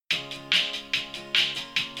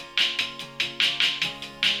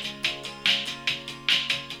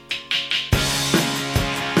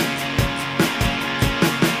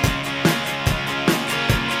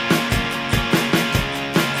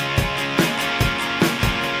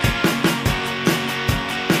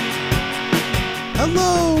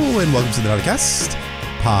Hello, and welcome to the Nauticast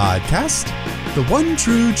podcast, the one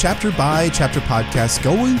true chapter-by-chapter podcast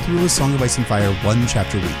going through A Song of Ice and Fire one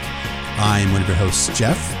chapter a week. I'm one of your hosts,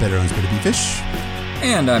 Jeff, better known as Bit of Beefish.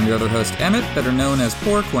 And I'm your other host, Emmett, better known as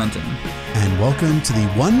Poor Quentin. And welcome to the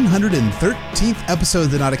 113th episode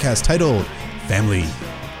of the Nauticast titled Family,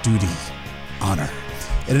 Duty, Honor.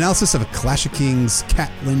 An analysis of a Clash of Kings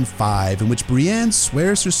Catelyn 5, in which Brienne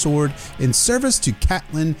swears her sword in service to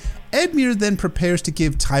Catelyn. Edmure then prepares to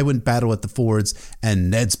give Tywin battle at the fords, and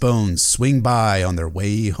Ned's bones swing by on their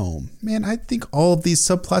way home. Man, I think all of these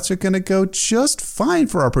subplots are going to go just fine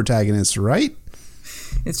for our protagonists, right?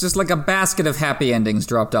 It's just like a basket of happy endings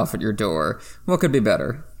dropped off at your door. What could be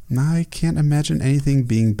better? I can't imagine anything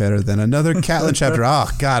being better than another Catelyn chapter. Oh,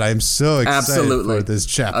 God, I'm so excited for this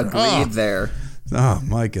chapter. Agreed there. Oh,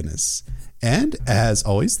 my goodness. And, as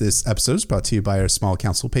always, this episode is brought to you by our small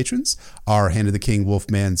council patrons, our Hand of the King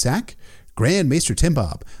Wolfman Zach, Grand Maester Tim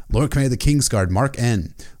Bob, Lord Commander of the Kingsguard Mark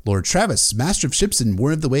N, Lord Travis, Master of Ships and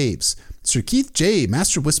Warden of the Waves, Sir Keith J,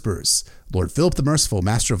 Master of Whispers, Lord Philip the Merciful,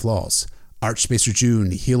 Master of Laws, Archmaester June,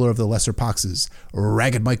 Healer of the Lesser Poxes,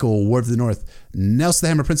 Ragged Michael, Ward of the North, Nelson the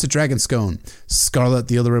Hammer, Prince of Dragonscone, Scarlet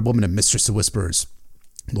the Illiterate Woman and Mistress of Whispers,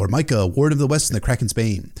 Lord Micah, Ward of the West and the Kraken's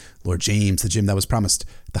Bane, Lord James, the Gem that was promised,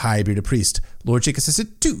 the High-Bearded Priest, Lord Jake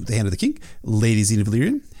Assistant to the Hand of the King, Lady Xena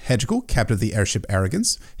Valyrian, Hedrigal, Captain of the Airship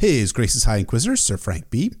Arrogance, His Grace's High Inquisitor, Sir Frank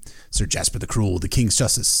B., Sir Jasper the Cruel, the King's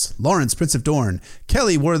Justice, Lawrence, Prince of Dorne,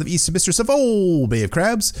 Kelly, Ward of the East and Mistress of Old Bay of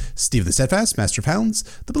Crabs, Steve the Steadfast, Master of Hounds,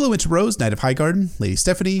 the Blue Winter Rose, Knight of Highgarden, Lady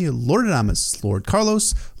Stephanie, Lord Adamus, Lord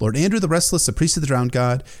Carlos, Lord Andrew the Restless, the Priest of the Drowned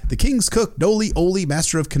God, the King's Cook, Noli Oli,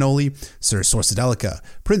 Master of Cannoli, Sir Sorcidelica,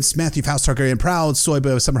 Prince Matthew Faust Targaryen, Proud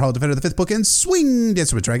Soyboy of Summerhall, Defender of the Fifth Book, and Swing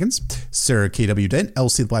Dancer with Dragons, Sir K.W. Dent,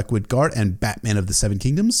 Elsie the Blackwood Guard, and Batman of the Seven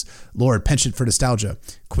Kingdoms, Lord Penchant for Nostalgia,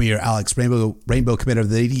 Queer Alex, Rainbow Commander of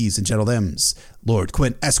the Ladies and Gentle Thems, Lord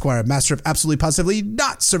Quint Esquire, Master of Absolutely Positively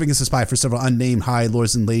Not Serving as a Spy for several unnamed high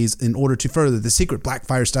lords and ladies in order to further the secret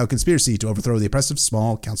Blackfire-style conspiracy to overthrow the oppressive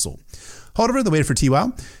small council. Holdover, the waiter for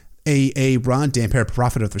T-Wow, A.A. Ron, Dampere,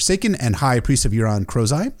 Prophet of Forsaken, and High Priest of Euron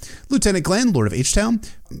Crozai, Lieutenant Glenn, Lord of H-Town,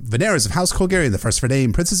 Veneras of House Colgarian, the first of her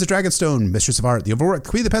name, Princess of Dragonstone, Mistress of Art, the Overworked,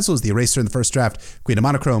 Queen of the Pencils, the Eraser in the first draft, Queen of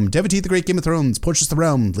Monochrome, Devotee the Great Game of Thrones, Portress the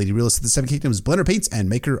Realm, Lady Realist of the Seven Kingdoms, Blender Paints, and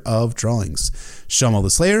Maker of Drawings, Shamal the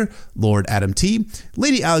Slayer, Lord Adam T,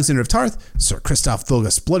 Lady Alexander of Tarth, Sir Christoph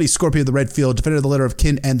Thulgus, Bloody Scorpion of the Redfield, Defender of the Letter of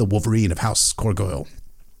Kin, and the Wolverine of House Corgoyle.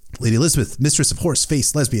 Lady Elizabeth, Mistress of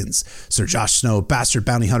Horse-Faced Lesbians, Sir Josh Snow, Bastard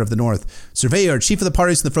Bounty Hunter of the North, Sir Vayard, Chief of the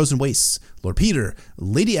Parties in the Frozen Wastes, Lord Peter,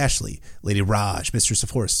 Lady Ashley, Lady Raj, Mistress of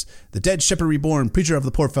Horse, the Dead Shepherd Reborn, Preacher of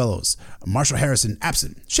the Poor Fellows, Marshal Harrison,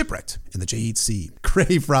 absent, shipwrecked in the Jade Sea,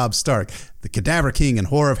 Grave Rob Stark, the Cadaver King and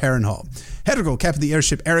Horror of Harrenhal, Hedrigal, Captain of the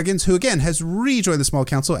Airship Arrogance, who again has rejoined the small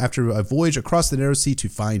council after a voyage across the narrow sea to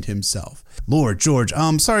find himself. Lord George,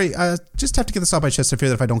 just have to get this off my chest. I fear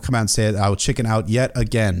that if I don't come out and say it, I'll chicken out yet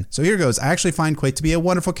again. So here goes. I actually find Quake to be a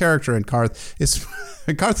wonderful character, and Karth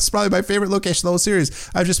is probably my favorite location of the whole series.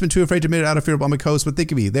 I've just been too afraid to admit it out of fear of my co-host, but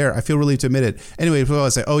think of me. There, I feel relieved to admit it. Anyway, I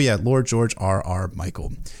say, oh yeah, Lord George R.R.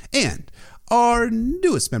 Michael. And our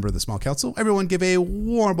newest member of the small council, everyone give a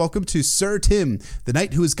warm welcome to Sir Tim, the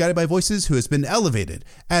knight who is guided by voices, who has been elevated,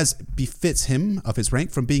 as befits him of his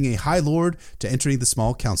rank, from being a high lord to entering the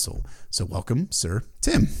small council. So welcome, Sir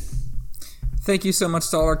Tim. Thank you so much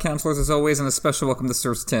to all our counselors, as always, and a special welcome to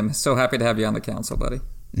Sir Tim. So happy to have you on the council, buddy.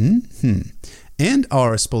 And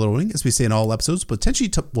our spoiler warning, as we say in all episodes, we'll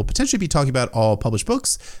potentially be talking about all published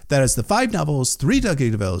books. That is the 5 novels, 3 Doug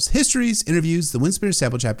novels, histories, interviews, the Windspinner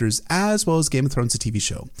sample chapters, as well as Game of Thrones, the TV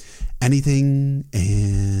show. Anything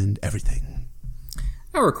and everything.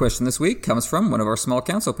 Our question this week comes from one of our small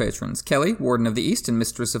council patrons. Kelly, Warden of the East and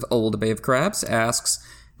Mistress of Old Bay of Crabs, asks,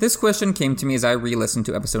 this question came to me as I re-listened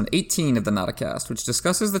to episode 18 of the Nauticast, which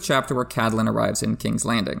discusses the chapter where Catelyn arrives in King's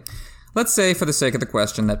Landing. Let's say, for the sake of the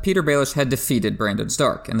question, that Peter Baelish had defeated Brandon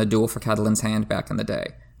Stark in the duel for Catelyn's hand back in the day.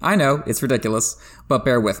 I know, it's ridiculous, but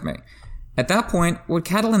bear with me. At that point, would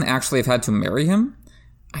Catelyn actually have had to marry him?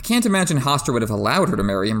 I can't imagine Hoster would have allowed her to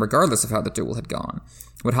marry him regardless of how the duel had gone.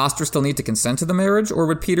 Would Hoster still need to consent to the marriage, or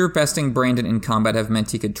would Peter besting Brandon in combat have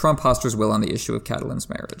meant he could trump Hoster's will on the issue of Catelyn's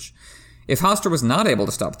marriage? If Hoster was not able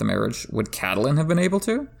to stop the marriage, would Catelyn have been able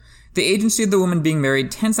to? The agency of the woman being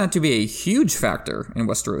married tends not to be a huge factor in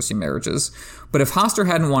Westerosi marriages, but if Hoster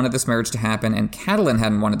hadn't wanted this marriage to happen and Catelyn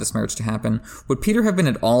hadn't wanted this marriage to happen, would Peter have been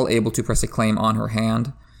at all able to press a claim on her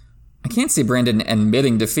hand? I can't see Brandon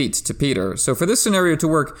admitting defeat to Peter, so for this scenario to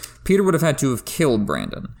work, Peter would have had to have killed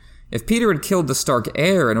Brandon. If Peter had killed the Stark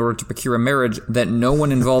heir in order to procure a marriage that no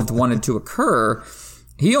one involved wanted to occur,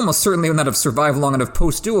 He almost certainly would not have survived long enough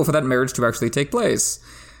post-duel for that marriage to actually take place.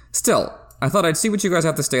 Still, I thought I'd see what you guys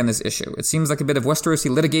have to say on this issue. It seems like a bit of Westerosi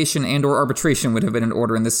litigation and or arbitration would have been in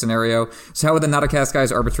order in this scenario, so how would the Nauticast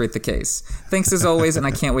guys arbitrate the case? Thanks as always, and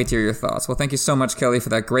I can't wait to hear your thoughts. Well, thank you so much, Kelly, for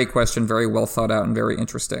that great question. Very well thought out and very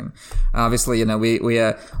interesting. Obviously, we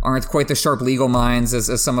aren't quite the sharp legal minds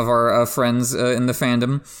as some of our friends in the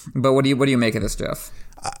fandom, but what do you make of this, Jeff?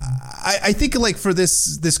 I think, like, for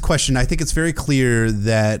this question, I think it's very clear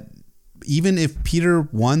that even if Peter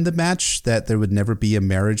won the match, that there would never be a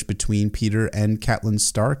marriage between Peter and Catelyn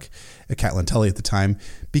Stark, Catelyn Tully at the time,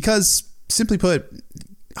 because, simply put,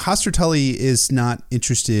 Hoster Tully is not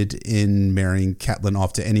interested in marrying Catelyn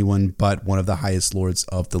off to anyone but one of the highest lords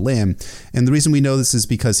of the land. And the reason we know this is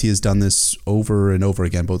because he has done this over and over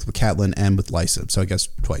again, both with Catelyn and with Lysa. So I guess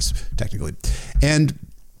twice, technically. And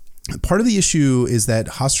part of the issue is that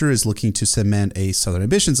Hoster is looking to cement a Southern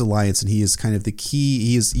Ambitions alliance, and he is kind of the key.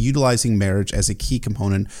 He is utilizing marriage as a key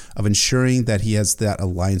component of ensuring that he has that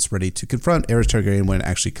alliance ready to confront Aerys Targaryen when it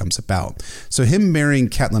actually comes about. So him marrying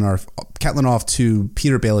Catelyn off to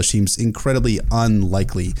Peter Baelish seems incredibly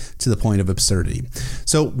unlikely to the point of absurdity.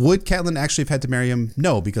 So would Catelyn actually have had to marry him?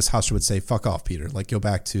 No, because Hoster would say, "Fuck off, Peter. Like, go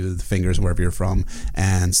back to the Fingers, wherever you're from,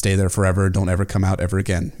 and stay there forever. Don't ever come out ever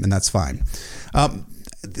again," and that's fine.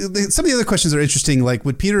 Some of the other questions are interesting, like,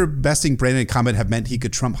 would Peter besting Brandon in combat have meant he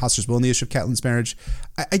could trump Hoster's will in the issue of Catelyn's marriage?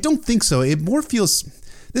 I don't think so. It more feels...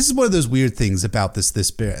 This is one of those weird things about this. I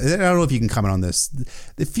don't know if you can comment on this.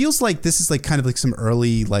 It feels like this is like kind of like some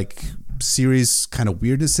early like series kind of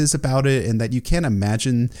weirdnesses about it, and that you can't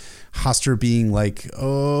imagine Hoster being like,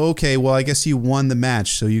 "Oh, okay, well, I guess you won the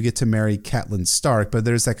match, so you get to marry Catelyn Stark." But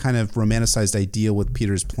there's that kind of romanticized ideal with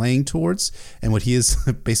Peter's playing towards, and what he is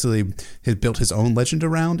basically has built his own legend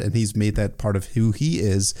around, and he's made that part of who he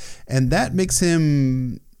is, and that makes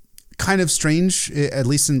him kind of strange, at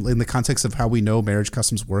least in the context of how we know marriage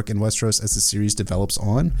customs work in Westeros as the series develops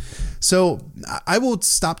on. So I will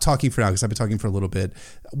stop talking for now because I've been talking for a little bit.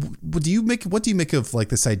 What do you make of like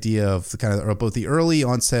this idea of the kind of both the early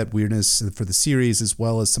onset weirdness for the series as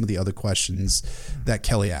well as some of the other questions that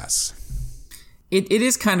Kelly asks? It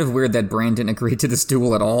is kind of weird that Brandon agreed to this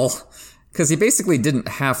duel at all, because he basically didn't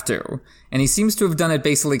have to. And he seems to have done it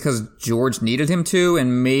basically because George needed him to,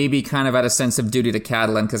 and maybe kind of out of sense of duty to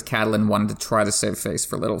Catelyn, because Catelyn wanted to try to save face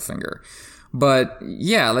for Littlefinger. But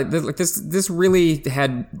yeah, like this really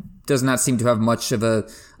does not seem to have much of a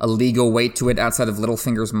legal weight to it outside of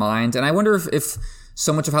Littlefinger's mind. And I wonder if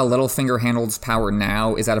so much of how Littlefinger handles power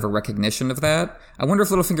now is out of a recognition of that. I wonder if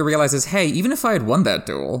Littlefinger realizes, hey, even if I had won that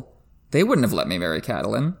duel, they wouldn't have let me marry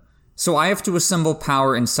Catelyn. So I have to assemble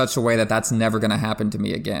power in such a way that that's never going to happen to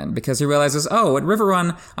me again. Because he realizes, oh, at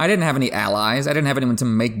Riverrun, I didn't have any allies. I didn't have anyone to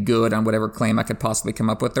make good on whatever claim I could possibly come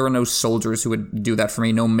up with. There were no soldiers who would do that for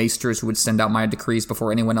me. No maesters who would send out my decrees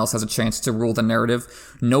before anyone else has a chance to rule the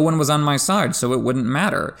narrative. No one was on my side, so it wouldn't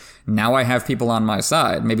matter. Now I have people on my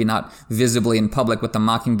side. Maybe not visibly in public with the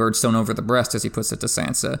mockingbird sewn over the breast, as he puts it to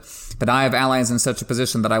Sansa. But I have allies in such a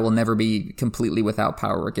position that I will never be completely without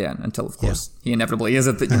power again. Until, of course, he inevitably is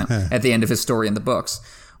at the end of his story in the books.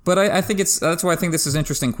 But I think that's why I think this is an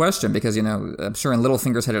interesting question, because, I'm sure in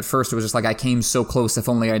Littlefinger's head at first, it was just like, I came so close, if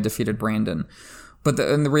only I defeated Brandon. But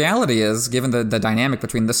the reality is, given the dynamic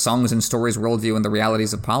between the songs and stories worldview and the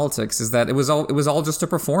realities of politics, is that it was all just a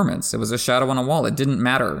performance. It was a shadow on a wall. It didn't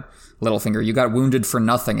matter, Littlefinger. You got wounded for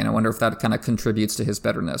nothing, and I wonder if that kind of contributes to his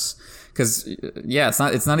bitterness. Because,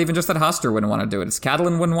 it's not even just that Hoster wouldn't want to do it. It's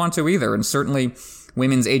Catelyn wouldn't want to either, and certainly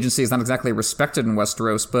women's agency is not exactly respected in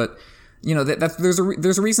Westeros, but there's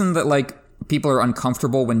a reason that, like, people are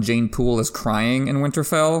uncomfortable when Jane Poole is crying in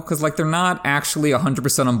Winterfell, because, like, they're not actually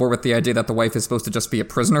 100% on board with the idea that the wife is supposed to just be a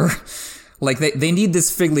prisoner. Like, they need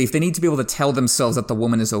this fig leaf. They need to be able to tell themselves that the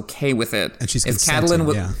woman is okay with it. And she's consenting,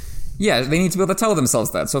 yeah, they need to be able to tell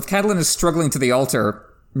themselves that. So if Catelyn is struggling to the altar,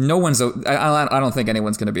 I don't think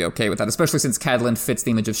anyone's going to be okay with that, especially since Catelyn fits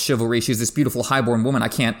the image of chivalry. She's this beautiful highborn woman. I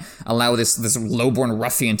can't allow this lowborn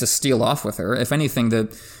ruffian to steal off with her. If anything,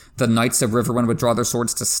 the Knights of Riverrun would draw their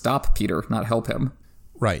swords to stop Peter, not help him.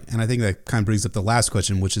 Right. And I think that kind of brings up the last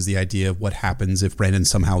question, which is the idea of what happens if Brandon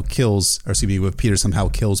somehow if Peter somehow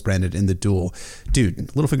kills Brandon in the duel. Dude,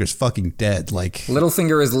 Littlefinger's fucking dead. Like,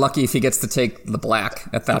 Littlefinger is lucky if he gets to take the black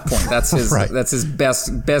at that point. That's his right. That's his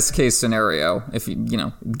best case scenario, if he,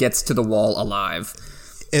 gets to the wall alive.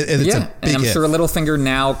 And I'm sure Littlefinger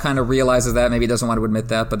now kind of realizes that. Maybe he doesn't want to admit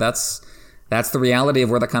that, but that's the reality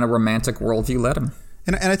of where the kind of romantic worldview led him.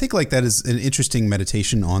 And I think like that is an interesting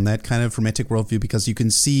meditation on that kind of romantic worldview, because you can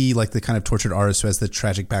see like the kind of tortured artist who has the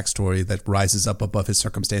tragic backstory that rises up above his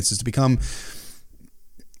circumstances to become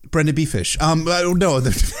Brendan B. Fish. I don't know.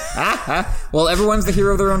 Well, everyone's the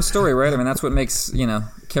hero of their own story, right? I mean, that's what makes,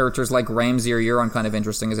 characters like Ramsay or Euron kind of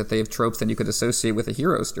interesting, is that they have tropes that you could associate with a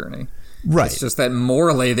hero's journey. Right. It's just that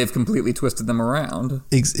morally they've completely twisted them around.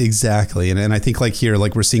 Exactly. And I think like here,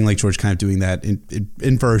 like we're seeing like George kind of doing that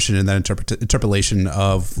inversion and that interpolation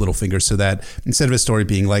of Littlefinger, so that instead of a story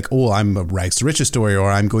being like, oh, I'm a rags to riches story, or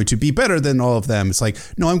I'm going to be better than all of them, it's like,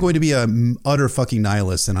 no, I'm going to be a utter fucking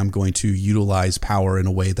nihilist, and I'm going to utilize power in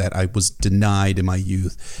a way that I was denied in my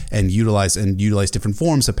youth, and utilize different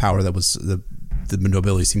forms of power that was the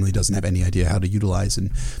nobility seemingly doesn't have any idea how to utilize.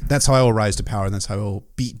 And that's how I will rise to power, and that's how I will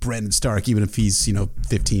beat Brandon Stark, even if he's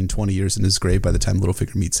 15, 20 years in his grave by the time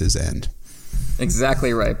Littlefinger meets his end.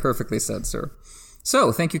 Exactly right. Perfectly said, sir.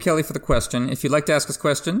 So, thank you, Kelly, for the question. If you'd like to ask us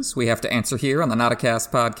questions we have to answer here on the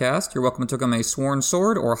Notacast podcast, you're welcome to become a sworn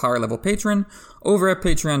sword or higher level patron over at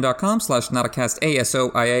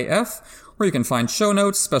patreon.com/NotacastASOIAF, where you can find show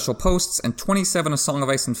notes, special posts, and 27 A Song of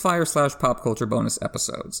Ice and Fire /pop culture bonus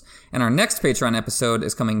episodes. And our next Patreon episode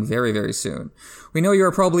is coming very, very soon. We know you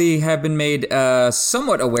probably have been made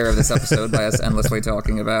somewhat aware of this episode by us endlessly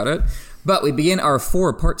talking about it, but we begin our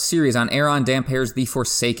 4-part series on Aeron Damphair's The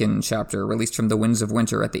Forsaken chapter, released from the Winds of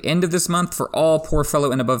Winter at the end of this month for all Poor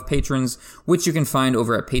Fellow and Above patrons, which you can find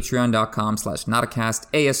over at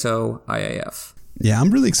patreon.com/NotacastASOIAF. Yeah,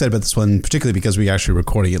 I'm really excited about this one, particularly because we're actually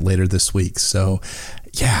recording it later this week. So,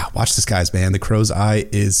 yeah, watch this, guys, man. The Crow's Eye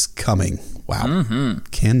is coming. Wow. Mm-hmm.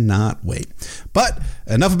 Cannot wait. But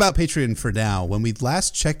enough about Patreon for now. When we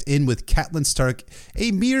last checked in with Catelyn Stark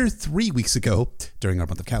a mere 3 weeks ago, during our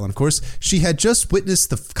month of Catelyn, of course, she had just witnessed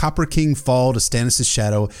the Copper King fall to Stannis'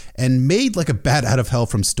 shadow and made like a bat out of hell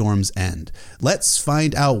from Storm's End. Let's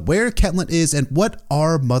find out where Catelyn is and what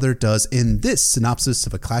our mother does in this synopsis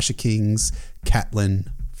of A Clash of Kings, Catelyn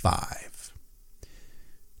 5.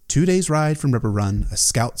 2 days' ride from River Run, a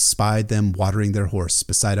scout spied them watering their horse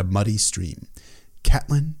beside a muddy stream.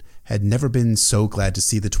 Catelyn had never been so glad to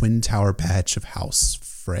see the twin tower badge of House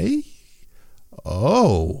Frey?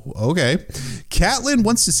 Oh, okay. Catelyn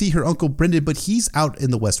wants to see her uncle Brynden, but he's out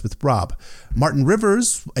in the west with Robb. Martin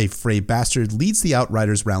Rivers, a Frey bastard, leads the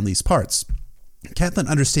Outriders round these parts. Catelyn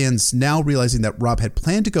understands now, realizing that Robb had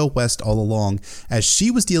planned to go west all along, as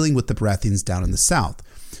she was dealing with the Baratheons down in the south.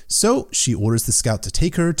 So she orders the scout to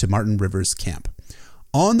take her to Martin Rivers' camp.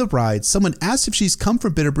 On the ride, someone asks if she's come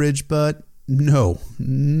from Bitterbridge, but no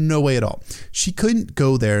way at all. She couldn't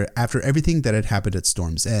go there after everything that had happened at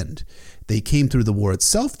Storm's End. They came through the war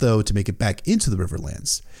itself, though, to make it back into the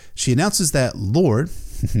Riverlands. She announces that Lord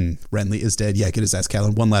Renly is dead. Yeah, get his ass,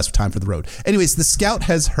 Catelyn. One last time for the road. Anyways, the scout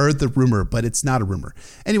has heard the rumor, but it's not a rumor.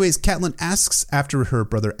 Anyways, Catelyn asks after her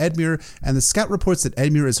brother Edmure, and the scout reports that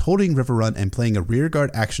Edmure is holding River Run and playing a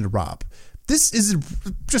rearguard action to Robb. This is,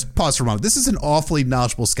 just pause for a moment. This is an awfully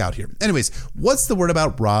knowledgeable scout here. Anyways, what's the word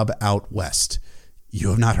about Robb out west? You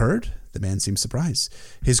have not heard? The man seemed surprised.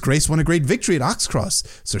 His grace won a great victory at Oxcross.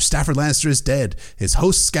 Sir Stafford Lannister is dead. His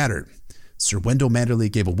hosts scattered. Sir Wendell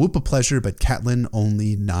Manderly gave a whoop of pleasure, but Catelyn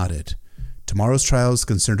only nodded. Tomorrow's trials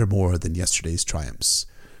concerned her more than yesterday's triumphs.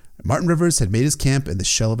 Martin Rivers had made his camp in the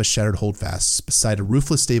shell of a shattered holdfast beside a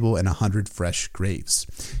roofless stable and 100 fresh graves.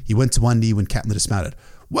 He went to one knee when Catelyn dismounted.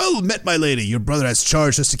 Well met, my lady. Your brother has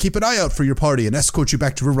charged us to keep an eye out for your party and escort you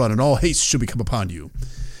back to River Run, and all haste should we come upon you.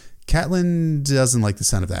 Catelyn doesn't like the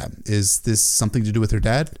sound of that. Is this something to do with her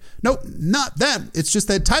dad? Nope, not that. It's just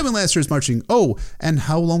that Tywin Lannister is marching. Oh, and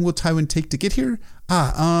how long will Tywin take to get here?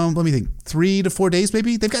 Let me think. 3 to 4 days,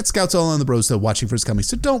 maybe? They've got scouts all on the road still watching for his coming,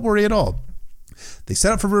 so don't worry at all. They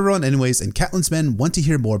set out for River Run anyways, and Catelyn's men want to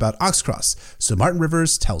hear more about Oxcross, so Martin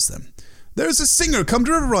Rivers tells them. There's a singer come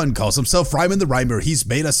to River Run, calls himself Ryman the Rhymer. He's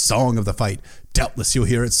made a song of the fight. Doubtless you'll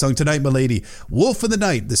hear it sung tonight, my lady. Wolf of the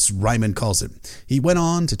Night, this Ryman calls it. He went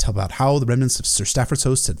on to tell about how the remnants of Sir Stafford's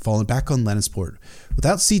hosts had fallen back on Lannisport.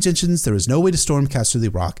 Without siege engines, there was no way to storm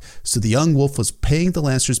Casterly Rock, so the young wolf was paying the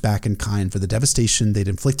Lannisters back in kind for the devastation they'd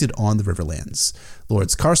inflicted on the Riverlands.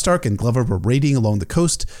 Lords Karstark and Glover were raiding along the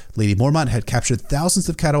coast. Lady Mormont had captured thousands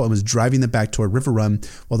of cattle and was driving them back toward River Run,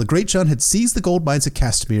 while the Great John had seized the gold mines at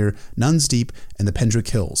Castamere, Nuns Deep, and the Pendrick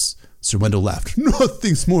Hills. Sir Wendell laughed.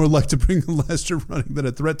 Nothing's more like to bring the Lannister running than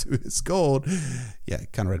a threat to his gold. Yeah,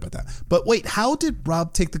 kind of right about that. But wait, how did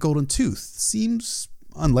Robb take the Golden Tooth? Seems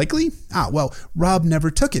unlikely? Well, Robb never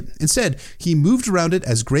took it. Instead, he moved around it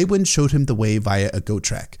as Grey Wind showed him the way via a goat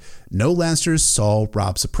track. No Lannisters saw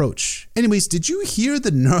Robb's approach. Anyways, did you hear the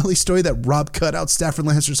gnarly story that Robb cut out Stafford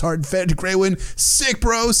Lannister's heart and fed to Grey Wind? Sick,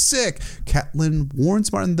 bro, sick! Catelyn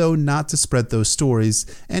warns Martin, though, not to spread those stories,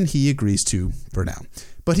 and he agrees to, for now.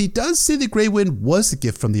 But he does say that Grey Wind was a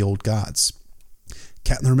gift from the old gods.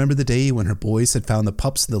 Catelyn remembered the day when her boys had found the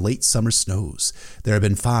pups in the late summer snows. There had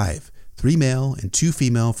been 5, 3 male and 2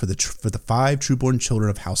 female for the 5 trueborn children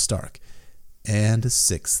of House Stark. And a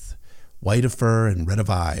 6th, white of fur and red of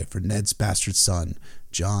eye, for Ned's bastard son,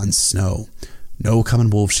 Jon Snow. No common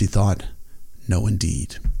wolf, she thought. No,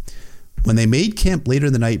 indeed. When they made camp later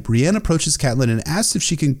in the night, Brienne approaches Catelyn and asks if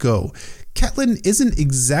she can go. Catelyn isn't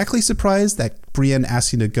exactly surprised that Brienne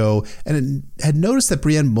asking to go, and had noticed that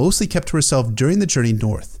Brienne mostly kept to herself during the journey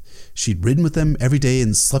north. She'd ridden with them every day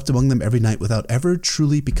and slept among them every night without ever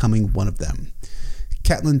truly becoming one of them.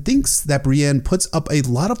 Catelyn thinks that Brienne puts up a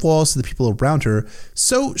lot of walls to the people around her,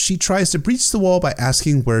 so she tries to breach the wall by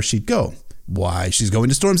asking where she'd go. Why, she's going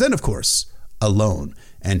to Storm's End, of course, alone.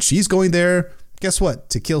 And she's going there, guess what,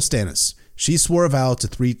 to kill Stannis. She swore a vow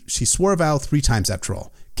 3 times after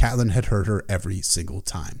all. Catelyn had heard her every single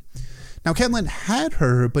time. Now, Catelyn had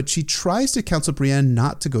heard her, but she tries to counsel Brienne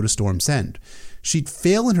not to go to Storm's End. She'd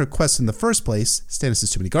fail in her quest in the first place. Stannis has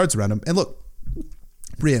too many guards around him. And look,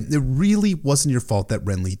 Brienne, it really wasn't your fault that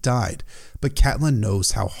Renly died. But Catelyn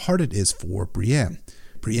knows how hard it is for Brienne.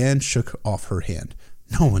 Brienne shook off her hand.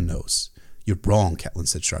 No one knows. You're wrong, Catelyn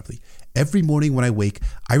said sharply. Every morning when I wake,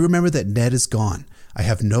 I remember that Ned is gone. I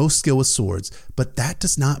have no skill with swords, but that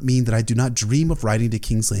does not mean that I do not dream of riding to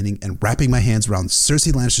King's Landing and wrapping my hands around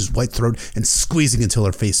Cersei Lannister's white throat and squeezing until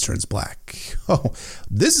her face turns black. Oh,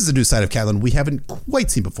 this is a new side of Catelyn we haven't quite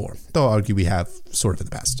seen before, though I'll argue we have sort of in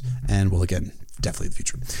the past, and will again, definitely in the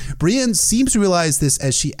future. Brienne seems to realize this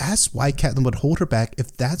as she asks why Catelyn would hold her back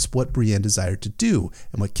if that's what Brienne desired to do,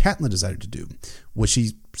 and what Catelyn desired to do. Was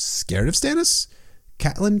she scared of Stannis?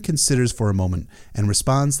 Catelyn considers for a moment and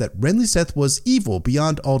responds that Renly's death was evil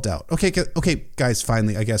beyond all doubt. Okay, guys,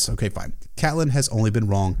 finally, I guess, okay, fine. Catelyn has only been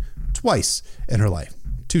wrong twice in her life.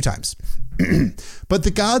 2 times. But the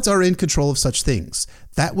gods are in control of such things.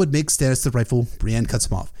 That would make Stannis the rightful. Brienne cuts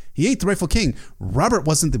him off. He ain't the rightful king. Robert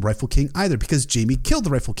wasn't the rightful king either because Jaime killed the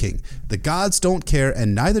rightful king. The gods don't care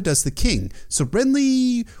and neither does the king. So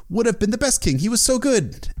Renly would have been the best king. He was so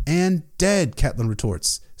good. And dead, Catelyn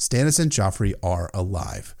retorts. Stannis and Joffrey are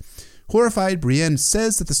alive. Horrified, Brienne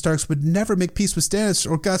says that the Starks would never make peace with Stannis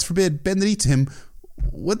or, God forbid, bend the knee to him.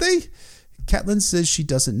 Would they? Catelyn says she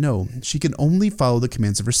doesn't know. She can only follow the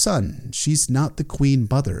commands of her son. She's not the queen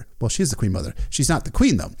mother. Well, she is the queen mother. She's not the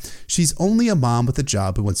queen, though. She's only a mom with a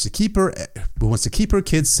job who wants to keep her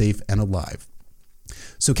kids safe and alive.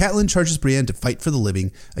 So Catelyn charges Brienne to fight for the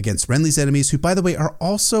living against Renly's enemies, who, by the way, are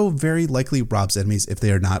also very likely Robb's enemies if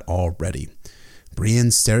they are not already.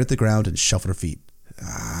 Brienne stared at the ground and shuffled her feet.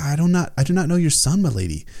 I do not know your son, my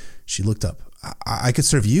lady. She looked up. I could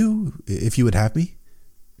serve you if you would have me.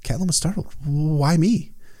 Catelyn was startled. Why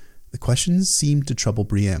me? The question seemed to trouble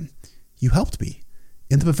Brienne. You helped me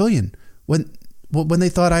in the pavilion when they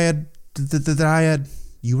thought I had.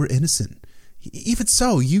 You were innocent. Even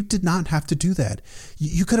so, you did not have to do that.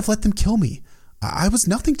 You could have let them kill me. I was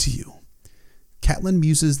nothing to you. Catelyn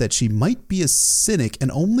muses that she might be a cynic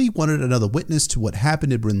and only wanted another witness to what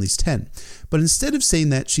happened in Renly's tent, but instead of saying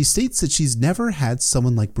that, she states that she's never had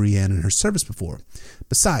someone like Brienne in her service before.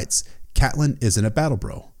 Besides, Catelyn isn't a battle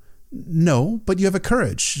bro. No, but you have a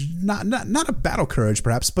courage. Not a battle courage,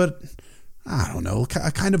 perhaps, but I don't know,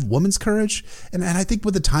 a kind of woman's courage. And I think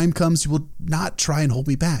when the time comes, you will not try and hold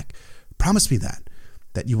me back. Promise me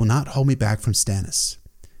that you will not hold me back from Stannis.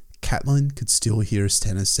 Catelyn could still hear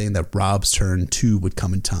Stannis saying that Robb's turn too would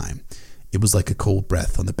come in time. It was like a cold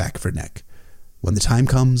breath on the back of her neck. When the time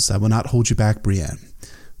comes, I will not hold you back, Brienne.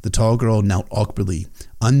 The tall girl knelt awkwardly,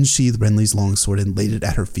 unsheathed Renly's longsword and laid it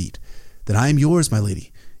at her feet. Then I am yours, my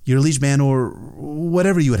lady, your liege man, or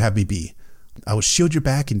whatever you would have me be. I will shield your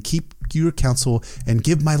back and keep your counsel and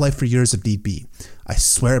give my life for yours if need be. I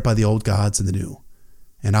swear it by the old gods and the new.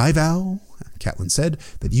 And I vow, Catelyn said,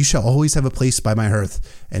 that you shall always have a place by my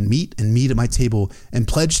hearth, and meat at my table, and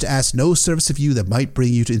pledge to ask no service of you that might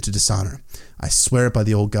bring you into dishonor. I swear it by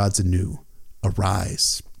the old gods anew.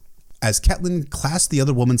 Arise. As Catelyn clasped the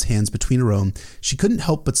other woman's hands between her own, she couldn't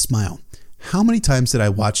help but smile. How many times did I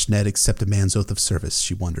watch Ned accept a man's oath of service,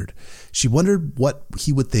 she wondered. She wondered what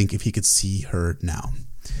he would think if he could see her now.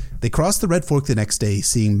 They crossed the Red Fork the next day,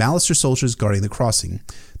 seeing Mallister soldiers guarding the crossing.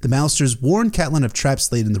 The Mallisters warned Catelyn of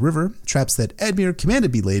traps laid in the river, traps that Edmure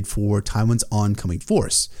commanded be laid for Tywin's oncoming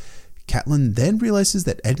force. Catelyn then realizes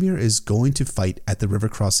that Edmure is going to fight at the river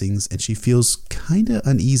crossings, and she feels kinda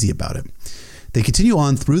uneasy about it. They continue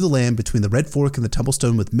on through the land between the Red Fork and the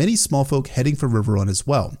Tumblestone, with many small folk heading for Riverrun as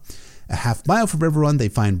well. A half mile from Riverrun, they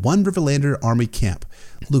find one Riverlander army camp.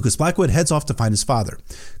 Lucas Blackwood heads off to find his father.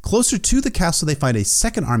 Closer to the castle, they find a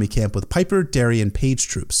second army camp with Piper, Darry, and Page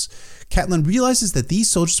troops. Catelyn realizes that these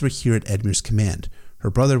soldiers were here at Edmure's command.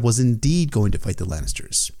 Her brother was indeed going to fight the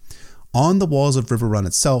Lannisters. On the walls of Riverrun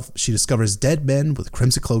itself, she discovers dead men with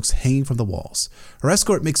crimson cloaks hanging from the walls. Her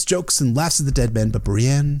escort makes jokes and laughs at the dead men, but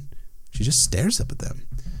Brienne, she just stares up at them.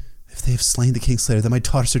 If they have slain the Kingslayer, then my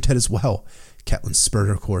daughters are dead as well. Catelyn spurred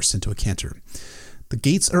her horse into a canter. The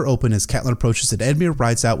gates are open as Catelyn approaches, and Edmure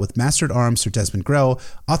rides out with Master at Arms Sir Desmond Grell,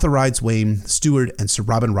 Arthur Wayne, Steward, and Sir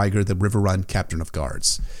Robin Ryger, the Riverrun Captain of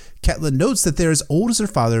Guards. Catelyn notes that they're as old as her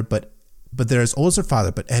father, but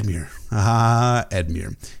Edmure.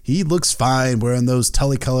 Edmure. He looks fine wearing those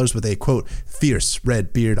Tully colors with a, quote, fierce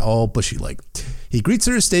red beard all bushy-like. He greets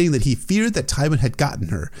her, stating that he feared that Tywin had gotten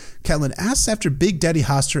her. Catelyn asks after Big Daddy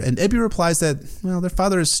Hoster, and Edmure replies that, well, their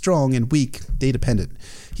father is strong and weak, day-dependent.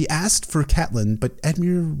 He asked for Catelyn, but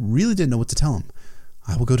Edmure really didn't know what to tell him.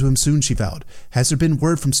 I will go to him soon, she vowed. Has there been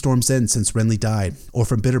word from Storm's End since Renly died, or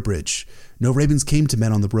from Bitterbridge? No ravens came to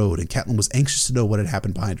men on the road, and Catelyn was anxious to know what had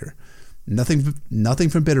happened behind her. Nothing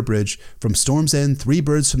from Bitterbridge. From Storm's End, 3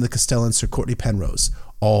 birds from the Castellan Sir Courtney Penrose,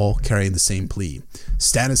 all carrying the same plea.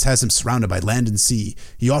 Stannis has him surrounded by land and sea.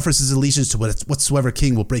 He offers his allegiance to whatsoever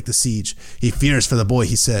king will break the siege. He fears for the boy,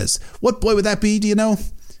 he says. What boy would that be, do you know?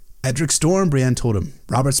 Edric Storm, Brienne told him.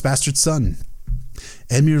 Robert's bastard son.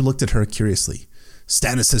 Edmure looked at her curiously.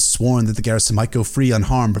 Stannis has sworn that the garrison might go free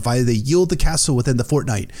unharmed, provided they yield the castle within the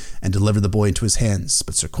fortnight and deliver the boy into his hands,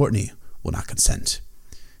 but Sir Courtney will not consent.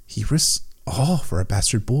 He risks all for a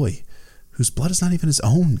bastard boy, whose blood is not even his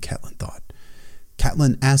own, Catelyn thought.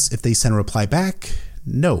 Catelyn asks if they send a reply back.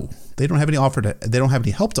 No, they don't have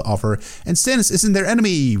any help to offer, and Stannis isn't their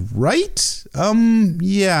enemy, right? About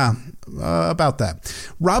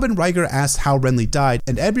that. Robin Ryger asks how Renly died,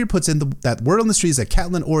 and Edmure puts in that word on the streets that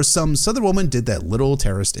Catelyn or some southern woman did that little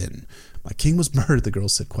terrorist in. My king was murdered, the girl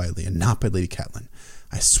said quietly, and not by Lady Catelyn.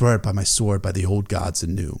 I swear it by my sword, by the old gods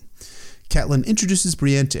anew. Catelyn introduces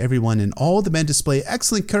Brienne to everyone, and all the men display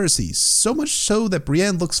excellent courtesy, so much so that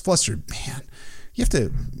Brienne looks flustered. Man, you have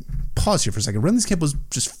to pause here for a second. Renly's camp was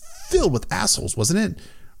just filled with assholes, wasn't it?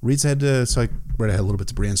 Reads ahead, so I read ahead a little bit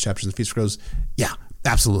to Brienne's chapters, and the Feast goes, yeah,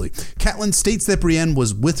 absolutely. Catelyn states that Brienne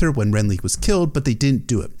was with her when Renly was killed, but they didn't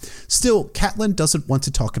do it. Still, Catelyn doesn't want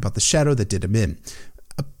to talk about the shadow that did him in.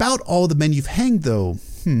 About all the men you've hanged, though,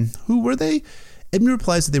 who were they? Edmure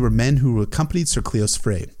replies that they were men who accompanied Sir Cleos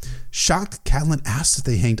Frey. Shocked, Catelyn asks if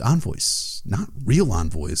they hanged envoys. Not real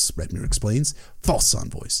envoys, Edmure explains. False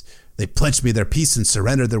envoys. They pledged me their peace and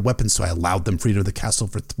surrendered their weapons, so I allowed them freedom of the castle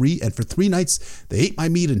for 3 nights. They ate my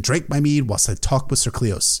meat and drank my mead whilst I talked with Sir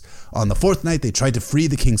Cleos. On the 4th night, they tried to free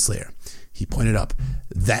the Kingslayer. He pointed up.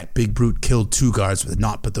 That big brute killed 2 guards with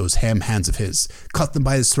naught but those ham hands of his, cut them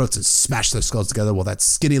by his throats and smashed their skulls together while that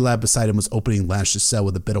skinny lad beside him was opening Lannisters' cell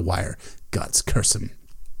with a bit of wire. Gods curse him.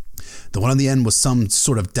 The one on the end was some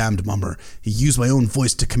sort of damned mummer. He used my own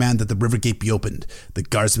voice to command that the river gate be opened. The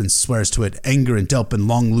guardsman swears to it, Anger and Delp and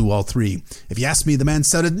Long Lew all 3. If you ask me, the man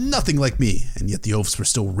sounded nothing like me, and yet the oafs were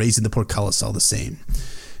still raising the portcullis all the same.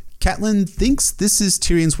 Catelyn thinks this is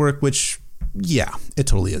Tyrion's work, which, yeah, it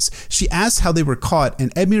totally is. She asks how they were caught,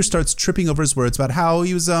 and Edmure starts tripping over his words about how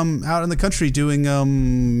he was out in the country doing,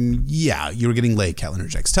 you were getting laid, Catelyn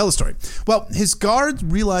interjects. Tell the story. Well, his guards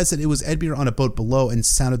realized that it was Edmure on a boat below and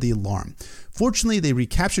sounded the alarm. Fortunately, they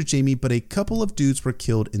recaptured Jaime, but a couple of dudes were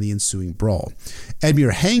killed in the ensuing brawl.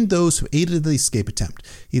 Edmure hanged those who aided the escape attempt.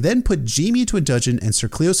 He then put Jaime into a dungeon and Sir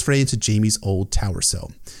Cleos Frey into Jaime's old tower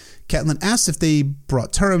cell. Catelyn asks if they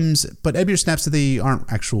brought terms, but Edmure snaps that they aren't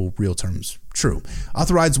actual real terms. True.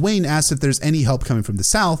 Arthur Wayne asks if there's any help coming from the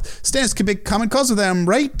south. Stannis can make common cause with them,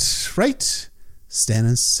 right?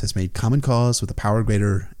 Stannis has made common cause with a power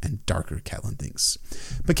greater and darker, Catelyn thinks.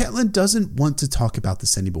 But Catelyn doesn't want to talk about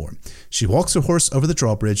this anymore. She walks her horse over the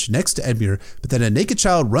drawbridge next to Edmure, but then a naked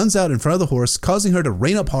child runs out in front of the horse, causing her to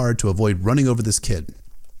rein up hard to avoid running over this kid.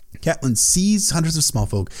 Catelyn sees hundreds of small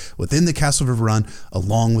folk within the castle of Riverrun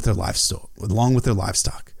along with their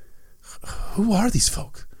livestock. Who are these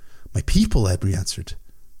folk? My people, Edmure answered.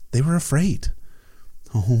 They were afraid.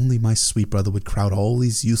 Only my sweet brother would crowd all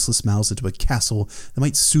these useless mouths into a castle that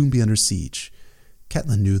might soon be under siege.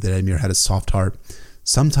 Catelyn knew that Edmure had a soft heart.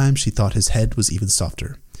 Sometimes she thought his head was even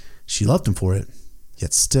softer. She loved him for it,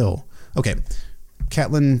 yet still. Okay,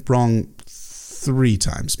 Catelyn wrong 3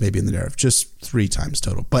 times, maybe in the narrative, just 3 times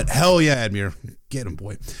total. But hell yeah, Edmure, get him,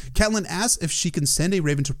 boy. Catelyn asks if she can send a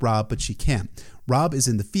raven to Robb, but she can't. Robb is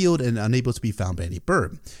in the field and unable to be found by any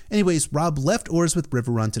bird. Anyways, Robb left orders with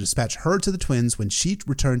Riverrun to dispatch her to the twins when she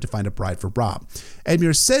returned to find a bride for Robb.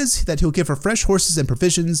 Edmure says that he'll give her fresh horses and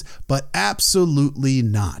provisions, but absolutely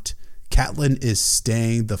not. Catelyn is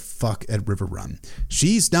staying the fuck at Riverrun.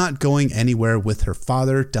 She's not going anywhere with her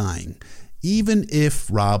father dying, even if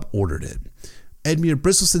Robb ordered it. Edmure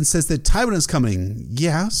Bristleson says that Tywin is coming.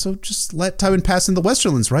 Yeah, so just let Tywin pass in the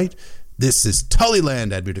Westerlands, right? This is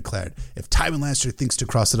Tullyland, Edmure declared. If Tywin Lannister thinks to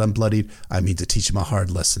cross it unbloodied, I mean to teach him a hard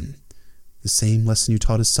lesson. The same lesson you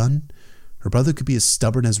taught his son? Her brother could be as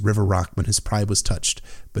stubborn as River Rock when his pride was touched,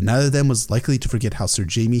 but neither of them was likely to forget how Sir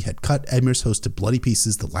Jaime had cut Edmure's host to bloody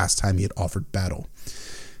pieces the last time he had offered battle.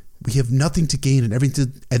 We have nothing to gain and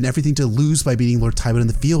everything to lose by beating Lord Tywin in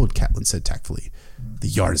the field, Catelyn said tactfully. The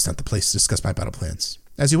yard is not the place to discuss my battle plans.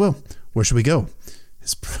 As you will. Where should we go?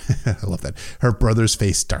 I love that. Her brother's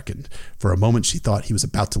face darkened. For a moment she thought he was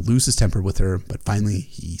about to lose his temper with her, but finally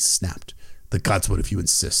he snapped. The Godswood if you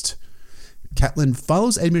insist. Catelyn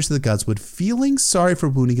follows Edmure to the Godswood, feeling sorry for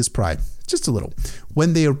wounding his pride. Just a little.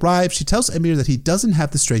 When they arrive, she tells Edmure that he doesn't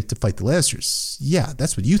have the strength to fight the Lannisters. Yeah,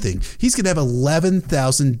 that's what you think. He's going to have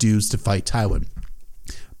 11,000 dudes to fight Tywin.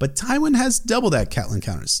 But Tywin has double that, Catelyn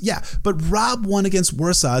counters. Yeah, but Robb won against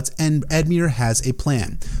worse odds, and Edmure has a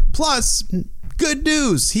plan. Plus, good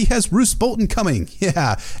news, he has Roose Bolton coming.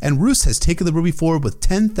 Yeah, and Roose has taken the Ruby Ford with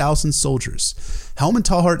 10,000 soldiers. Helmund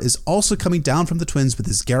Tallhart is also coming down from the Twins with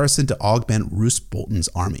his garrison to augment Roose Bolton's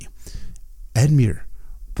army. Edmure,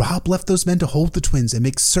 Robb left those men to hold the Twins and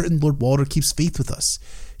make certain Lord Walder keeps faith with us.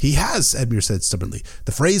 He has, Edmure said stubbornly.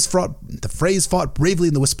 The Freys fought bravely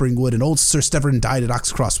in the Whispering Wood, and old Sir Steverin died at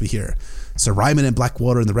Oxcross, we hear. Sir Ryman and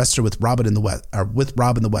Blackwater and the rest are with Robb in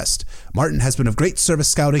the west. Martin has been of great service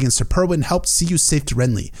scouting, and Sir Perwyn helped see you safe to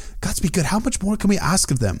Renly. Gods be good, how much more can we ask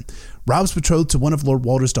of them? Robb's betrothed to one of Lord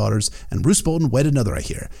Walder's daughters, and Roose Bolton wed another, I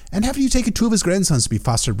hear. And haven't you taken 2 of his grandsons to be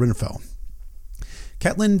fostered at Winterfell?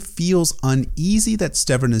 Catelyn feels uneasy that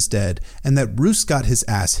Steverin is dead and that Roose got his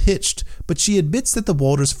ass hitched, but she admits that the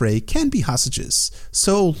Walder's Frey can be hostages.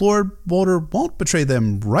 So Lord Walder won't betray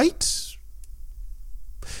them, right?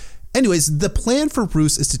 Anyways, the plan for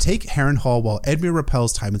Roose is to take Harrenhal while Edmure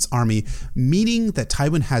repels Tywin's army, meaning that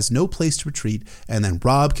Tywin has no place to retreat, and then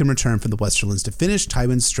Robb can return from the Westerlands to finish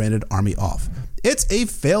Tywin's stranded army off. It's a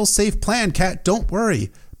fail-safe plan, Cat, don't worry.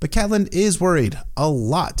 But Catelyn is worried, a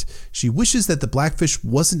lot. She wishes that the Blackfish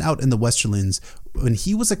wasn't out in the Westerlands when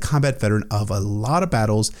he was a combat veteran of a lot of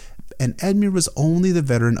battles, and Edmure was only the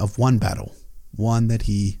veteran of one battle, one that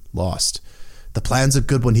he lost. The plan's a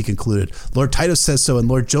good one, he concluded. Lord Tytos says so, and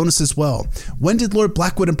Lord Jonas as well. When did Lord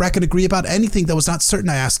Blackwood and Bracken agree about anything that was not certain,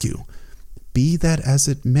 I ask you? Be that as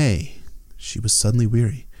it may, she was suddenly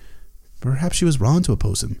weary. Perhaps she was wrong to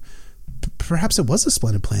oppose him. Perhaps it was a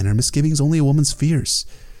splendid plan, her misgivings only a woman's fears.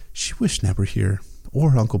 She wished Ned were here,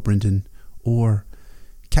 or Uncle Brynden, or...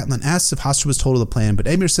 Catelyn asks if Hoster was told of the plan, but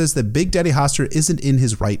Edmure says that Big Daddy Hoster isn't in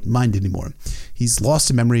his right mind anymore. He's lost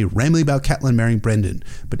in memory, rambling about Catelyn marrying Brynden,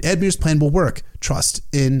 but Edmure's plan will work. Trust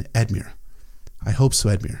in Edmure. I hope so,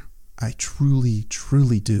 Edmure. I truly,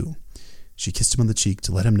 truly do. She kissed him on the cheek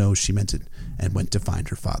to let him know she meant it, and went to find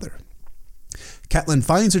her father. Catelyn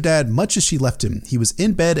finds her dad much as she left him. He was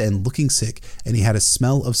in bed and looking sick, and he had a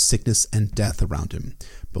smell of sickness and death around him.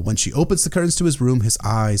 But when she opens the curtains to his room, his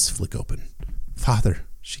eyes flick open. Father,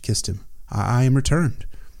 she kissed him. I am returned.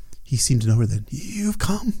 He seemed to know her then. You've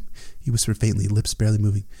come, he whispered faintly, lips barely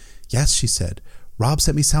moving. Yes, she said. Robb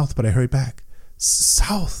sent me south, but I hurried back.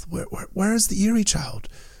 South? Where is the Eyrie, child?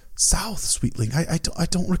 South, sweetling. I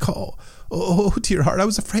don't recall. Oh, dear heart, I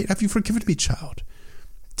was afraid. Have you forgiven me, child?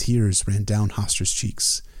 Tears ran down Hoster's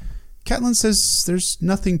cheeks. Catelyn says there's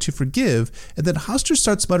nothing to forgive, and then Hoster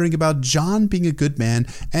starts muttering about Jon being a good man,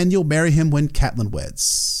 and you'll marry him when Catelyn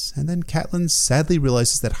weds. And then Catelyn sadly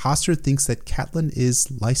realizes that Hoster thinks that Catelyn is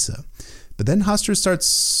Lysa. But then Hoster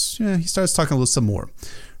starts talking a little some more.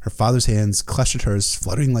 Her father's hands clutched at hers,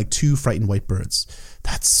 fluttering like 2 frightened white birds.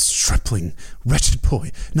 That stripling, wretched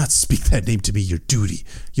boy, not speak that name to me, your duty.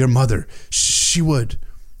 Your mother, she would...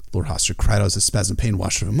 Lord Hoster cried out as a spasm of pain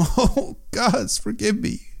washed over him. Oh, gods, forgive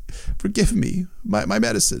me. Forgive me. My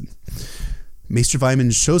medicine. Maester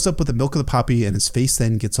Vyman shows up with the milk of the poppy, and his face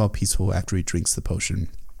then gets all peaceful after he drinks the potion.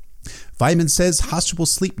 Vyman says Hoster will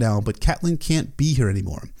sleep now, but Catelyn can't be here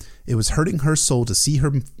anymore. It was hurting her soul to see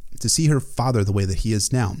her father the way that he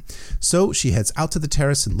is now. So she heads out to the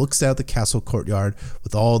terrace and looks out the castle courtyard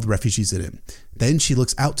with all the refugees in it. Then she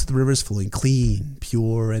looks out to the rivers flowing clean,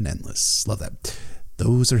 pure, and endless. Love that.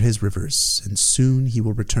 Those are his rivers, and soon he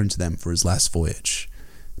will return to them for his last voyage.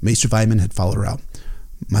 Maester Vyman had followed her out.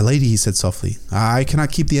 My lady, he said softly, I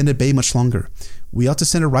cannot keep the end at bay much longer. We ought to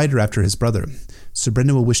send a rider after his brother. Sir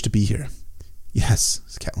Brynden will wish to be here. Yes,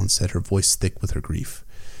 Catelyn said, her voice thick with her grief.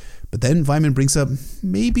 But then Vyman brings up,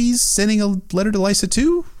 maybe sending a letter to Lysa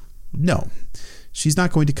too? No, she's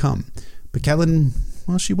not going to come. But Catelyn,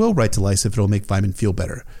 well, she will write to Lysa if it'll make Vyman feel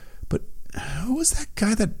better. But who was that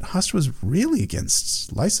guy that Hoster was really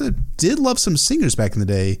against? Lysa did love some singers back in the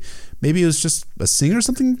day. Maybe it was just a singer or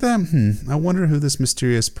something like that. I wonder who this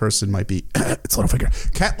mysterious person might be. It's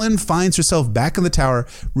Littlefinger. Catelyn finds herself back in the tower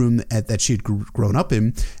room that she had grown up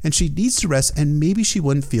in, and she needs to rest, and maybe she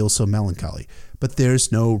wouldn't feel so melancholy. But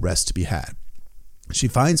there's no rest to be had. She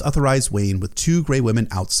finds Authorized Wayne with 2 Grey women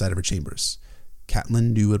outside of her chambers.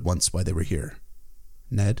 Catelyn knew at once why they were here.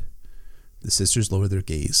 Ned? The sisters lowered their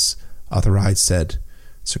gaze. Authorized said,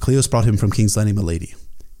 Sir Cleos brought him from King's Landing, my lady.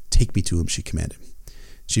 Take me to him, she commanded.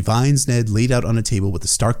 She finds Ned laid out on a table with a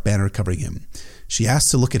stark banner covering him. She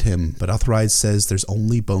asks to look at him, but Authorized says there's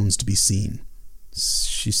only bones to be seen.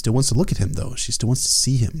 She still wants to look at him, though. She still wants to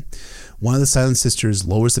see him. One of the Silent Sisters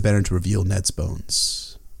lowers the banner to reveal Ned's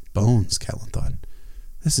bones. Bones, Catelyn thought.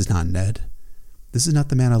 This is not Ned. This is not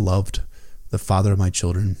the man I loved, the father of my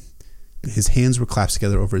children. His hands were clasped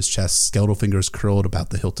together over his chest, skeletal fingers curled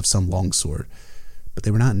about the hilt of some longsword. But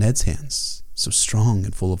they were not Ned's hands, so strong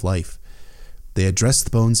and full of life. They addressed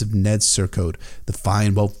the bones of Ned's surcoat, the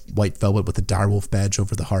fine white velvet with the direwolf badge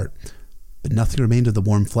over the heart. But nothing remained of the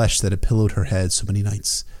warm flesh that had pillowed her head so many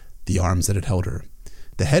nights, the arms that had held her.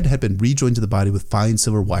 The head had been rejoined to the body with fine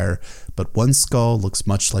silver wire, but one skull looks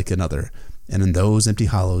much like another, and in those empty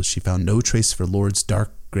hollows she found no trace of her lord's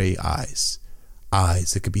dark gray eyes.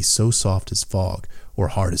 Eyes that could be so soft as fog or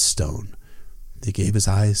hard as stone. They gave his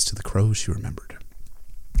eyes to the crow, she remembered.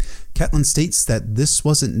 Catelyn states that this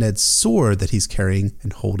wasn't Ned's sword that he's carrying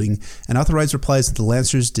and holding, and Authorized replies that the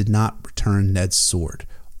Lancers did not return Ned's sword,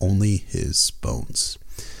 only his bones.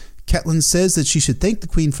 Catelyn says that she should thank the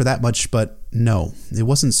Queen for that much, but no, it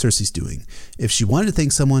wasn't Cersei's doing. If she wanted to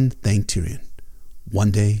thank someone, thank Tyrion.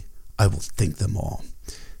 One day, I will thank them all.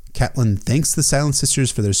 Catelyn thanks the Silent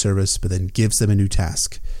Sisters for their service, but then gives them a new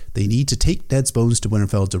task. They need to take Ned's bones to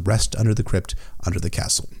Winterfell to rest under the crypt under the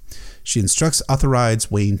castle. She instructs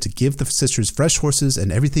Authorized Wayne to give the sisters fresh horses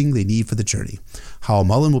and everything they need for the journey. Hal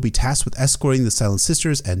Mullen will be tasked with escorting the Silent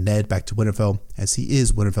Sisters and Ned back to Winterfell, as he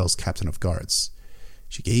is Winterfell's captain of guards.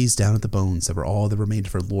 She gazed down at the bones that were all that remained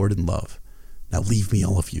of her lord and love. Now leave me,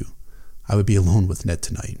 all of you. I would be alone with Ned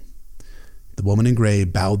tonight. The woman in gray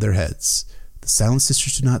bowed their heads. The Silent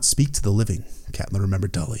Sisters do not speak to the living, Catelyn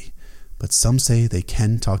remembered dully, but some say they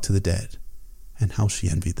can talk to the dead, and how she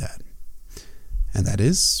envied that. And that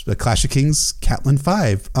is A Clash of Kings, Catelyn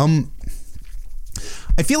 5.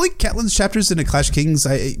 I feel like Catelyn's chapters in A Clash of Kings,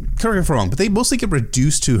 correct me if I'm wrong, but they mostly get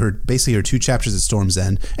reduced to her 2 chapters at Storm's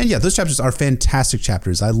End. And yeah, those chapters are fantastic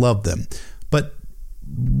chapters. I love them. But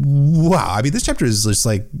wow, I mean, this chapter is just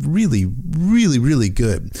like really, really, really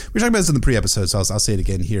good. We were talking about this in the pre-episode, so I'll say it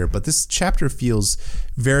again here. But this chapter feels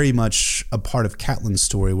very much a part of Catelyn's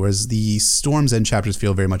story, whereas the Storm's End chapters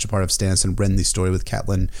feel very much a part of Stannis and Renly's story, with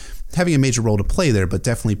Catelyn having a major role to play there, but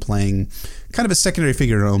definitely playing kind of a secondary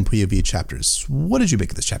figure in her own POV chapters. What did you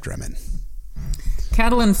make of this chapter, Emin?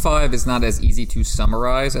 Catelyn 5 is not as easy to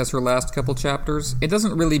summarize as her last couple chapters. It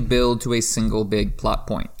doesn't really build to a single big plot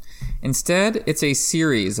point. Instead, it's a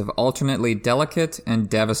series of alternately delicate and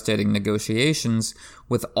devastating negotiations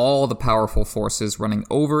with all the powerful forces running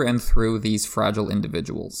over and through these fragile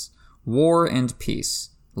individuals. War and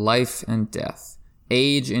peace, life and death,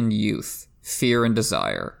 age and youth, fear and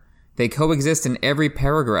desire. They coexist in every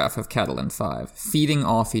paragraph of Catelyn 5, feeding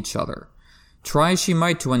off each other. Try as she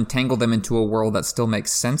might to untangle them into a world that still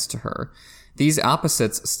makes sense to her, these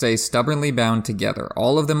opposites stay stubbornly bound together,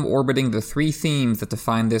 all of them orbiting the 3 themes that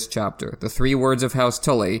define this chapter, the 3 words of House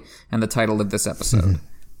Tully, and the title of this episode.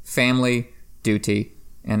 Family, duty,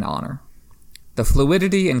 and honor. The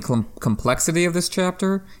fluidity and complexity of this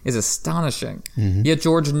chapter is astonishing, yet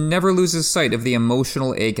George never loses sight of the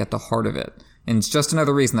emotional ache at the heart of it, and it's just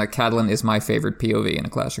another reason that Catelyn is my favorite POV in A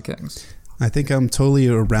Clash of Kings. I think I'm totally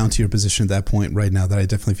around to your position at that point right now, that I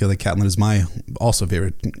definitely feel like Catelyn is my also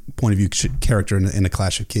favorite point of view character in A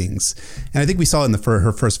Clash of Kings. And I think we saw in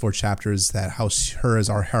her first 4 chapters that how her as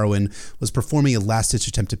our heroine was performing a last-ditch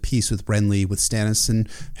attempt at peace with Renly, with Stannis, and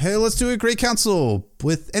hey, let's do a great council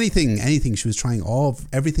with anything. She was trying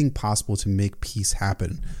everything possible to make peace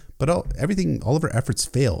happen. But all of her efforts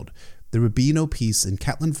failed. There would be no peace, and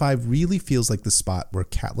Catelyn 5 really feels like the spot where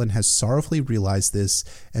Catelyn has sorrowfully realized this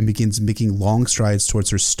and begins making long strides towards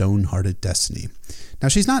her stone-hearted destiny. Now,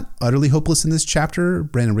 she's not utterly hopeless in this chapter.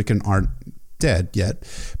 Bran and Rickon aren't dead yet,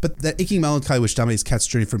 but that aching melancholy which dominates Cat's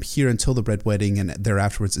journey from here until the Red Wedding and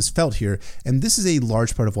thereafterwards is felt here, and this is a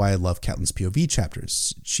large part of why I love Catelyn's POV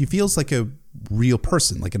chapters. She feels like a real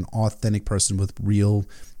person, like an authentic person with real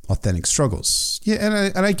authentic struggles.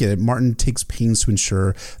 Yeah, and I get it. Martin takes pains to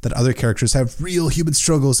ensure that other characters have real human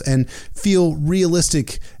struggles and feel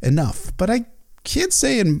realistic enough. But I can't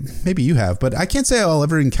say, and maybe you have, but I can't say I'll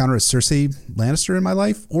ever encounter a Cersei Lannister in my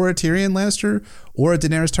life, or a Tyrion Lannister, or a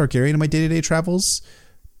Daenerys Targaryen in my day-to-day travels.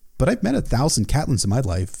 But I've met 1,000 Catelyns in my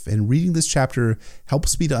life, and reading this chapter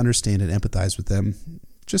helps me to understand and empathize with them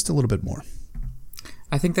just a little bit more.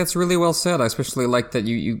 I think that's really well said. I especially like that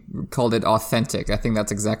you called it authentic. I think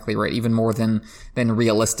that's exactly right. Even more than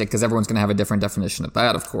realistic, because everyone's going to have a different definition of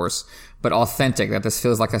that, of course. But authentic, that this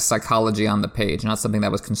feels like a psychology on the page, not something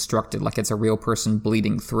that was constructed, like it's a real person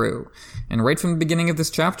bleeding through. And right from the beginning of this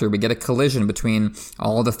chapter, we get a collision between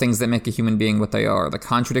all the things that make a human being what they are, the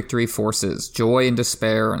contradictory forces, joy and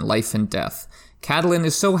despair, and life and death. Catelyn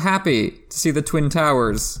is so happy to see the Twin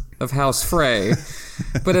Towers of House Frey,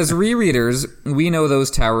 but as rereaders, we know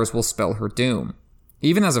those towers will spell her doom.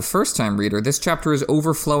 Even as a first-time reader, this chapter is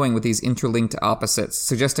overflowing with these interlinked opposites,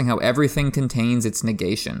 suggesting how everything contains its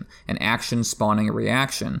negation, an action spawning a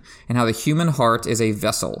reaction, and how the human heart is a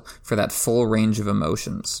vessel for that full range of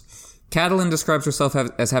emotions. Catelyn describes herself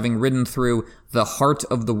as having ridden through the heart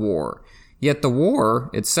of the war. Yet the war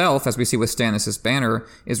itself, as we see with Stannis' banner,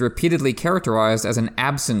 is repeatedly characterized as an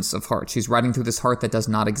absence of heart. She's riding through this heart that does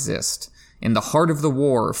not exist. In the heart of the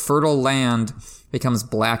war, fertile land becomes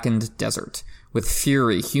blackened desert, with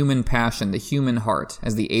fury, human passion, the human heart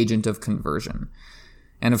as the agent of conversion.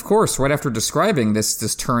 And of course, right after describing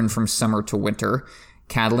this turn from summer to winter,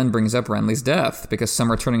 Catelyn brings up Renly's death, because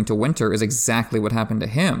summer turning to winter is exactly what happened to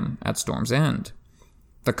him at Storm's End.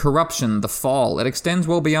 The corruption, the fall, it extends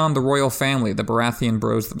well beyond the royal family, the Baratheon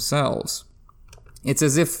bros themselves. It's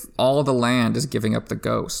as if all the land is giving up the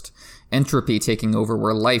ghost, entropy taking over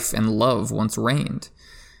where life and love once reigned.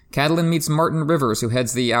 Catelyn meets Martin Rivers, who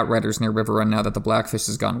heads the Outriders near Riverrun now that the Blackfish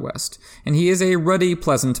has gone west, and he is a ruddy,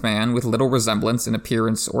 pleasant man with little resemblance in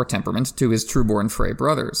appearance or temperament to his true-born Frey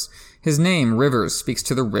brothers. His name, Rivers, speaks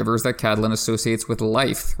to the rivers that Catelyn associates with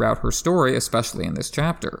life throughout her story, especially in this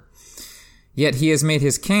chapter. Yet he has made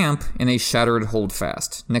his camp in a shattered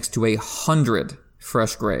holdfast, next to 100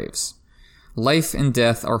 fresh graves. Life and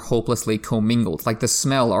death are hopelessly commingled, like the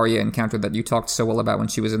smell Arya encountered that you talked so well about when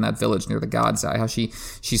she was in that village near the God's Eye, how she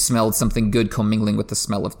smelled something good commingling with the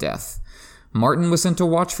smell of death. Martin was sent to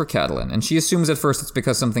watch for Catelyn, and she assumes at first it's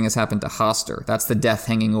because something has happened to Hoster. That's the death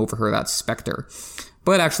hanging over her, that specter.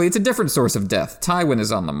 But actually, it's a different source of death. Tywin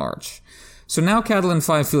is on the march. So now Catelyn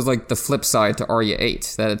 5 feels like the flip side to Arya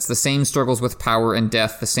 8, that it's the same struggles with power and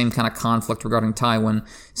death, the same kind of conflict regarding Tywin,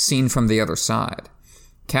 seen from the other side.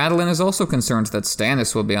 Catelyn is also concerned that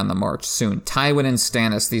Stannis will be on the march soon. Tywin and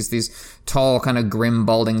Stannis, these tall, kind of grim,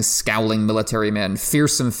 balding, scowling military men,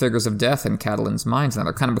 fearsome figures of death in Catelyn's mind, and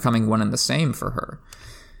they're kind of becoming one and the same for her.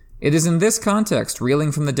 It is in this context,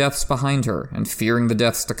 reeling from the deaths behind her and fearing the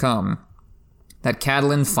deaths to come, that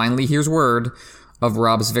Catelyn finally hears word of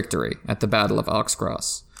Robb's victory at the Battle of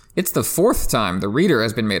Oxcross. It's the 4th time the reader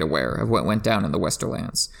has been made aware of what went down in the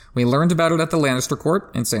Westerlands. We learned about it at the Lannister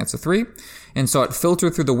court in Sansa 3, and saw it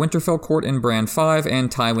filter through the Winterfell court in Bran 5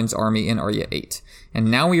 and Tywin's army in Arya 8.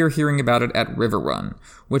 And now we are hearing about it at Riverrun,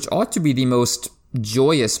 which ought to be the most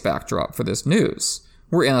joyous backdrop for this news.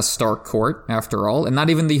 We're in a Stark court, after all, and not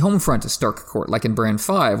even the home front is Stark court, like in Bran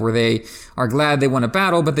 5, where they are glad they won a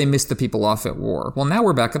battle, but they missed the people off at war. Well, now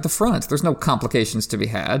we're back at the front. There's no complications to be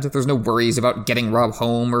had. There's no worries about getting Robb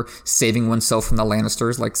home or saving oneself from the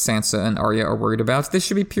Lannisters like Sansa and Arya are worried about. This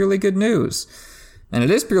should be purely good news. And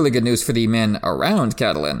it is purely good news for the men around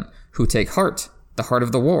Catelyn, who take heart, the heart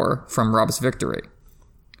of the war, from Robb's victory.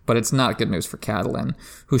 But it's not good news for Catelyn,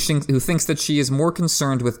 who thinks that she is more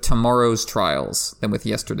concerned with tomorrow's trials than with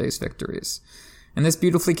yesterday's victories. And this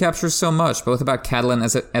beautifully captures so much, both about Catelyn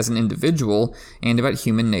as an individual and about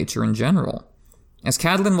human nature in general. As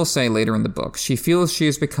Catelyn will say later in the book, she feels she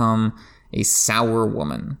has become a sour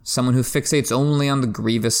woman, someone who fixates only on the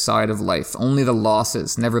grievous side of life, only the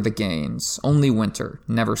losses, never the gains, only winter,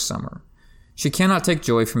 never summer. She cannot take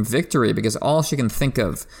joy from victory because all she can think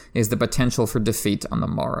of is the potential for defeat on the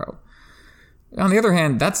morrow. On the other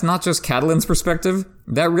hand, that's not just Catelyn's perspective.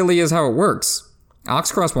 That really is how it works.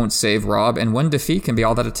 Oxcross won't save Robb, and one defeat can be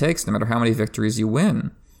all that it takes, no matter how many victories you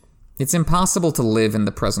win. It's impossible to live in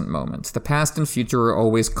the present moment. The past and future are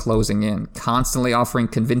always closing in, constantly offering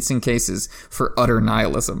convincing cases for utter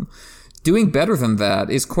nihilism. Doing better than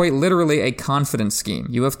that is quite literally a confidence scheme.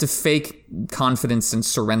 You have to fake confidence and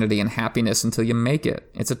serenity and happiness until you make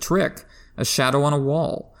it. It's a trick, a shadow on a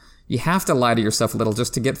wall. You have to lie to yourself a little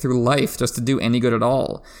just to get through life, just to do any good at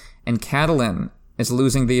all. And Catelyn is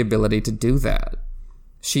losing the ability to do that.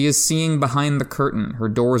 She is seeing behind the curtain, her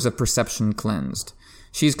doors of perception cleansed.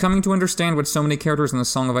 She is coming to understand what so many characters in The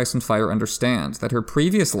Song of Ice and Fire understand, that her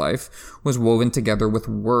previous life was woven together with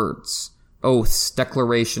words. Oaths,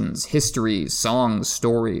 declarations, histories, songs,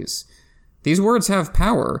 stories. These words have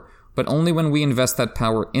power, but only when we invest that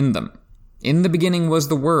power in them. In the beginning was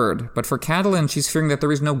the Word, but for Catelyn, she's fearing that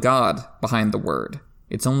there is no God behind the Word.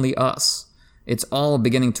 It's only us. It's all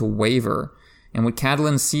beginning to waver, and what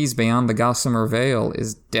Catelyn sees beyond the Gossamer Veil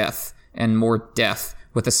is death, and more death,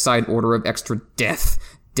 with a side order of extra death.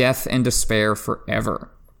 Death and despair forever.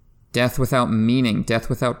 Death without meaning, death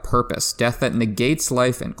without purpose, death that negates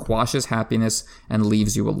life and quashes happiness and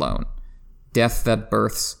leaves you alone. Death that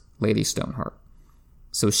births Lady Stoneheart.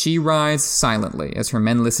 So she rides silently as her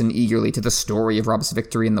men listen eagerly to the story of Robb's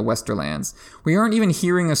victory in the Westerlands. We aren't even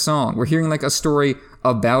hearing a song. We're hearing like a story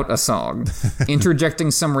about a song, interjecting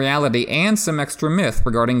some reality and some extra myth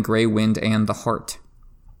regarding Grey Wind and the Heart.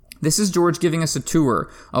 This is George giving us a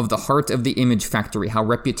tour of the heart of the image factory, how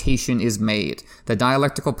reputation is made, the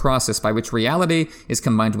dialectical process by which reality is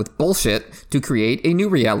combined with bullshit to create a new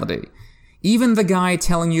reality. Even the guy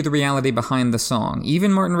telling you the reality behind the song,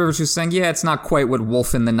 even Martin Rivers who's saying, yeah, it's not quite what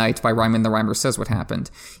Wolf in the Night by Ryman the Rhymer says what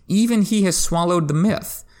happened, even he has swallowed the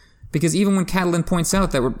myth. Because even when Catelyn points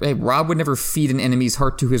out that hey, Robb would never feed an enemy's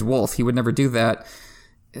heart to his wolf, he would never do that,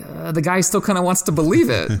 the guy still kind of wants to believe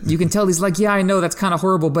it. You can tell he's like, yeah, I know that's kind of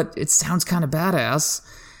horrible, but it sounds kind of badass.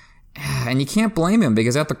 And you can't blame him,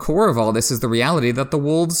 because at the core of all this is the reality that the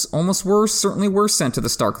wolves certainly were sent to the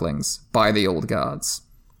Starklings by the old gods.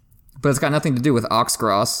 But it's got nothing to do with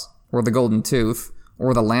Oxgross, or the Golden Tooth,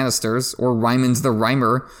 or the Lannisters, or Ryman's the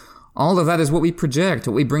Rhymer. All of that is what we project,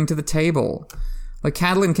 what we bring to the table. Like,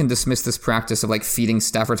 Catelyn can dismiss this practice of, like, feeding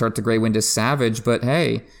Stafford's heart to Grey Wind as savage, but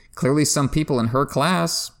hey, clearly some people in her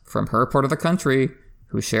class, from her part of the country,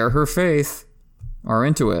 who share her faith, are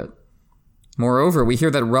into it. Moreover, we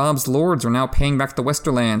hear that Robb's lords are now paying back the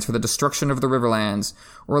Westerlands for the destruction of the Riverlands,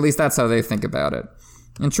 or at least that's how they think about it.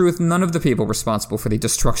 In truth, none of the people responsible for the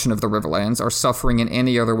destruction of the Riverlands are suffering in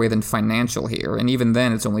any other way than financial here, and even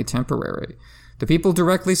then it's only temporary. The people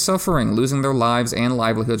directly suffering, losing their lives and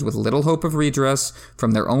livelihoods with little hope of redress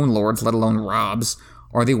from their own lords, let alone Robb's,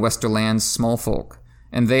 are the Westerlands small folk,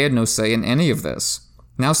 and they had no say in any of this.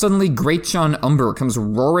 Now suddenly Great John Umber comes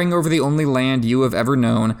roaring over the only land you have ever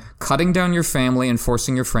known, cutting down your family and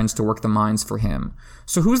forcing your friends to work the mines for him.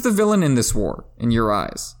 So who's the villain in this war, in your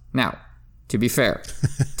eyes? Now, to be fair,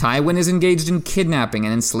 Tywin is engaged in kidnapping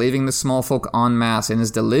and enslaving the small folk en masse and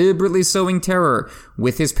is deliberately sowing terror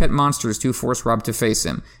with his pet monsters to force Robb to face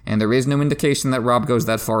him, and there is no indication that Robb goes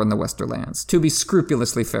that far in the Westerlands. To be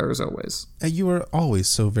scrupulously fair as always. You are always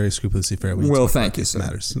so very scrupulously fair when you well, talk thank about you, these sir.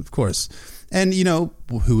 matters, of course. And, you know,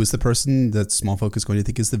 who is the person that small folk is going to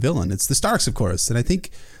think is the villain? It's the Starks, of course. And I think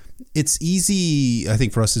it's easy,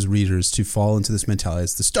 for us as readers to fall into this mentality.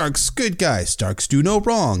 It's the Starks, good guy. Starks do no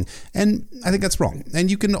wrong. And I think that's wrong.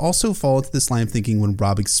 And you can also fall into this line of thinking when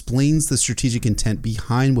Robb explains the strategic intent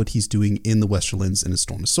behind what he's doing in the Westerlands in A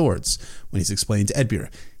Storm of Swords. When he's explaining to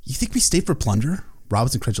Edmure, you think we stayed for plunder? Robb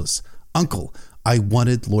is incredulous. Uncle, I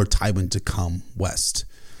wanted Lord Tywin to come west.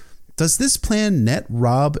 Does this plan net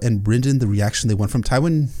Robb and Brynden the reaction they want from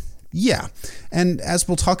Tywin? Yeah. And as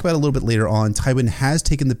we'll talk about a little bit later on, Tywin has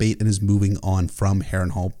taken the bait and is moving on from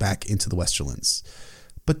Harrenhal back into the Westerlands.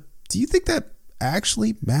 But do you think that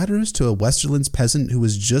actually matters to a Westerlands peasant who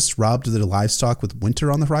was just robbed of their livestock with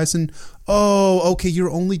winter on the horizon? Oh, okay, you're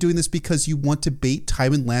only doing this because you want to bait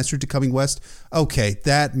Tywin Lannister to coming west? Okay,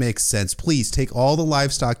 that makes sense. Please take all the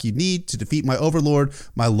livestock you need to defeat my overlord,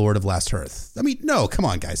 my Lord of Last Hearth. I mean, no, come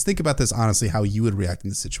on, guys. Think about this honestly, how you would react in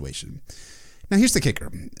this situation. Now, here's the kicker.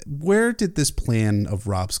 Where did this plan of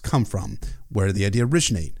Robb's come from? Where did the idea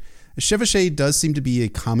originate? Chevauchée does seem to be a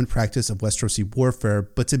common practice of Westerosi warfare,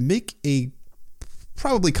 but to make a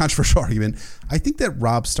probably controversial argument, I think that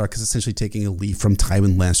Robb Stark is essentially taking a leaf from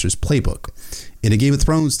Tywin Lannister's playbook. In A Game of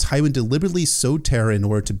Thrones, Tywin deliberately sowed terror in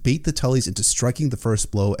order to bait the Tullys into striking the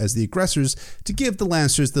first blow as the aggressors to give the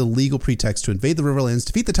Lannisters the legal pretext to invade the Riverlands,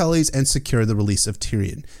 defeat the Tullys, and secure the release of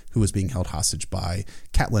Tyrion, who was being held hostage by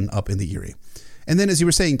Catelyn up in the Eyrie. And then, as you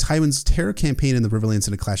were saying, Tywin's terror campaign in the Riverlands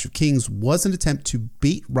in A Clash of Kings was an attempt to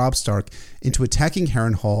bait Robb Stark into attacking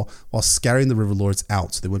Harrenhal while scattering the Riverlords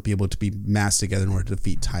out so they wouldn't be able to be massed together in order to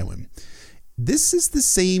defeat Tywin. This is the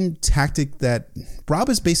same tactic that Robb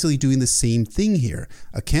is basically doing the same thing here,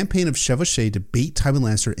 a campaign of Chevauchée to bait Tywin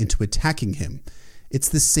Lannister into attacking him. It's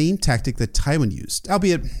the same tactic that Tywin used,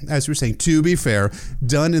 albeit, as you were saying, to be fair,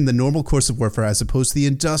 done in the normal course of warfare as opposed to the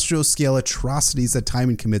industrial scale atrocities that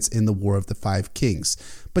Tywin commits in the War of the Five Kings.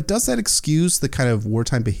 But does that excuse the kind of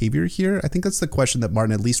wartime behavior here? I think that's the question that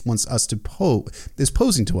Martin at least wants us to is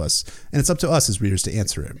posing to us, and it's up to us as readers to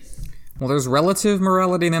answer it. Well, there's relative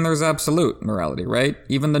morality and then there's absolute morality, right?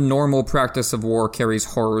 Even the normal practice of war carries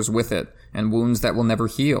horrors with it. and wounds that will never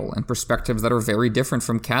heal, and perspectives that are very different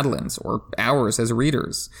from Catelyn's, or ours as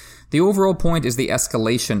readers. The overall point is the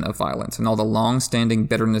escalation of violence and all the long-standing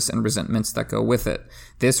bitterness and resentments that go with it.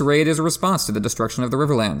 This raid is a response to the destruction of the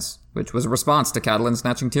Riverlands, which was a response to Catelyn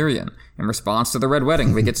snatching Tyrion. In response to the Red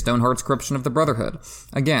Wedding, we get Stoneheart's corruption of the Brotherhood.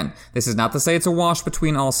 Again, this is not to say it's a wash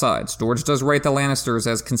between all sides. George does rate the Lannisters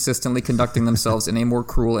as consistently conducting themselves in a more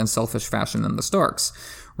cruel and selfish fashion than the Starks.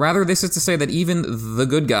 Rather, this is to say that even the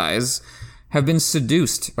good guys have been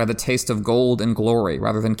seduced by the taste of gold and glory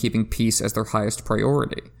rather than keeping peace as their highest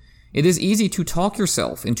priority. It is easy to talk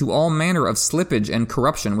yourself into all manner of slippage and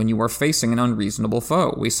corruption when you are facing an unreasonable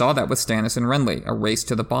foe. We saw that with Stannis and Renly, a race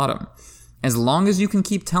to the bottom. As long as you can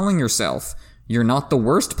keep telling yourself you're not the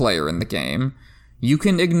worst player in the game, you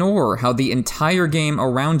can ignore how the entire game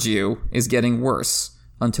around you is getting worse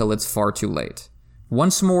until it's far too late.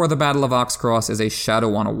 Once more, the Battle of Oxcross is a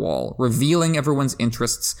shadow on a wall, revealing everyone's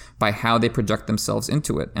interests by how they project themselves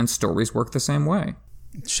into it, and stories work the same way.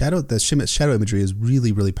 The shadow imagery is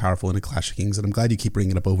really, really powerful in A Clash of Kings, and I'm glad you keep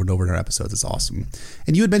bringing it up over and over in our episodes. It's awesome.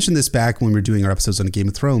 And you had mentioned this back when we were doing our episodes on Game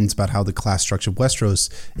of Thrones about how the class structure of Westeros,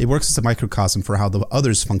 it works as a microcosm for how the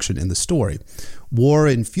others function in the story. War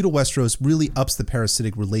in feudal Westeros really ups the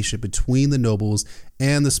parasitic relationship between the nobles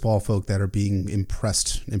and the small folk that are being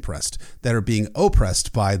that are being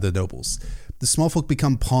oppressed by the nobles. The small folk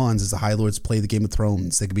become pawns as the High Lords play the Game of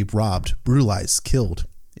Thrones. They can be robbed, brutalized, killed,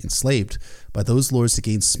 enslaved by those lords to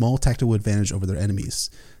gain small tactical advantage over their enemies.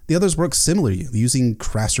 The others work similarly, using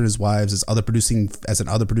Craster and his wives as an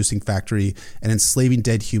other producing factory and enslaving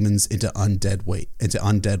dead humans into undead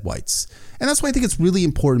whites. And that's why I think it's really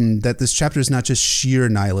important that this chapter is not just sheer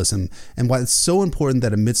nihilism, and why it's so important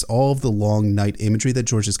that amidst all of the long night imagery that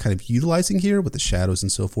George is kind of utilizing here with the shadows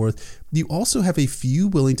and so forth, you also have a few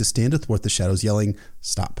willing to stand athwart the shadows yelling,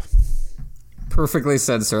 "Stop." Perfectly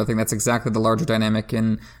said, sir. I think that's exactly the larger dynamic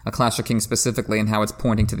in A Clash of Kings specifically, and how it's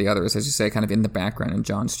pointing to the others, as you say, kind of in the background in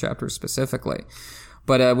Jon's chapter specifically.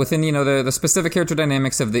 But within, the specific character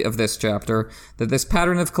dynamics of this chapter, that this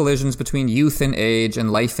pattern of collisions between youth and age and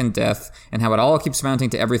life and death, and how it all keeps mounting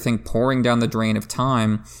to everything pouring down the drain of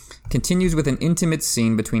time, continues with an intimate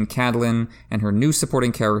scene between Catelyn and her new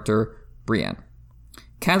supporting character, Brienne.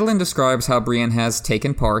 Catelyn describes how Brienne has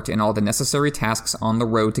taken part in all the necessary tasks on the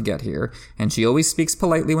road to get here, and she always speaks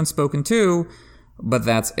politely when spoken to, but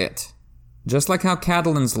that's it. Just like how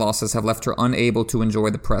Catelyn's losses have left her unable to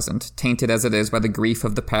enjoy the present, tainted as it is by the grief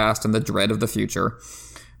of the past and the dread of the future,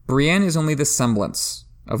 Brienne is only the semblance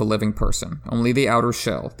of a living person, only the outer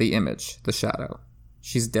shell, the image, the shadow.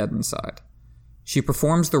 She's dead inside. She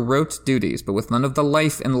performs the rote duties, but with none of the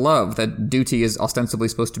life and love that duty is ostensibly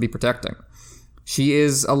supposed to be protecting. She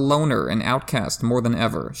is a loner, an outcast more than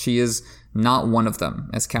ever. She is not one of them,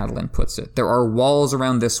 as Catelyn puts it. There are walls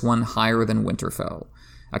around this one higher than Winterfell.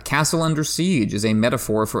 A castle under siege is a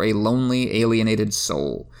metaphor for a lonely, alienated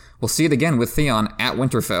soul. We'll see it again with Theon at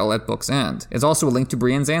Winterfell at book's end. It's also a link to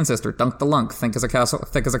Brienne's ancestor, Dunk the Lunk, thick as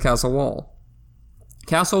a castle wall.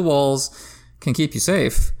 Castle walls can keep you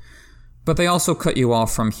safe, but they also cut you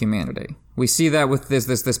off from humanity. We see that with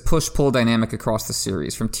this push-pull dynamic across the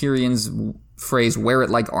series, from Tyrion's phrase, "wear it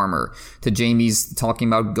like armor," to Jaime's talking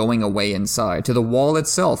about going away inside, to the wall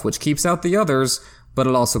itself, which keeps out the others, but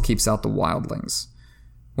it also keeps out the wildlings.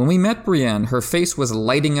 When we met Brienne, her face was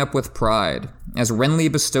lighting up with pride, as Renly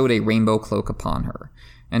bestowed a rainbow cloak upon her.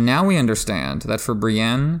 And now we understand that for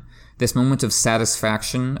Brienne, this moment of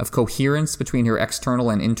satisfaction, of coherence between her external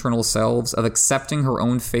and internal selves, of accepting her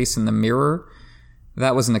own face in the mirror,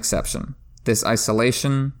 that was an exception. This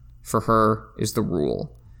isolation, for her, is the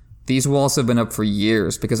rule. These walls have been up for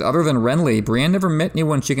years, because other than Renly, Brienne never met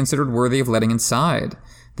anyone she considered worthy of letting inside.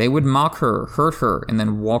 They would mock her, hurt her, and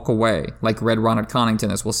then walk away, like Red Ronald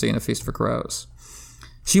Connington, as we'll see in A Feast for Crows.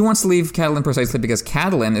 She wants to leave Catelyn precisely because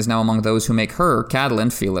Catelyn is now among those who make her,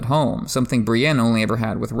 Catelyn, feel at home, something Brienne only ever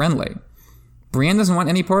had with Renly. Brienne doesn't want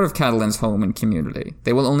any part of Catelyn's home and community.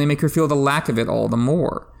 They will only make her feel the lack of it all the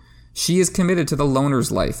more. She is committed to the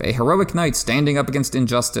loner's life, a heroic knight standing up against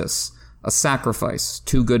injustice, a sacrifice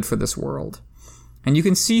too good for this world. And you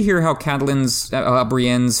can see here how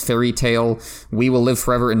Brienne's fairy tale, "we will live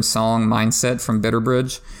forever in song" mindset from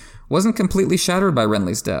Bitterbridge wasn't completely shattered by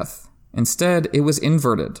Renly's death. Instead, it was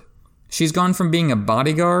inverted. She's gone from being a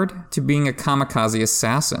bodyguard to being a kamikaze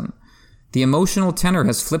assassin. The emotional tenor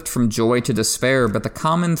has flipped from joy to despair, but the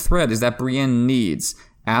common thread is that Brienne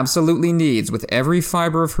absolutely needs, with every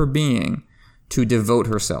fiber of her being, to devote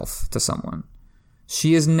herself to someone.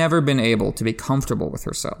 She has never been able to be comfortable with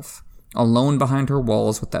herself, alone behind her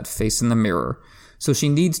walls with that face in the mirror, so she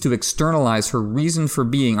needs to externalize her reason for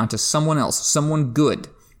being onto someone else, someone good.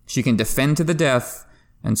 She can defend to the death,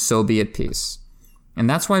 and so be at peace. And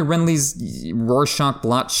that's why Renly's Rorschach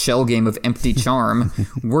blot shell game of empty charm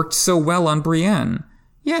worked so well on Brienne.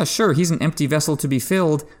 Yeah, sure, he's an empty vessel to be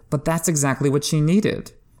filled, but that's exactly what she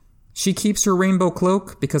needed. She keeps her rainbow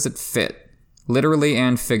cloak because it fit, literally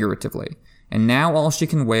and figuratively. And now all she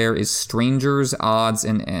can wear is strangers' odds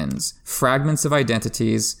and ends, fragments of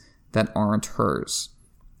identities that aren't hers.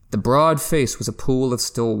 The broad face was a pool of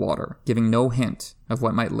still water, giving no hint of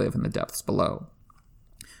what might live in the depths below.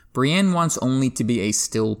 Brienne wants only to be a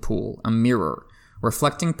still pool, a mirror,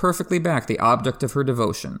 reflecting perfectly back the object of her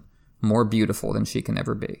devotion, more beautiful than she can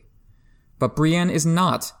ever be. But Brienne is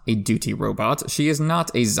not a duty robot. She is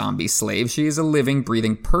not a zombie slave. She is a living,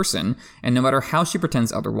 breathing person, and no matter how she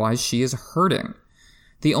pretends otherwise, she is hurting.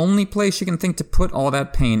 The only place she can think to put all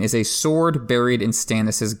that pain is a sword buried in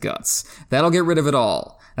Stannis' guts. That'll get rid of it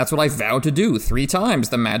all. That's what I vowed to do 3 times,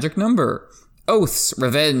 the magic number. Oaths,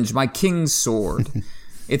 revenge, my king's sword.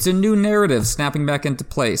 It's a new narrative snapping back into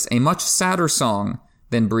place, a much sadder song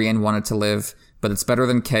than Brienne wanted to live, but it's better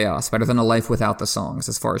than chaos, better than a life without the songs,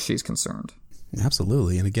 as far as she's concerned.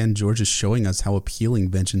 Absolutely. And again, George is showing us how appealing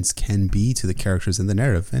vengeance can be to the characters in the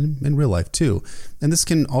narrative, and in real life too. And this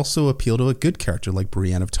can also appeal to a good character like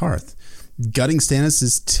Brienne of Tarth. Gutting Stannis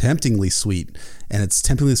is temptingly sweet, and it's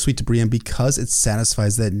temptingly sweet to Brienne because it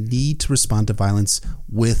satisfies that need to respond to violence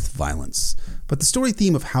with violence. But the story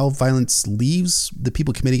theme of how violence leaves the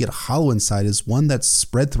people committing it hollow inside is one that's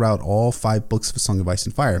spread throughout all 5 books of A Song of Ice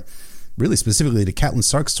and Fire, really specifically to Catelyn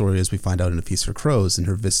Stark's story, as we find out in A Feast for Crows and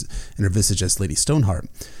her visage as Lady Stoneheart.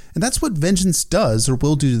 And that's what vengeance does or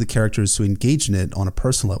will do to the characters who engage in it on a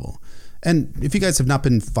personal level. And if you guys have not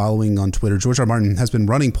been following on Twitter, George R. Martin has been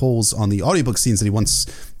running polls on the audiobook scenes that he wants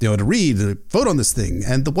to read, to vote on this thing.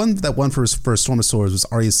 And the one that won for Storm of Swords was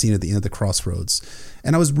Arya's scene at the end of the Crossroads.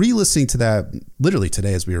 And I was re-listening to that literally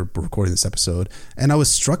today as we were recording this episode, and I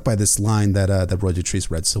was struck by this line that Roy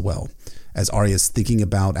Dotrice read so well. As Arya's thinking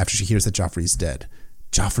about after she hears that Joffrey's dead.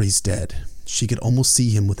 Joffrey's dead. She could almost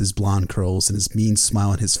see him with his blonde curls and his mean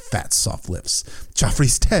smile and his fat, soft lips.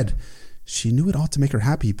 Joffrey's dead. She knew it ought to make her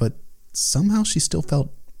happy, but somehow she still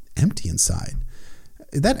felt empty inside.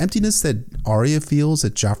 That emptiness that Arya feels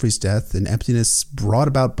at Joffrey's death, an emptiness brought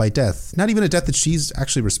about by death, not even a death that she's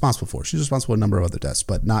actually responsible for. She's responsible for a number of other deaths,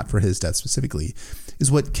 but not for his death specifically,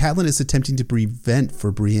 is what Catelyn is attempting to prevent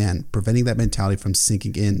for Brienne, preventing that mentality from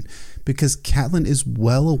sinking in, because Catelyn is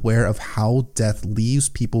well aware of how death leaves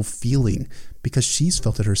people feeling, because she's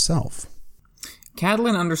felt it herself.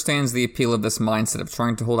 Catelyn understands the appeal of this mindset of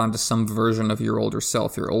trying to hold on to some version of your older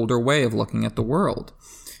self, your older way of looking at the world.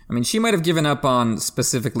 I mean, she might have given up on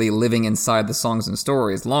specifically living inside the songs and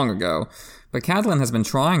stories long ago, but Catelyn has been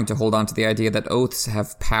trying to hold on to the idea that oaths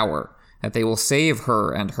have power, that they will save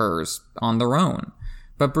her and hers on their own.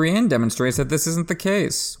 But Brienne demonstrates that this isn't the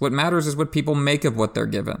case. What matters is what people make of what they're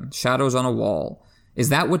given, shadows on a wall. Is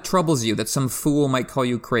that what troubles you, that some fool might call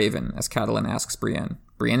you craven, as Catelyn asks Brienne?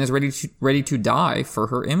 Brienne is ready to die for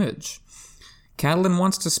her image. Catelyn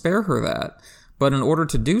wants to spare her that, but in order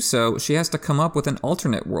to do so, she has to come up with an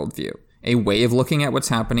alternate worldview, a way of looking at what's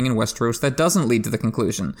happening in Westeros that doesn't lead to the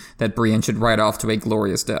conclusion that Brienne should ride off to a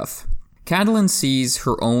glorious death. Catelyn sees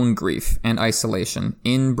her own grief and isolation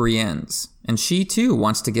in Brienne's, and she too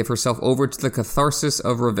wants to give herself over to the catharsis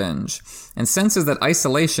of revenge, and senses that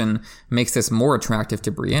isolation makes this more attractive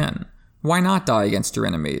to Brienne. Why not die against your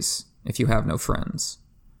enemies if you have no friends?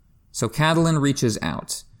 So Catelyn reaches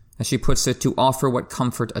out, as she puts it, to offer what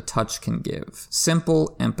comfort a touch can give.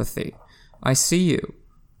 Simple empathy. I see you.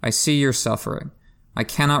 I see your suffering. I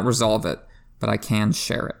cannot resolve it, but I can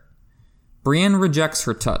share it. Brienne rejects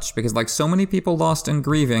her touch because, like so many people lost in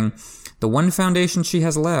grieving, the one foundation she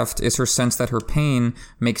has left is her sense that her pain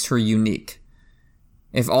makes her unique.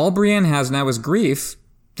 If all Brienne has now is grief,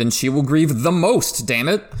 then she will grieve the most, damn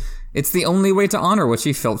it! It's the only way to honor what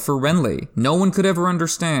she felt for Renly. No one could ever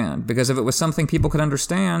understand, because if it was something people could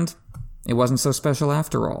understand, it wasn't so special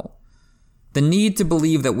after all. The need to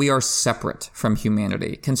believe that we are separate from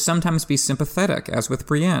humanity can sometimes be sympathetic, as with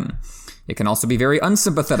Brienne. It can also be very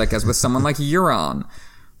unsympathetic, as with someone like Euron.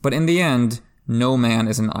 But in the end, no man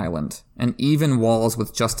is an island, and even walls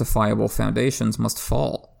with justifiable foundations must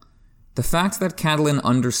fall. The fact that Catelyn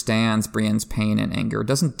understands Brienne's pain and anger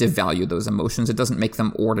doesn't devalue those emotions, it doesn't make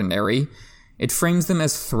them ordinary. It frames them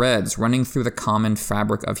as threads running through the common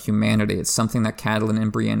fabric of humanity. It's something that Catelyn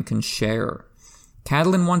and Brienne can share.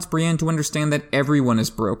 Catelyn wants Brienne to understand that everyone is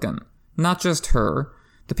broken, not just her.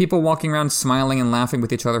 The people walking around smiling and laughing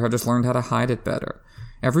with each other have just learned how to hide it better.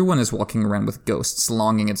 Everyone is walking around with ghosts,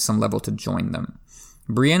 longing at some level to join them.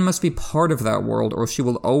 Brienne must be part of that world, or she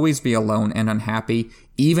will always be alone and unhappy,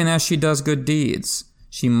 even as she does good deeds.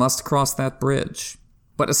 She must cross that bridge.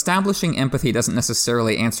 But establishing empathy doesn't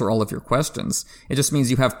necessarily answer all of your questions. It just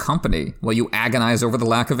means you have company while you agonize over the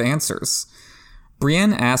lack of answers.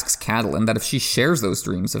 Brienne asks Catelyn that if she shares those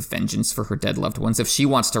dreams of vengeance for her dead loved ones, if she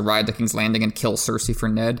wants to ride to King's Landing and kill Cersei for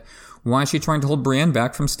Ned, why is she trying to hold Brienne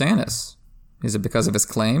back from Stannis? Is it because of his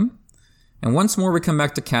claim? And once more we come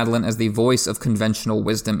back to Catelyn as the voice of conventional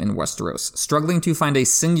wisdom in Westeros, struggling to find a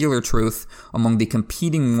singular truth among the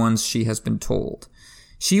competing ones she has been told.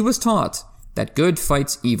 She was taught that good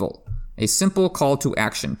fights evil, a simple call to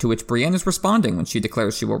action to which Brienne is responding when she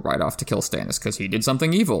declares she will ride off to kill Stannis because he did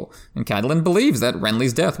something evil, and Catelyn believes that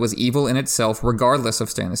Renly's death was evil in itself regardless of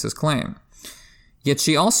Stannis' claim. Yet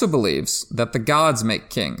she also believes that the gods make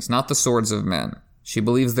kings, not the swords of men. She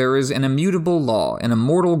believes there is an immutable law, an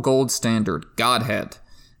immortal gold standard, Godhead,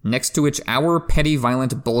 next to which our petty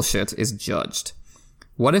violent bullshit is judged.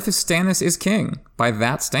 What if Stannis is king by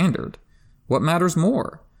that standard? What matters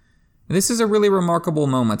more? This is a really remarkable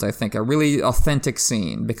moment, I think, a really authentic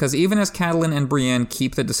scene, because even as Catelyn and Brienne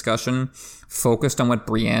keep the discussion focused on what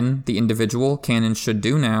Brienne, the individual, can and should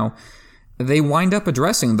do now, they wind up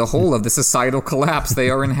addressing the whole of the societal collapse they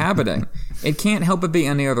are inhabiting. It can't help but be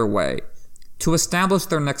any other way. To establish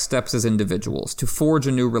their next steps as individuals, to forge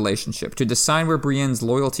a new relationship, to decide where Brienne's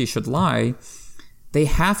loyalty should lie, they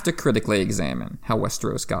have to critically examine how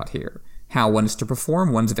Westeros got here, how one is to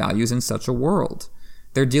perform one's values in such a world.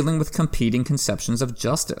 They're dealing with competing conceptions of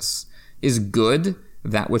justice. Is good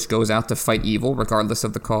that which goes out to fight evil regardless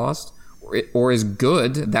of the cost? Or is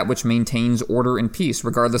good that which maintains order and peace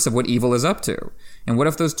regardless of what evil is up to? And what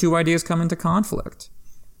if those two ideas come into conflict?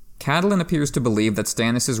 Catelyn appears to believe that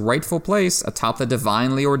Stannis' rightful place atop the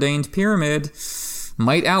divinely ordained pyramid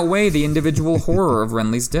might outweigh the individual horror of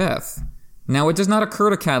Renly's death. Now, it does not occur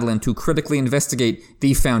to Catelyn to critically investigate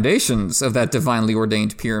the foundations of that divinely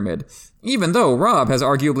ordained pyramid, even though Robb has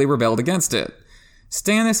arguably rebelled against it.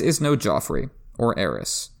 Stannis is no Joffrey or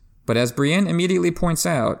Aerys, but as Brienne immediately points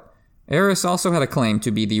out, Aerys also had a claim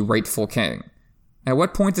to be the rightful king. At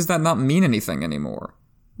what point does that not mean anything anymore?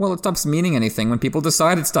 Well, it stops meaning anything when people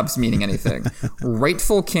decide it stops meaning anything.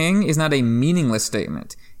 Rightful king is not a meaningless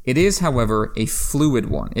statement. It is, however, a fluid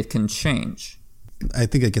one. It can change. I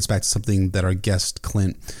think it gets back to something that our guest,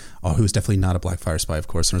 Clint, who is definitely not a Blackfire spy, of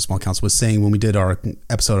course, in our small council, was saying when we did our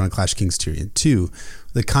episode on Clash of Kings Tyrion 2,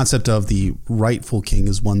 the concept of the rightful king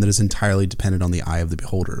is one that is entirely dependent on the eye of the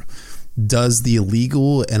beholder. Does the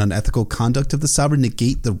illegal and unethical conduct of the sovereign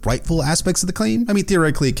negate the rightful aspects of the claim? I mean,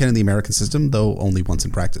 theoretically, it can in the American system, though only once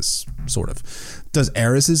in practice, sort of. Does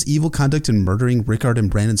Aerys' evil conduct in murdering Rickard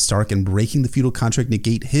and Brandon Stark and breaking the feudal contract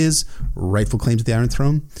negate his rightful claim to the Iron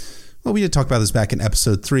Throne? Well, we did talk about this back in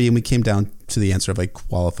episode 3, and we came down to the answer of a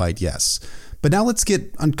qualified yes. But now let's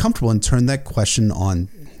get uncomfortable and turn that question on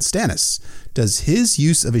Stannis. Does his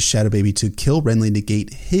use of his shadow baby to kill Renly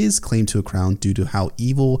negate his claim to a crown due to how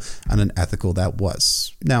evil and unethical that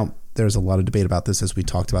was? Now, there's a lot of debate about this, as we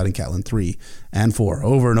talked about in Catelyn 3 and 4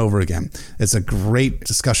 over and over again. It's a great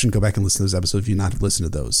discussion. Go back and listen to those episodes if you've not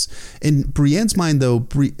listened to those. In Brienne's mind, though,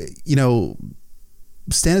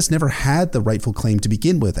 Stannis never had the rightful claim to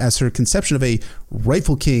begin with, as her conception of a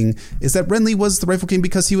rightful king is that Renly was the rightful king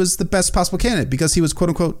because he was the best possible candidate, because he was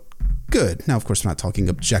quote-unquote good. Now, of course, we're not talking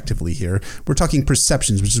objectively here. We're talking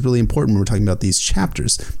perceptions, which is really important when we're talking about these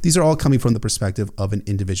chapters. These are all coming from the perspective of an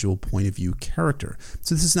individual point of view character.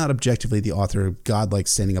 So this is not objectively the author godlike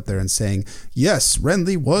standing up there and saying, yes,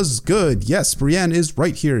 Renly was good. Yes, Brienne is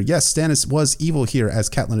right here. Yes, Stannis was evil here, as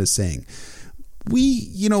Catelyn is saying. We,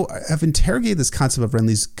 have interrogated this concept of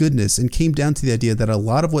Renly's goodness and came down to the idea that a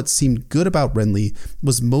lot of what seemed good about Renly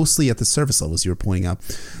was mostly at the surface level, as you were pointing out.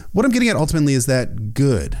 What I'm getting at ultimately is that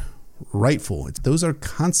good, rightful, those are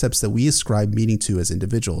concepts that we ascribe meaning to as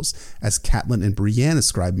individuals, as Catelyn and Brienne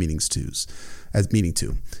ascribe meaning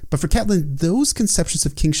to. But for Catelyn, those conceptions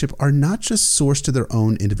of kingship are not just sourced to their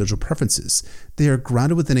own individual preferences. They are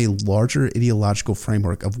grounded within a larger ideological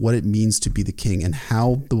framework of what it means to be the king and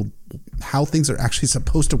how things are actually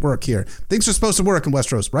supposed to work here. Things are supposed to work in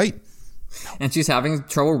Westeros, right? And she's having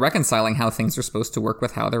trouble reconciling how things are supposed to work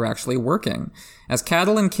with how they're actually working. As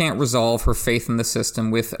Catelyn can't resolve her faith in the system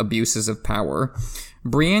with abuses of power,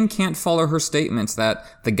 Brienne can't follow her statements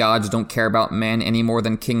that the gods don't care about men any more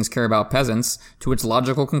than kings care about peasants to its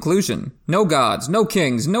logical conclusion. No gods, no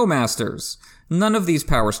kings, no masters. None of these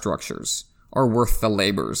power structures are worth the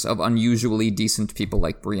labors of unusually decent people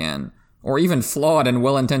like Brienne, or even flawed and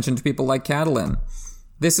well-intentioned people like Catelyn.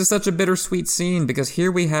 This is such a bittersweet scene because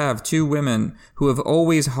here we have two women who have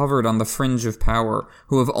always hovered on the fringe of power,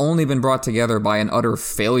 who have only been brought together by an utter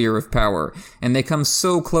failure of power, and they come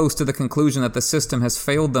so close to the conclusion that the system has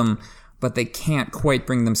failed them, but they can't quite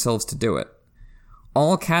bring themselves to do it.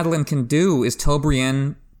 All Catelyn can do is tell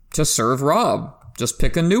Brienne to serve Robb. Just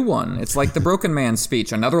pick a new one. It's like the Broken Man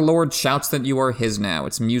speech. Another lord shouts that you are his now.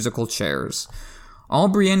 It's musical chairs. All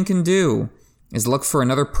Brienne can do is look for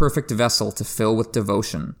another perfect vessel to fill with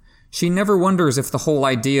devotion. She never wonders if the whole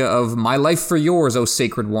idea of my life for yours, O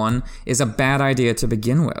sacred one, is a bad idea to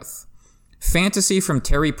begin with. Fantasy from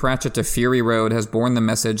Terry Pratchett to Fury Road has borne the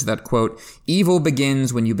message that, quote, evil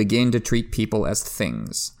begins when you begin to treat people as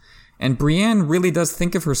things. And Brienne really does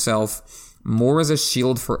think of herself more as a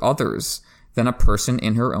shield for others than a person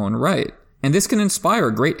in her own right. And this can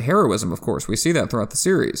inspire great heroism, of course. We see that throughout the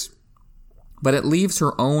series. But it leaves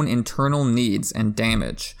her own internal needs and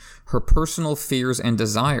damage, her personal fears and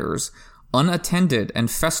desires, unattended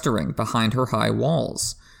and festering behind her high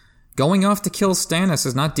walls. Going off to kill Stannis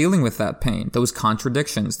is not dealing with that pain, those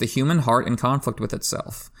contradictions, the human heart in conflict with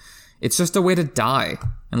itself. It's just a way to die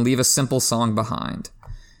and leave a simple song behind.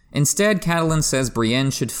 Instead, Catelyn says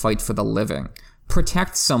Brienne should fight for the living.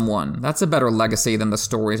 Protect someone. That's a better legacy than the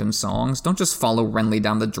stories and songs. Don't just follow Renly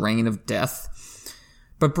down the drain of death.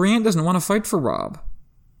 But Brienne doesn't want to fight for Robb,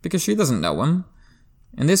 because she doesn't know him.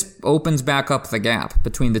 And this opens back up the gap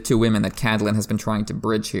between the two women that Catelyn has been trying to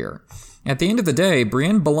bridge here. At the end of the day,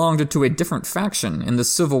 Brienne belonged to a different faction in the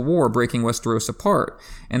civil war breaking Westeros apart,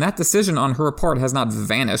 and that decision on her part has not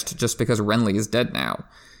vanished just because Renly is dead now.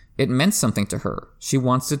 It meant something to her. She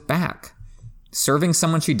wants it back. Serving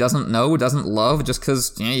someone she doesn't know, doesn't love, just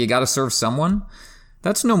because, you gotta serve someone?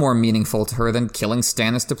 That's no more meaningful to her than killing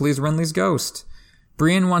Stannis to please Renly's ghost.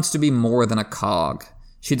 Brienne wants to be more than a cog.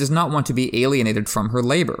 She does not want to be alienated from her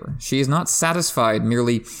labor. She is not satisfied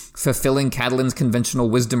merely fulfilling Catelyn's conventional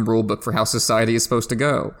wisdom rulebook for how society is supposed to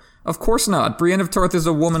go. Of course not. Brienne of Tarth is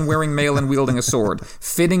a woman wearing mail and wielding a sword.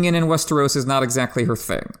 Fitting in Westeros is not exactly her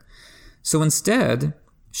thing. So instead,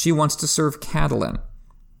 she wants to serve Catelyn,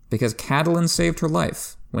 because Catelyn saved her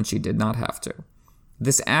life when she did not have to.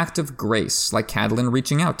 This act of grace, like Catelyn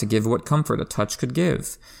reaching out to give what comfort a touch could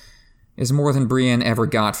give, is more than Brienne ever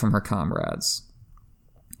got from her comrades.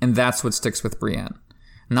 And that's what sticks with Brienne.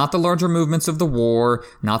 Not the larger movements of the war,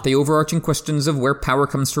 not the overarching questions of where power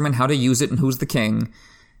comes from and how to use it and who's the king.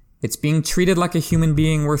 It's being treated like a human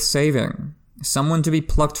being worth saving. Someone to be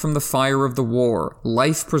plucked from the fire of the war,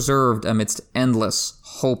 life preserved amidst endless,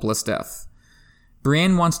 hopeless death.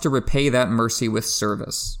 Brienne wants to repay that mercy with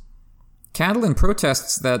service. Catelyn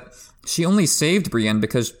protests that she only saved Brienne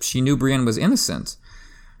because she knew Brienne was innocent.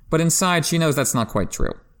 But inside, she knows that's not quite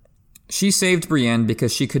true. She saved Brienne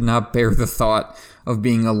because she could not bear the thought of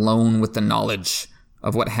being alone with the knowledge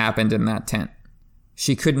of what happened in that tent.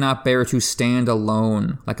 She could not bear to stand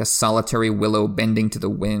alone like a solitary willow bending to the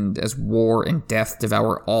wind as war and death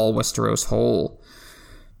devour all Westeros whole.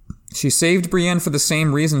 She saved Brienne for the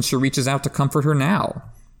same reason she reaches out to comfort her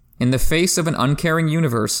now. In the face of an uncaring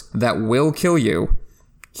universe that will kill you,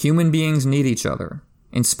 human beings need each other.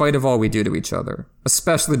 In spite of all we do to each other,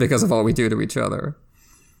 especially because of all we do to each other.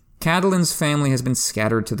 Catelyn's family has been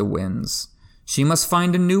scattered to the winds. She must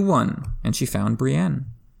find a new one, and she found Brienne.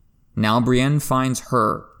 Now Brienne finds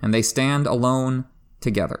her, and they stand alone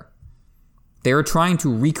together. They are trying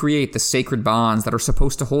to recreate the sacred bonds that are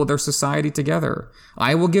supposed to hold their society together.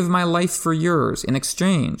 I will give my life for yours. In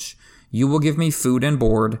exchange, you will give me food and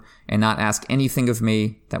board, and not ask anything of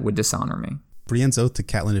me that would dishonor me. Brienne's oath to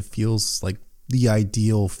Catelyn, it feels like the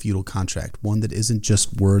ideal feudal contract, one that isn't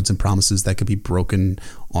just words and promises that could be broken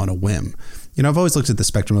on a whim. I've always looked at the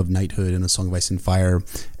spectrum of knighthood in A Song of Ice and Fire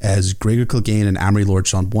as Gregor Clegane and Amory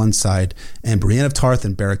Lorch on one side, and Brienne of Tarth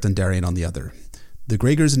and Beric Dondarrion on the other. The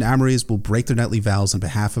Gregors and Amorys will break their knightly vows on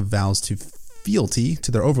behalf of vows to fealty to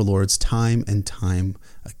their overlords time and time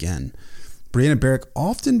again. Brienne and Beric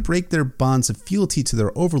often break their bonds of fealty to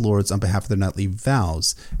their overlords on behalf of their knightly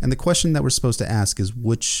vows, and the question that we're supposed to ask is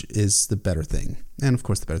which is the better thing? And of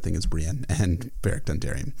course the better thing is Brienne and Beric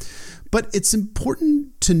Dondarrion. But it's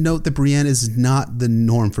important to note that Brienne is not the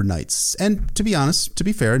norm for knights, and to be honest, to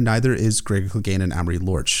be fair, neither is Gregor Clegane and Amory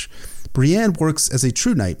Lorch. Brienne works as a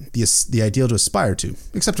true knight, the ideal to aspire to,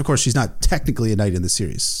 except of course she's not technically a knight in the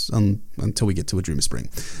series until we get to A Dream of Spring.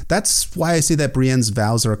 That's why I say that Brienne's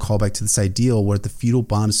vows are a callback to this ideal where the feudal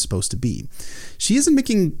bond is supposed to be. She isn't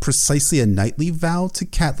making precisely a knightly vow to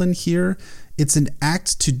Catelyn here. It's an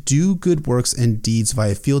act to do good works and deeds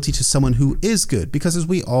via fealty to someone who is good. Because as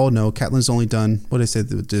we all know, Catelyn's only done, what did I say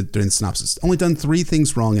during the synopsis? Only done 3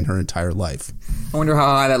 things wrong in her entire life. I wonder how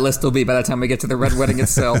high that list will be by the time we get to the Red Wedding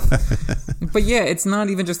itself. But yeah, it's not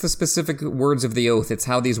even just the specific words of the oath. It's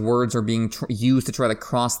how these words are being used to try to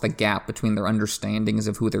cross the gap between their understandings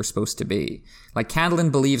of who they're supposed to be. Like,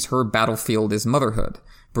 Catelyn believes her battlefield is motherhood.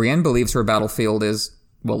 Brienne believes her battlefield is,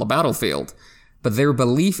 well, a battlefield. But their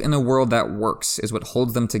belief in a world that works is what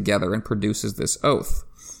holds them together and produces this oath.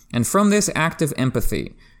 And from this act of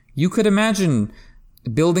empathy, you could imagine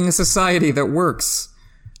building a society that works.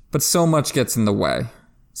 But so much gets in the way.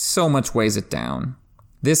 So much weighs it down.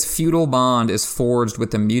 This feudal bond is forged with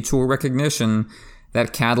the mutual recognition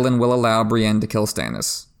that Catelyn will allow Brienne to kill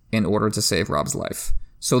Stannis in order to save Robb's life.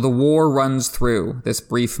 So the war runs through this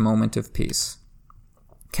brief moment of peace.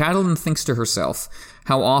 Catelyn thinks to herself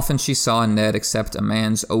how often she saw Ned accept a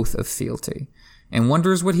man's oath of fealty, and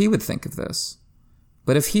wonders what he would think of this.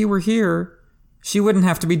 But if he were here, she wouldn't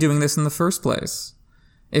have to be doing this in the first place.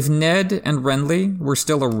 If Ned and Renly were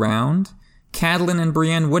still around, Catelyn and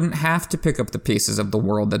Brienne wouldn't have to pick up the pieces of the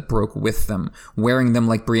world that broke with them, wearing them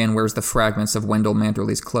like Brienne wears the fragments of Wendell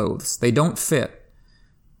Manderly's clothes. They don't fit.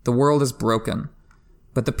 The world is broken.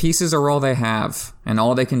 But the pieces are all they have, and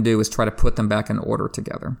all they can do is try to put them back in order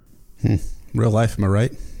together. Real life, am I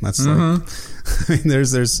right? That's like, I mean,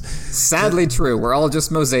 there's sadly true. We're all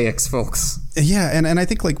just mosaics, folks. Yeah, and I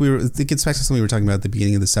think like it gets back to something we were talking about at the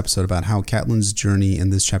beginning of this episode about how Catelyn's journey in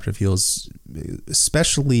this chapter feels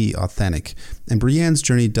especially authentic, and Brienne's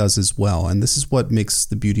journey does as well. And this is what makes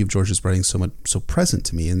the beauty of George's writing so present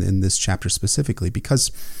to me in this chapter specifically,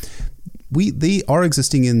 because they are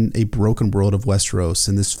existing in a broken world of Westeros,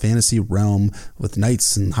 in this fantasy realm with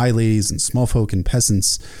knights and high ladies and small folk and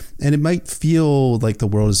peasants. And it might feel like the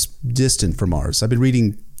world is distant from ours. I've been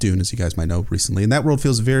reading Dune, as you guys might know, recently, and that world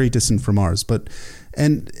feels very distant from ours. But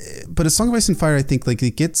A Song of Ice and Fire, I think, like,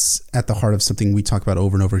 it gets at the heart of something we talk about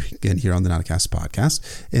over and over again here on the Nauticast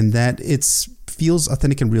podcast, in that it's feels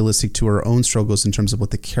authentic and realistic to our own struggles in terms of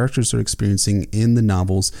what the characters are experiencing in the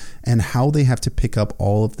novels and how they have to pick up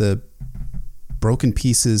all of the broken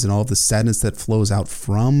pieces and all of the sadness that flows out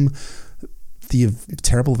from the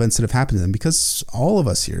terrible events that have happened to them. Because all of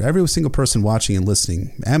us here, every single person watching and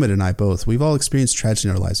listening, Emmett and I both, we've all experienced tragedy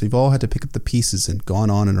in our lives. We've all had to pick up the pieces and gone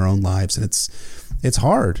on in our own lives, and it's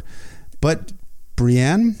hard. But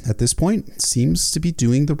Brienne, at this point, seems to be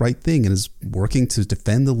doing the right thing and is working to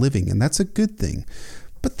defend the living, and that's a good thing.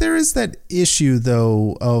 But there is that issue,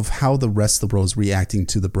 though, of how the rest of the world is reacting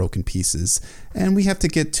to the broken pieces. And we have to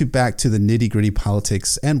get back to the nitty-gritty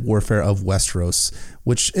politics and warfare of Westeros,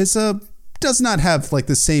 which does not have like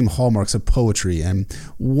the same hallmarks of poetry and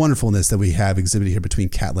wonderfulness that we have exhibited here between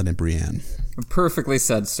Catelyn and Brienne. Perfectly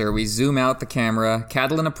said, sir. We zoom out the camera.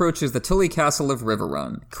 Catelyn approaches the Tully Castle of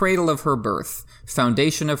Riverrun, cradle of her birth,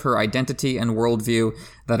 foundation of her identity and worldview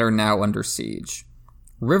that are now under siege.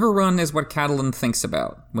 Riverrun is what Catelyn thinks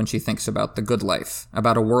about when she thinks about the good life,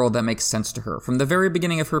 about a world that makes sense to her. From the very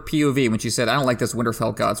beginning of her POV, when she said, I don't like this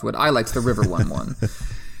Winterfell Godswood, I liked the Riverrun one.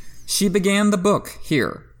 She began the book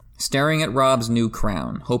here, staring at Robb's new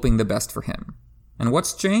crown, hoping the best for him. And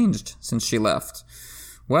what's changed since she left?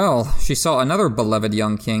 Well, she saw another beloved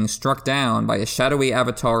young king struck down by a shadowy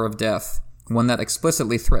avatar of death, one that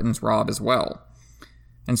explicitly threatens Robb as well.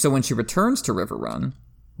 And so when she returns to Riverrun,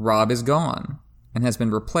 Robb is gone, and has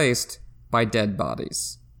been replaced by dead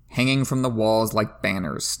bodies, hanging from the walls like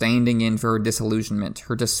banners, standing in for her disillusionment,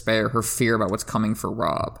 her despair, her fear about what's coming for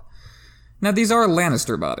Robb. Now, these are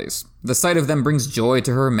Lannister bodies. The sight of them brings joy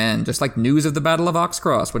to her men, just like news of the Battle of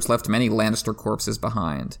Oxcross, which left many Lannister corpses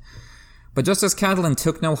behind. But just as Catelyn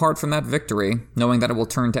took no heart from that victory, knowing that it will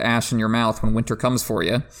turn to ash in your mouth when winter comes for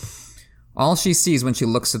you, all she sees when she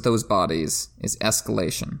looks at those bodies is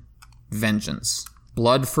escalation, vengeance,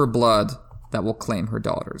 blood for blood, that will claim her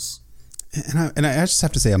daughters. And I just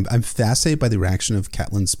have to say, I'm fascinated by the reaction of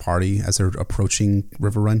Catelyn's party as they're approaching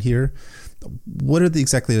Riverrun here. What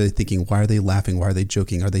exactly are they thinking? Why are they laughing? Why are they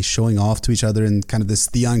joking? Are they showing off to each other in kind of this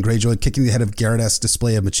Theon Greyjoy kicking the head of Garrett-esque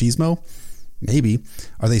display of machismo? Maybe.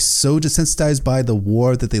 Are they so desensitized by the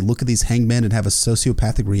war that they look at these hanged men and have a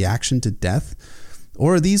sociopathic reaction to death?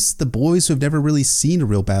 Or are these the boys who have never really seen a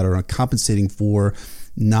real battle and are compensating for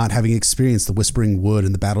not having experienced the Whispering Wood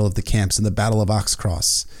and the Battle of the Camps and the Battle of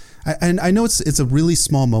Oxcross? And I know it's a really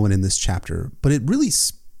small moment in this chapter, but it really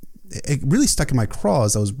stuck in my craw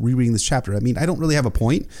as I was rereading this chapter. I mean, I don't really have a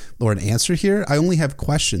point or an answer here. I only have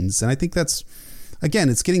questions, and I think that's again,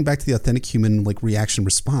 it's getting back to the authentic human like reaction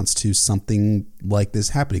response to something like this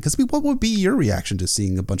happening. Because what would be your reaction to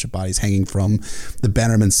seeing a bunch of bodies hanging from the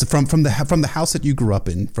Bannermans from the house that you grew up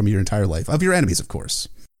in from your entire life, of your enemies, of course?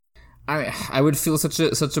 I would feel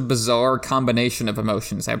such a bizarre combination of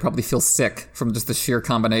emotions. I'd probably feel sick from just the sheer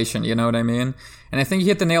combination, you know what I mean? And I think you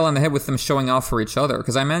hit the nail on the head with them showing off for each other,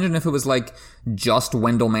 because I imagine if it was like just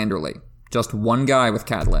Wendell Manderly, just one guy with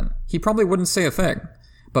Catelyn, he probably wouldn't say a thing.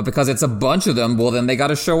 But because it's a bunch of them, well, then they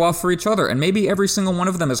gotta show off for each other. And maybe every single one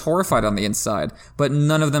of them is horrified on the inside, but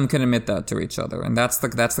none of them can admit that to each other. And that's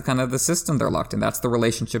the kind of the system they're locked in. That's the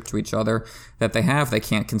relationship to each other that they have. They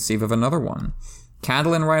can't conceive of another one.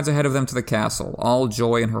 Catelyn rides ahead of them to the castle, all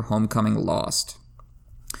joy in her homecoming lost.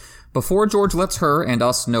 Before George lets her and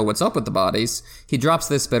us know what's up with the bodies, he drops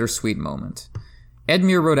this bittersweet moment.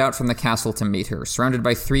 Edmure rode out from the castle to meet her, surrounded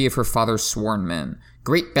by 3 of her father's sworn men,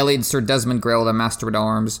 great-bellied Sir Desmond Grell, the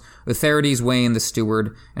Master-at-Arms, Utherides Wayne, the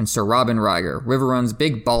steward, and Sir Robin Ryger, Riverrun's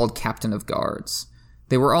big, bald captain of guards.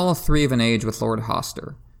 They were all 3 of an age with Lord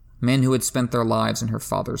Hoster, men who had spent their lives in her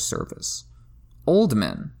father's service. Old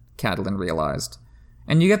men, Catelyn realized.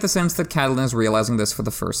 And you get the sense that Catelyn is realizing this for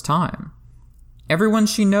the first time. Everyone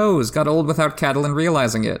she knows got old without Catelyn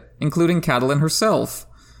realizing it, including Catelyn herself.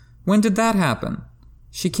 When did that happen?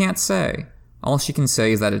 She can't say. All she can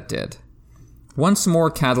say is that it did. Once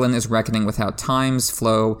more, Catelyn is reckoning with how time's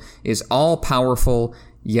flow is all-powerful,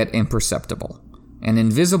 yet imperceptible. An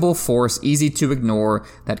invisible force easy to ignore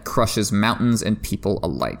that crushes mountains and people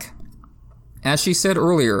alike. As she said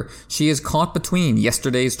earlier, she is caught between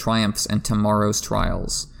yesterday's triumphs and tomorrow's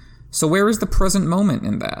trials. So where is the present moment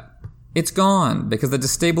in that? It's gone, because the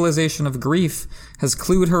destabilization of grief has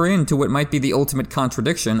clued her into what might be the ultimate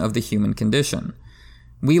contradiction of the human condition.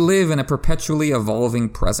 We live in a perpetually evolving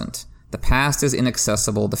present. The past is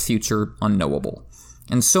inaccessible, the future unknowable.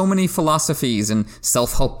 And so many philosophies and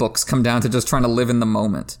self-help books come down to just trying to live in the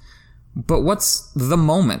moment. But what's the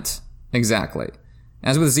moment, exactly?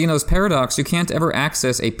 As with Zeno's paradox, you can't ever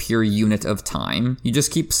access a pure unit of time. You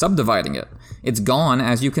just keep subdividing it. It's gone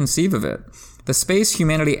as you conceive of it. The space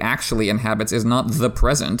humanity actually inhabits is not the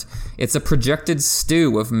present. It's a projected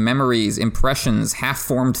stew of memories, impressions,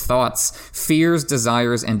 half-formed thoughts, fears,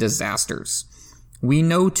 desires, and disasters. We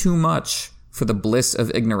know too much for the bliss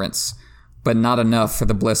of ignorance, but not enough for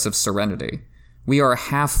the bliss of serenity. We are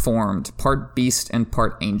half-formed, part beast and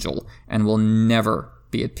part angel, and will never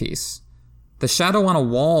be at peace. The shadow on a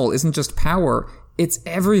wall isn't just power, it's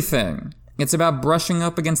everything. It's about brushing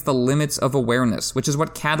up against the limits of awareness, which is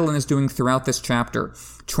what Catelyn is doing throughout this chapter,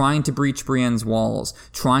 trying to breach Brienne's walls,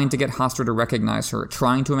 trying to get Hoster to recognize her,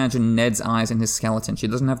 trying to imagine Ned's eyes in his skeleton. She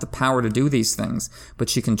doesn't have the power to do these things, but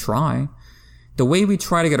she can try. The way we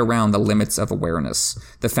try to get around the limits of awareness,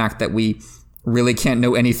 the fact that we really can't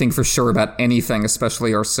know anything for sure about anything,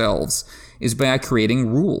 especially ourselves, is by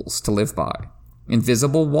creating rules to live by.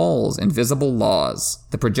 Invisible walls, invisible laws,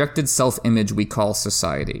 the projected self-image we call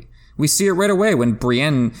society. We see it right away when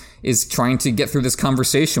Brienne is trying to get through this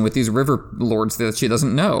conversation with these river lords that she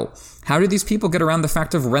doesn't know. How do these people get around the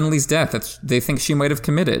fact of Renly's death that they think she might have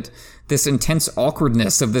committed? This intense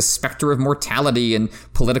awkwardness of this specter of mortality and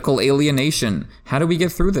political alienation. How do we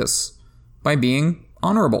get through this? By being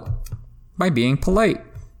honorable. By being polite.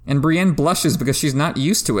 And Brienne blushes because she's not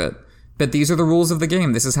used to it. But these are the rules of the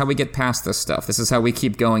game. This is how we get past this stuff. This is how we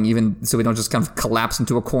keep going, even so we don't just kind of collapse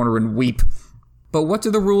into a corner and weep. But what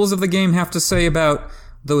do the rules of the game have to say about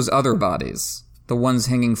those other bodies? The ones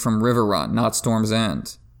hanging from Riverrun, not Storm's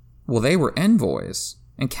End? Well, they were envoys.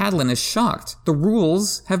 And Catelyn is shocked. The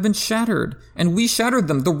rules have been shattered. And we shattered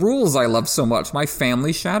them. The rules I love so much. My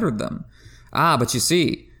family shattered them. Ah, but you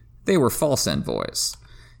see, they were false envoys.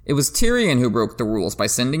 It was Tyrion who broke the rules by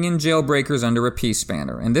sending in jailbreakers under a peace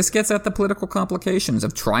banner. And this gets at the political complications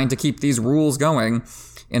of trying to keep these rules going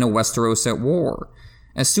in a Westeros at war.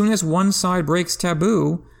 As soon as one side breaks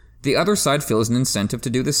taboo, the other side feels an incentive to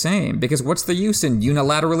do the same, because what's the use in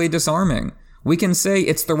unilaterally disarming? We can say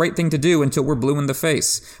it's the right thing to do until we're blue in the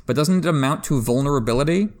face, but doesn't it amount to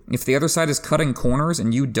vulnerability? If the other side is cutting corners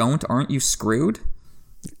and you don't, aren't you screwed?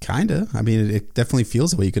 Kinda. I mean, it definitely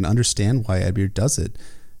feels that way. You can understand why Edmure does it.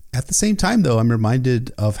 At the same time, though, I'm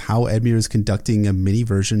reminded of how Edmure is conducting a mini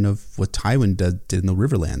version of what Tywin did in the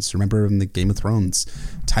Riverlands. Remember in the Game of Thrones,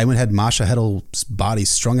 Tywin had Masha Heddle's body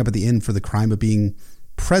strung up at the inn for the crime of being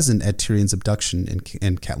present at Tyrion's abduction in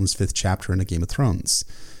Catelyn's 5th chapter in A Game of Thrones.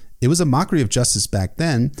 It was a mockery of justice back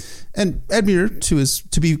then, and Edmure,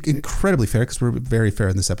 to be incredibly fair, because we're very fair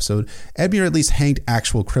in this episode, Edmure at least hanged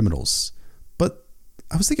actual criminals. But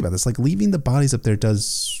I was thinking about this, like leaving the bodies up there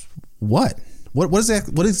does what?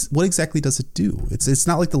 What exactly does it do? It's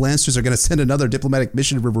not like the Lannisters are going to send another diplomatic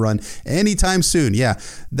mission to Riverrun anytime soon. Yeah,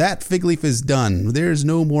 that fig leaf is done. There's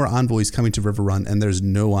no more envoys coming to Riverrun, and there's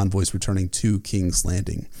no envoys returning to King's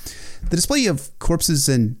Landing. The display of corpses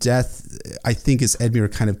and death, I think, is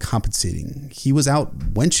Edmure kind of compensating. He was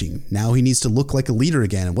out wenching. Now he needs to look like a leader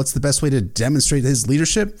again. And what's the best way to demonstrate his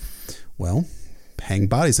leadership? Well, hang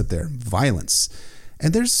bodies up there. Violence.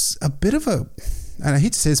 And there's a bit of a... And I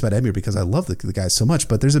hate to say this about Edmure because I love the guy so much,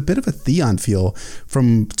 but there's a bit of a Theon feel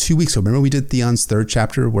from 2 weeks ago. Remember we did Theon's third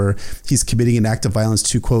chapter where he's committing an act of violence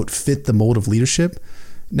to, quote, fit the mold of leadership?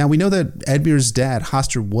 Now, we know that Edmure's dad,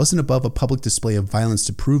 Hoster, wasn't above a public display of violence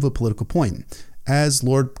to prove a political point, as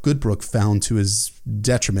Lord Goodbrook found to his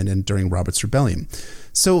detriment and during Robert's Rebellion.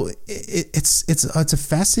 So it's a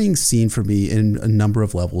fascinating scene for me in a number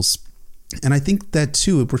of levels. And I think that,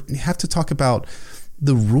 too, we have to talk about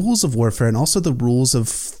the rules of warfare and also the rules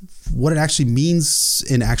of what it actually means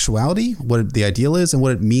in actuality, what the ideal is, and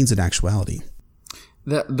what it means in actuality.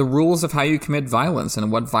 The rules of how you commit violence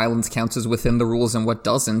and what violence counts as within the rules and what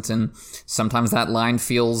doesn't. And sometimes that line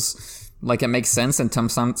feels like it makes sense, and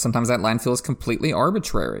sometimes that line feels completely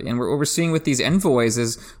arbitrary. And what we're seeing with these envoys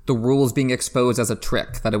is the rules being exposed as a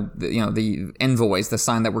trick, that, the envoys, the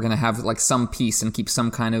sign that we're going to have like some peace and keep some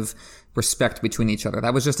kind of respect between each other.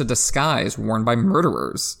 That was just a disguise worn by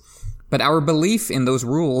murderers. But our belief in those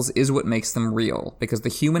rules is what makes them real, because the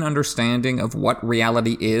human understanding of what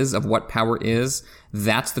reality is, of what power is,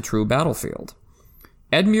 that's the true battlefield.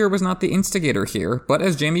 Edmure was not the instigator here, but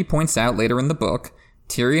as Jaime points out later in the book,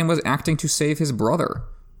 Tyrion was acting to save his brother.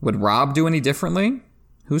 Would Robb do any differently?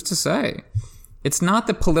 Who's to say? It's not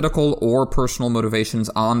the political or personal motivations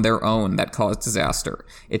on their own that caused disaster.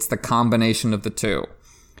 It's the combination of the two.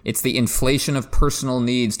 It's the inflation of personal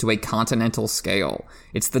needs to a continental scale.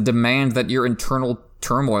 It's the demand that your internal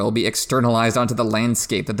turmoil be externalized onto the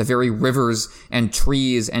landscape, that the very rivers and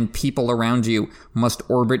trees and people around you must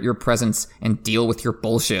orbit your presence and deal with your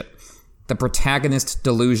bullshit. The protagonist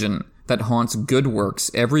delusion that haunts good works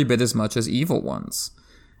every bit as much as evil ones.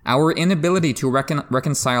 Our inability to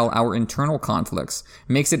reconcile our internal conflicts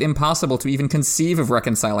makes it impossible to even conceive of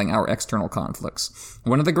reconciling our external conflicts.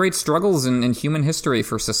 One of the great struggles in human history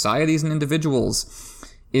for societies and individuals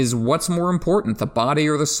is what's more important, the body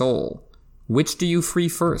or the soul? Which do you free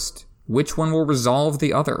first? Which one will resolve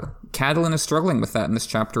the other? Catelyn is struggling with that in this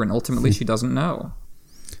chapter, and ultimately she doesn't know.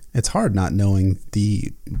 It's hard not knowing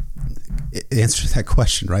the answer to that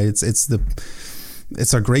question, right?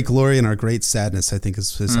 It's our great glory and our great sadness, I think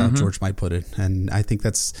is how George might put it. And I think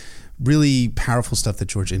that's really powerful stuff that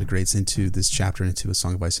George integrates into this chapter, into A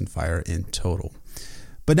Song of Ice and Fire in total.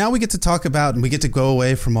 But now we get to talk about, and we get to go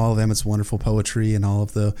away from all of Emmett's wonderful poetry and all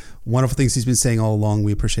of the wonderful things he's been saying all along.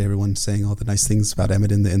 We appreciate everyone saying all the nice things about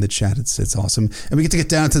Emmett in the chat. It's awesome. And we get to get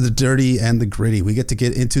down to the dirty and the gritty. We get to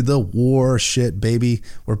get into the war shit, baby.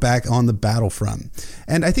 We're back on the battlefront.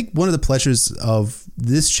 And I think one of the pleasures of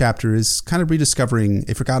this chapter is kind of rediscovering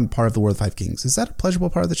a forgotten part of the War of the Five Kings. Is that a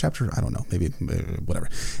pleasurable part of the chapter? I don't know. Maybe whatever.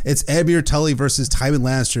 It's Edmure Tully versus Tywin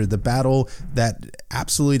Lannister, the battle that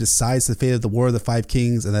absolutely decides the fate of the War of the Five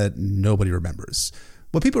Kings and that nobody remembers.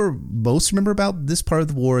 What people most remember about this part of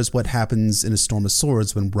the war is what happens in A Storm of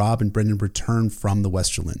Swords when Robb and Brendan return from the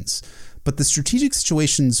Westerlands. But the strategic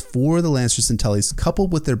situations for the Lannisters and Tullys,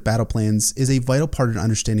 coupled with their battle plans, is a vital part in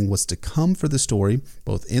understanding what's to come for the story,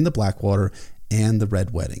 both in the Blackwater and the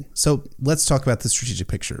Red Wedding. So let's talk about the strategic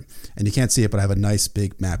picture. And you can't see it, but I have a nice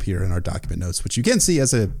big map here in our document notes, which you can see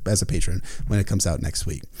as a patron when it comes out next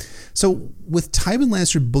week. So with Tywin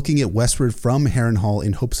Lannister booking it westward from Harrenhal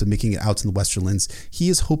in hopes of making it out to the Westerlands, he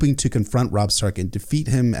is hoping to confront Robb Stark and defeat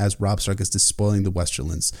him as Robb Stark is despoiling the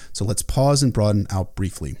Westerlands. So let's pause and broaden out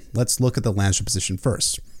briefly. Let's look at the Lannister position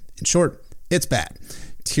first. In short, it's bad.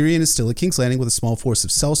 Tyrion is still at King's Landing with a small force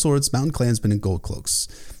of sellswords, mountain clansmen, and gold cloaks.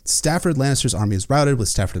 Stafford Lannister's army is routed, with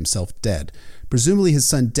Stafford himself dead. Presumably his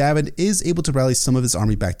son David is able to rally some of his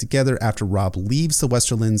army back together after Robb leaves the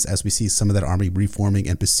Westerlands, as we see some of that army reforming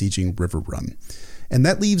and besieging Riverrun. And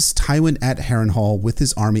that leaves Tywin at Harrenhal with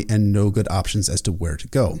his army and no good options as to where to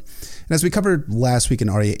go. And as we covered last week in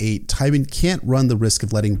Arya 8, Tywin can't run the risk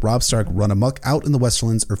of letting Robb Stark run amok out in the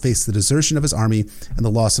Westerlands or face the desertion of his army and the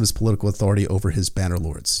loss of his political authority over his banner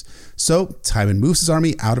lords. So Tywin moves his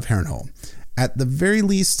army out of Harrenhal. At the very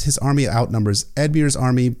least, his army outnumbers Edmure's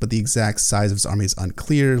army, but the exact size of his army is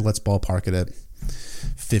unclear. Let's ballpark it at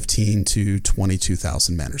 15 to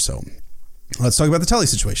 22,000 men or so. Let's talk about the Tully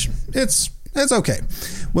situation. It's That's okay.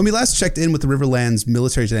 When we last checked in with the Riverlands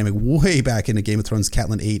military dynamic way back into Game of Thrones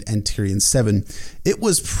Catelyn 8 and Tyrion 7, it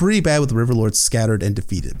was pretty bad with the Riverlords scattered and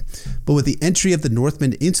defeated. But with the entry of the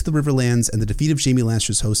Northmen into the Riverlands and the defeat of Jaime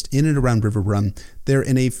Lannister's host in and around River Run, they're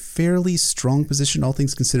in a fairly strong position, all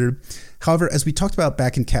things considered. However, as we talked about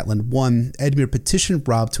back in Catelyn 1, Edmure petitioned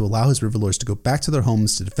Robb to allow his Riverlords to go back to their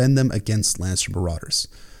homes to defend them against Lannister marauders.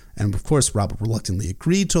 And of course, Robb reluctantly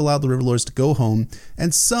agreed to allow the Riverlords to go home,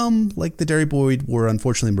 and some, like the Derry Boyd, were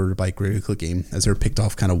unfortunately murdered by Gregor Clegane as they were picked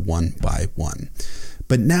off kind of one by one.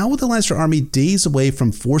 But now with the Lannister army days away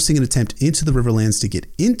from forcing an attempt into the Riverlands to get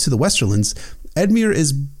into the Westerlands, Edmure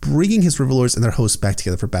is bringing his Riverlords and their hosts back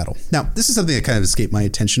together for battle. Now, this is something that kind of escaped my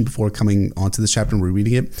attention before coming onto this chapter and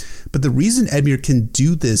rereading it, but the reason Edmure can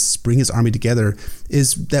do this, bring his army together,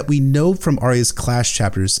 is that we know from Arya's Clash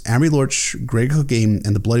chapters, Amory Lorch, Gregor Clegane,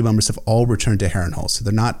 and the Bloody Mummers have all returned to Harrenhal, so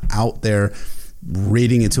they're not out there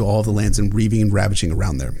raiding into all of the lands and reaving and ravaging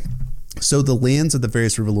around there. So the lands of the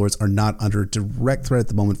various Riverlords are not under direct threat at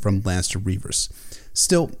the moment from Lannister reavers.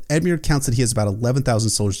 Still, Edmure counts that he has about 11,000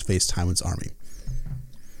 soldiers to face Tywin's army.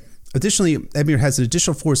 Additionally, Edmure has an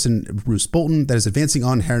additional force in Roose Bolton that is advancing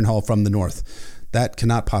on Harrenhal from the north. That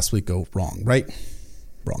cannot possibly go wrong, right?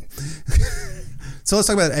 Wrong. So let's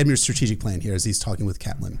talk about Edmure's strategic plan here as he's talking with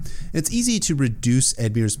Catelyn. It's easy to reduce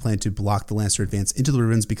Edmure's plan to block the Lannister advance into the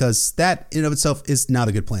Riverlands because that in and of itself is not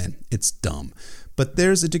a good plan. It's dumb. But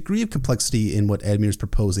there's a degree of complexity in what Edmure is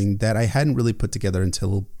proposing that I hadn't really put together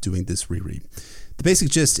until doing this reread. The basic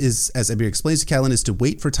gist is, as Edmure explains to Catelyn, is to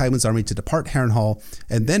wait for Tywin's army to depart Harrenhal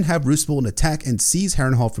and then have Roose Bolton attack and seize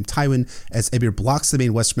Harrenhal from Tywin as Edmure blocks the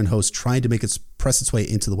main Westerman host trying to press its way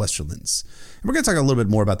into the Westerlands. And we're going to talk a little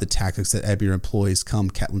bit more about the tactics that Edmure employs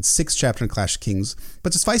come Catelyn's 6th chapter in Clash of Kings,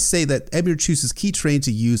 but suffice to say that Edmure chooses key terrain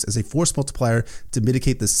to use as a force multiplier to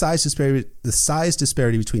mitigate the size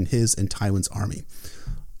disparity between his and Tywin's army.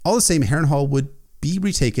 All the same, Harrenhal would be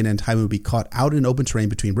retaken and Tywin would be caught out in open terrain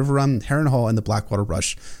between River Run, Harrenhal, and the Blackwater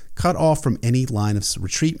Rush, cut off from any line of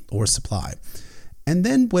retreat or supply. And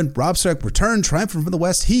then when Robb Stark returned triumphant from the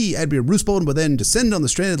west, he, Edmure Roose Bolton, would then descend on the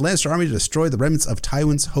stranded Lannister army to destroy the remnants of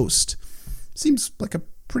Tywin's host. Seems like a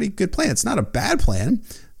pretty good plan. It's not a bad plan,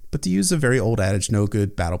 but to use a very old adage, no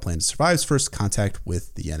good battle plan survives first contact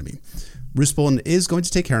with the enemy. Roose Bolton is going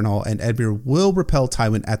to take Harrenhal, and Edmure will repel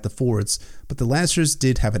Tywin at the fords, but the Lannisters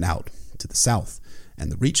did have an out to the south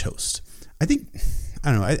and the Reach host. I think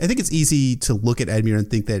it's easy to look at Edmure and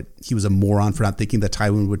think that he was a moron for not thinking that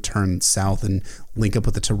Tywin would turn south and link up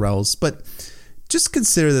with the Tyrells, but just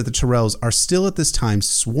consider that the Tyrells are still at this time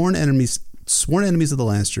sworn enemies of the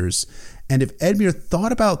Lannisters, and if Edmure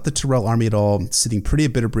thought about the Tyrell army at all sitting pretty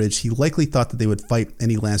at Bitterbridge, he likely thought that they would fight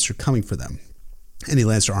any Lannister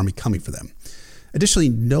army coming for them. Additionally,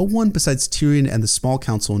 no one besides Tyrion and the small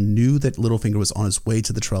council knew that Littlefinger was on his way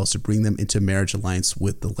to the Tyrells to bring them into marriage alliance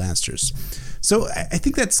with the Lannisters. So I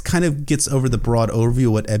think that's kind of gets over the broad overview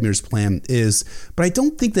of what Edmure's plan is, but I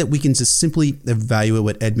don't think that we can just simply evaluate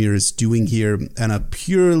what Edmure is doing here on a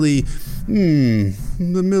purely the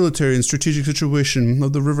military and strategic situation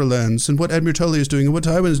of the Riverlands and what Edmure Tully is doing and what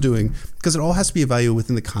Tywin is doing, because it all has to be evaluated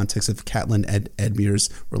within the context of Catelyn and Edmure's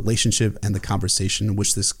relationship and the conversation in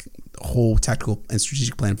which this whole tactical and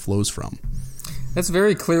strategic plan flows from. That's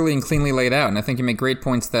very clearly and cleanly laid out, and I think you make great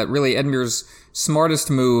points that really Edmure's smartest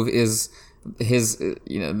move is his,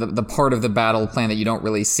 the part of the battle plan that you don't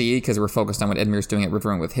really see because we're focused on what Edmure's doing at River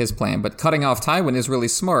Run with his plan. But cutting off Tywin is really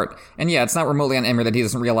smart. And yeah, it's not remotely on Edmure that he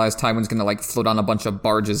doesn't realize Tywin's going to float on a bunch of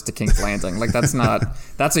barges to King's Landing.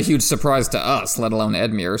 That's a huge surprise to us, let alone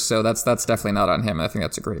Edmure. So that's definitely not on him. And I think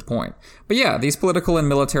that's a great point. But yeah, these political and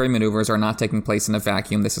military maneuvers are not taking place in a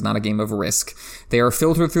vacuum. This is not a game of Risk. They are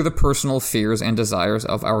filtered through the personal fears and desires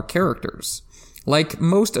of our characters. Like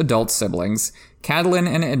most adult siblings, Catelyn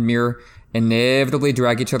and Edmure inevitably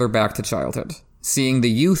drag each other back to childhood, seeing the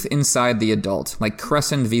youth inside the adult, like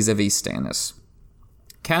Crescent vis-a-vis Stannis.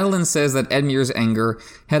 Catelyn says that Edmure's anger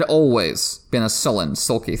had always been a sullen,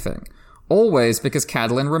 sulky thing. Always because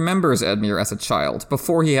Catelyn remembers Edmure as a child,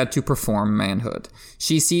 before he had to perform manhood.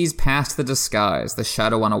 She sees past the disguise, the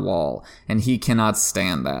shadow on a wall, and he cannot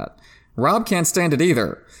stand that. Robb can't stand it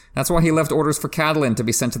either. That's why he left orders for Catelyn to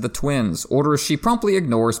be sent to the twins, orders she promptly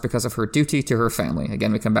ignores because of her duty to her family.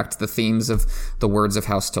 Again, we come back to the themes of the words of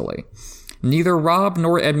House Tully. Neither Robb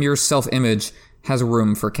nor Edmure's self-image has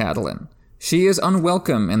room for Catelyn. She is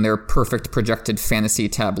unwelcome in their perfect projected fantasy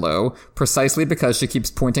tableau, precisely because she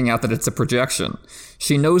keeps pointing out that it's a projection.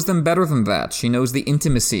 She knows them better than that. She knows the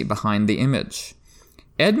intimacy behind the image.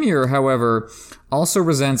 Edmure, however, also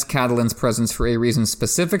resents Catelyn's presence for a reason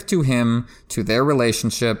specific to him, to their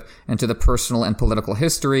relationship, and to the personal and political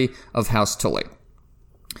history of House Tully.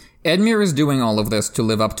 Edmure is doing all of this to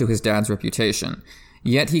live up to his dad's reputation,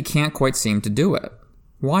 yet he can't quite seem to do it.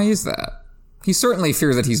 Why is that? He certainly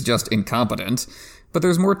fears that he's just incompetent, but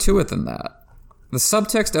there's more to it than that. The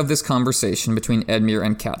subtext of this conversation between Edmure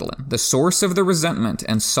and Catelyn, the source of the resentment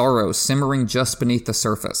and sorrow simmering just beneath the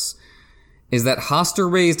surface, is that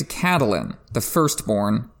Hoster raised Catelyn, the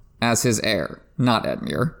firstborn, as his heir, not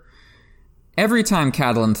Edmure. Every time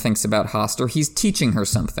Catelyn thinks about Hoster, he's teaching her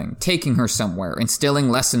something, taking her somewhere, instilling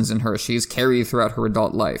lessons in her she's carried throughout her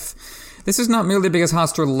adult life. This is not merely because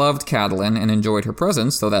Hoster loved Catelyn and enjoyed her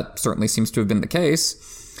presence, though that certainly seems to have been the case.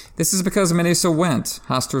 This is because Minesa Went,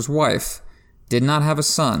 Hoster's wife, did not have a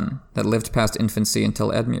son that lived past infancy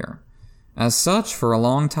until Edmure. As such, for a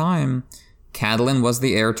long time, Catelyn was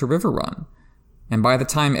the heir to Riverrun. And by the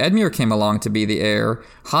time Edmure came along to be the heir,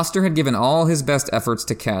 Hoster had given all his best efforts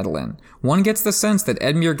to Catelyn. One gets the sense that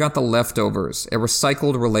Edmure got the leftovers, a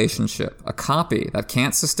recycled relationship, a copy that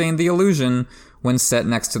can't sustain the illusion when set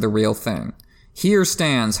next to the real thing. Here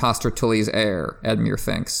stands Hoster Tully's heir, Edmure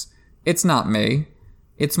thinks. It's not me.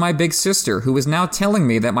 It's my big sister, who is now telling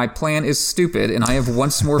me that my plan is stupid and I have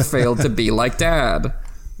once more failed to be like Dad.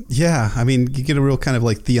 Yeah, I mean, you get a real kind of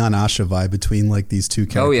like Theon Asha vibe between like these two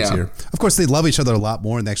characters here. Of course, they love each other a lot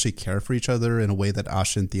more and they actually care for each other in a way that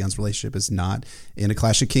Asha and Theon's relationship is not in A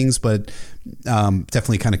Clash of Kings, but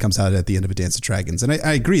definitely kind of comes out at the end of A Dance of Dragons. And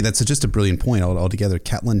I agree, that's just a brilliant point altogether.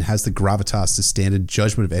 Catelyn has the gravitas to stand in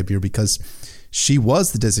judgment of Edmure because she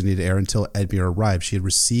was the designated heir until Edmure arrived. She had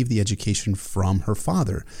received the education from her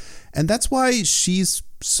father. And that's why she's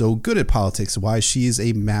so good at politics, why she is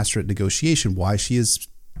a master at negotiation, why she is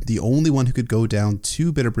the only one who could go down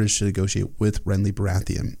to Bitterbridge to negotiate with Renly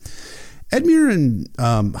Baratheon. Edmure and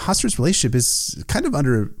Hoster's relationship is kind of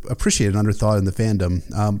underappreciated and underthought in the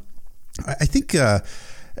fandom. I think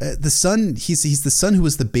the son, he's the son who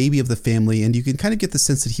was the baby of the family, and you can kind of get the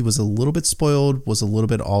sense that he was a little bit spoiled, was a little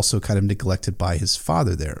bit also kind of neglected by his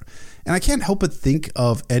father there. And I can't help but think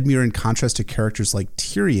of Edmure in contrast to characters like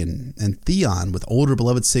Tyrion and Theon with older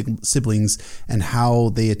beloved siblings and how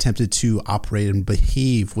they attempted to operate and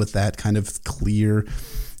behave with that kind of clear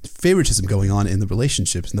favoritism going on in the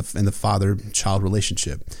relationships, in the father-child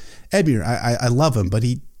relationship. Edmure, I love him, but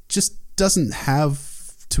he just doesn't have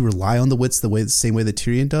to rely on the wits the same way that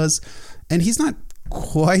Tyrion does. And he's not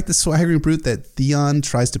quite the swaggering brute that Theon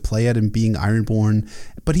tries to play at in being Ironborn,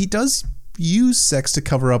 but he does use sex to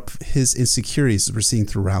cover up his insecurities, as we're seeing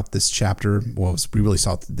throughout this chapter. Well, we really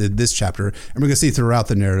saw this chapter, and we're going to see throughout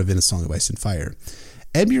the narrative in A Song of Ice and Fire.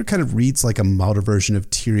 Edmure kind of reads like a milder version of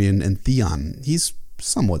Tyrion and Theon. He's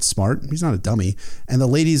somewhat smart. He's not a dummy. And the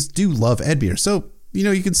ladies do love Edmure. So, you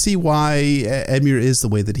know, you can see why Edmure is the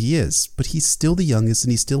way that he is. But he's still the youngest,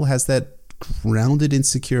 and he still has that grounded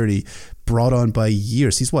insecurity brought on by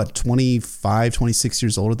years. He's 25, 26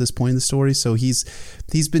 years old at this point in the story. So he's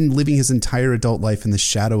been living his entire adult life in the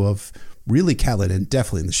shadow of really Catelyn, and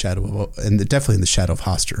definitely in the shadow of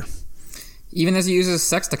Hoster. Even as he uses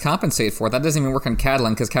sex to compensate for it, that doesn't even work on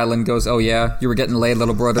Catelyn, because Catelyn goes, "Oh yeah, you were getting laid,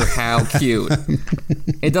 little brother, how cute."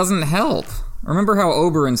 It doesn't help. Remember how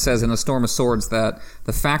Oberyn says in A Storm of Swords that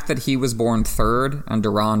the fact that he was born third and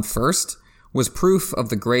Doran first was proof of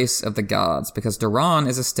the grace of the gods, because Doran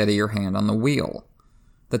is a steadier hand on the wheel.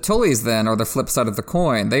 The Tullys, then, are the flip side of the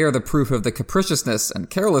coin. They are the proof of the capriciousness and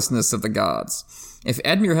carelessness of the gods. If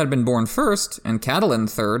Edmure had been born first and Catelyn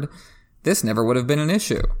third, this never would have been an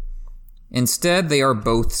issue. Instead, they are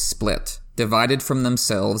both split, divided from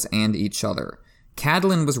themselves and each other.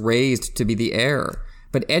 Catelyn was raised to be the heir,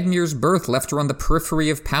 but Edmure's birth left her on the periphery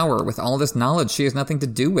of power with all this knowledge she has nothing to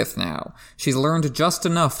do with now. She's learned just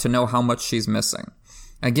enough to know how much she's missing.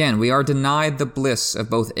 Again, we are denied the bliss of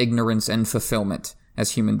both ignorance and fulfillment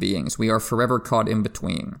as human beings. We are forever caught in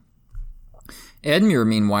between. Edmure,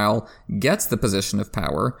 meanwhile, gets the position of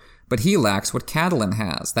power, but he lacks what Catelyn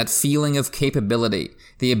has, that feeling of capability,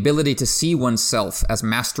 the ability to see oneself as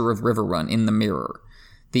master of Riverrun in the mirror.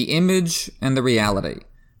 The image and the reality,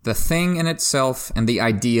 the thing in itself and the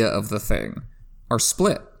idea of the thing, are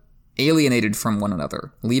split, alienated from one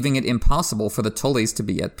another, leaving it impossible for the Tullys to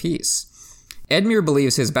be at peace. Edmure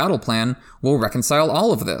believes his battle plan will reconcile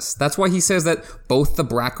all of this. That's why he says that both the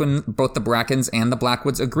Brackens and the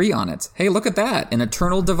Blackwoods agree on it. Hey, look at that. An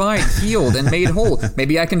eternal divide healed and made whole.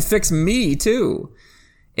 Maybe I can fix me, too.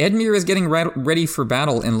 Edmure is getting ready for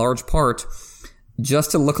battle in large part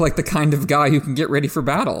just to look like the kind of guy who can get ready for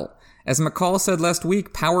battle. As McCall said last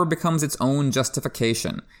week, power becomes its own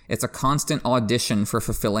justification. It's a constant audition for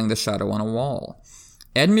fulfilling the shadow on a wall.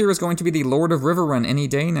 Edmure is going to be the Lord of Riverrun any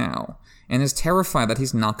day now, and is terrified that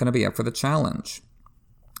he's not going to be up for the challenge.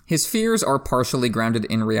 His fears are partially grounded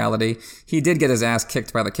in reality. He did get his ass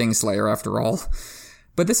kicked by the Kingslayer after all.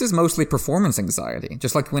 But this is mostly performance anxiety,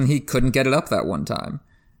 just like when he couldn't get it up that one time.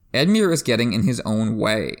 Edmure is getting in his own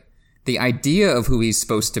way. The idea of who he's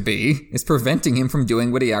supposed to be is preventing him from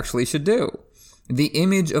doing what he actually should do. The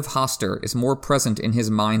image of Hoster is more present in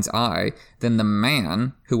his mind's eye than the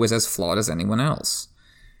man who is as flawed as anyone else.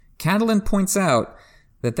 Catelyn points out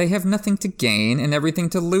that they have nothing to gain and everything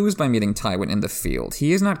to lose by meeting Tywin in the field.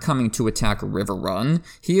 He is not coming to attack Riverrun.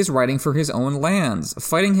 He is fighting for his own lands.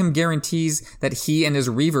 Fighting him guarantees that he and his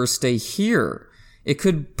reavers stay here. It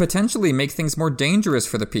could potentially make things more dangerous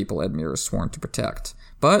for the people Edmure is sworn to protect.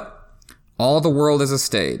 But all the world is a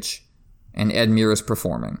stage, and Edmure is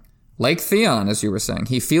performing. Like Theon, as you were saying,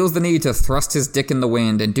 he feels the need to thrust his dick in the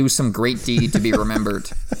wind and do some great deed to be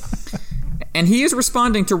remembered. And he is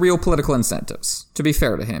responding to real political incentives, to be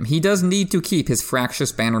fair to him. He does need to keep his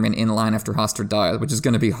fractious bannermen in line after Hoster dies, which is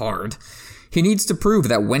going to be hard. He needs to prove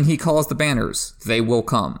that when he calls the banners, they will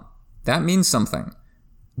come. That means something.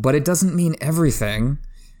 But it doesn't mean everything.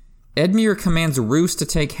 Edmure commands Roose to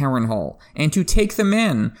take Harrenhal, and to take the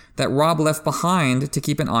men that Robb left behind to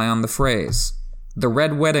keep an eye on the Freys. The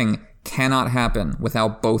Red Wedding cannot happen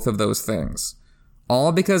without both of those things.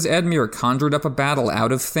 All because Edmure conjured up a battle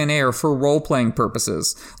out of thin air for role-playing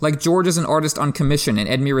purposes, like George is an artist on commission and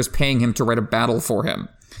Edmure is paying him to write a battle for him.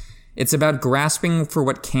 It's about grasping for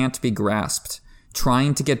what can't be grasped,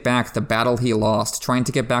 trying to get back the battle he lost, trying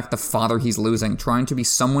to get back the father he's losing, trying to be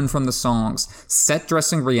someone from the songs,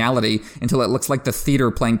 set-dressing reality until it looks like the theater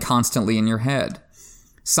playing constantly in your head.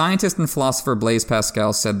 Scientist and philosopher Blaise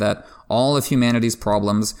Pascal said that all of humanity's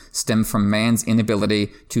problems stem from man's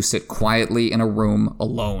inability to sit quietly in a room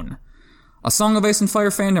alone. A Song of Ice and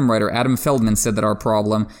Fire fandom writer Adam Feldman said that our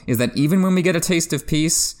problem is that even when we get a taste of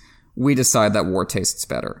peace, we decide that war tastes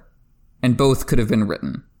better. And both could have been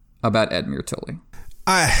written about Edmure Tully.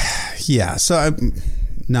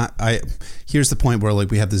 Here's the point where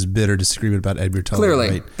we have this bitter disagreement about Edmure Tully. Clearly,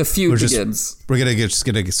 right? the feud begins. We're gonna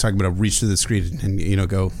talk about reach to the screen and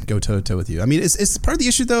go toe to toe with you. I mean, it's part of the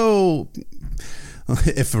issue though.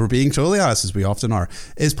 If we're being totally honest, as we often are,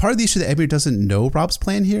 is part of the issue that Edmure doesn't know Robb's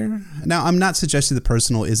plan here. Now, I'm not suggesting the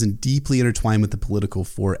personal isn't deeply intertwined with the political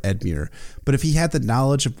for Edmure, but if he had the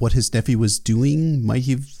knowledge of what his nephew was doing, might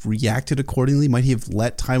he have reacted accordingly? Might he have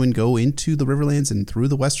let Tywin go into the Riverlands and through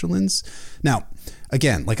the Westerlands? Now,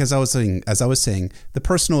 again, as I was saying, the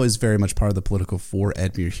personal is very much part of the political for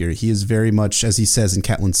Edmure here. He is very much, as he says in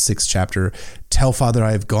Catelyn's 6th chapter, tell father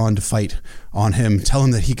I have gone to fight on him. Tell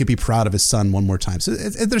him that he could be proud of his son one more time. So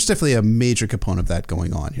there's definitely a major component of that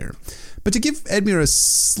going on here. But to give Edmure a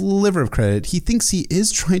sliver of credit, he thinks he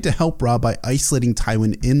is trying to help Robb by isolating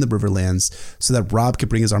Tywin in the Riverlands so that Robb can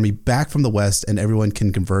bring his army back from the west and everyone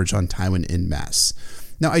can converge on Tywin en masse.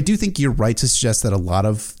 Now, I do think you're right to suggest that a lot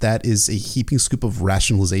of that is a heaping scoop of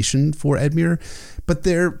rationalization for Edmure, but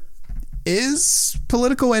there is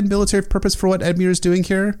political and military purpose for what Edmure is doing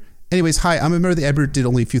here. Anyways, hi, I'm a member of the Edmure did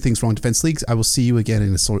only a few things wrong Defense Leagues. I will see you again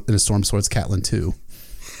in a Storm Swords Catelyn 2.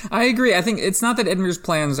 I agree. I think it's not that Edmure's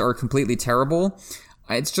plans are completely terrible.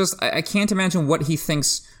 It's just, I can't imagine what he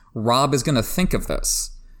thinks Robb is going to think of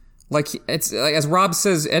this. It's as Robb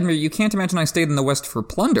says, Edmure, you can't imagine I stayed in the West for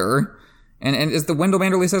plunder. And as the Wendell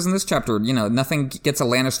Manderly says in this chapter, nothing gets a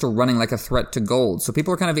Lannister running like a threat to gold. So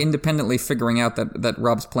people are kind of independently figuring out that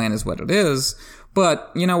Robb's plan is what it is. But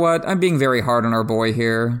you know what? I'm being very hard on our boy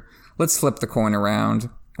here. Let's flip the coin around.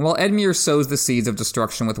 While Edmure sows the seeds of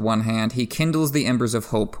destruction with one hand, he kindles the embers of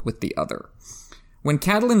hope with the other. When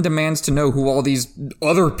Catelyn demands to know who all these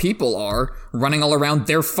other people are running all around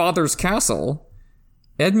their father's castle,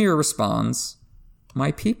 Edmure responds,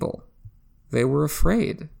 "My people. They were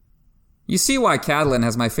afraid." You see why Catelyn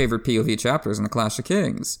has my favorite POV chapters in The Clash of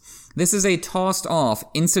Kings. This is a tossed-off,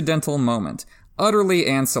 incidental moment, utterly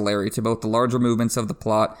ancillary to both the larger movements of the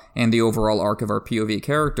plot and the overall arc of our POV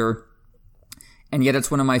character, and yet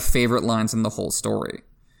it's one of my favorite lines in the whole story.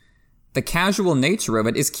 The casual nature of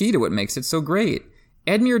it is key to what makes it so great.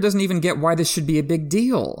 Edmure doesn't even get why this should be a big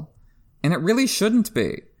deal, and it really shouldn't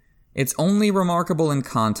be. It's only remarkable in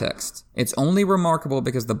context. It's only remarkable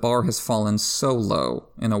because the bar has fallen so low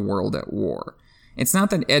in a world at war. It's not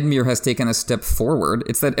that Edmure has taken a step forward,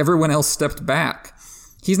 it's that everyone else stepped back.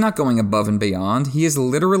 He's not going above and beyond, he is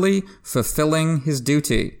literally fulfilling his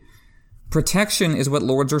duty. Protection is what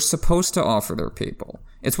lords are supposed to offer their people.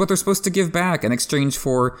 It's what they're supposed to give back in exchange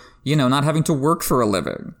for, not having to work for a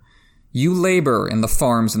living. You labor in the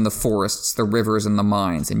farms and the forests, the rivers and the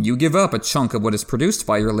mines, and you give up a chunk of what is produced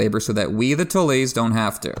by your labor so that we, the Tullys, don't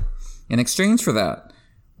have to. In exchange for that,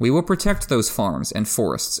 we will protect those farms and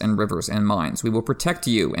forests and rivers and mines. We will protect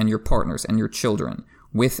you and your partners and your children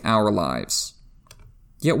with our lives.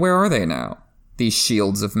 Yet where are they now, these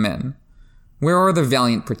shields of men? Where are the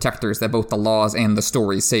valiant protectors that both the laws and the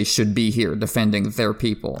stories say should be here defending their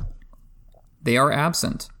people? They are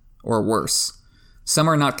absent, or worse. Some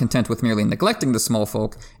are not content with merely neglecting the small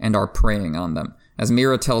folk and are preying on them. As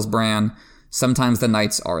Mira tells Bran, sometimes the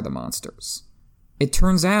knights are the monsters. It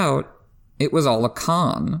turns out it was all a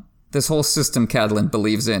con. This whole system Catelyn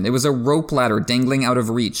believes in. It was a rope ladder dangling out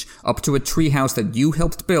of reach up to a treehouse that you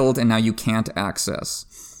helped build and now you can't access.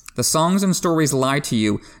 The songs and stories lie to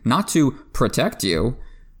you, not to protect you,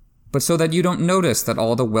 but so that you don't notice that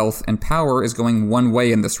all the wealth and power is going one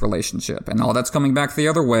way in this relationship, and all that's coming back the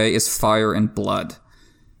other way is fire and blood.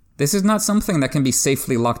 This is not something that can be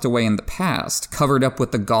safely locked away in the past, covered up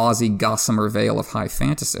with the gauzy, gossamer veil of high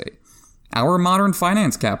fantasy. Our modern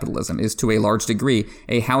finance capitalism is, to a large degree,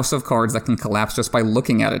 a house of cards that can collapse just by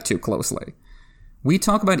looking at it too closely. We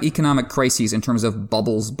talk about economic crises in terms of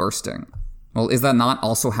bubbles bursting. Well, is that not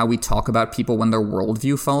also how we talk about people when their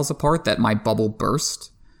worldview falls apart, that my bubble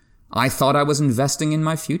burst? I thought I was investing in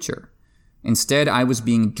my future. Instead, I was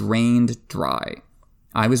being drained dry.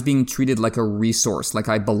 I was being treated like a resource, like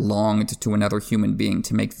I belonged to another human being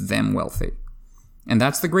to make them wealthy. And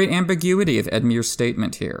that's the great ambiguity of Edmure's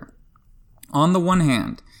statement here. On the one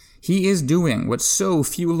hand, he is doing what so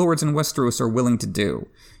few lords in Westeros are willing to do,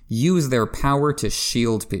 use their power to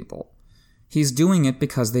shield people. He's doing it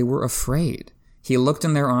because they were afraid. He looked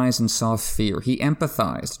in their eyes and saw fear. He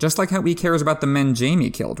empathized, just like how he cares about the men Jaime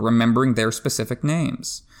killed, remembering their specific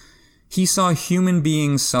names. He saw human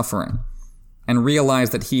beings suffering and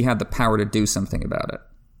realized that he had the power to do something about it.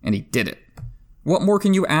 And he did it. What more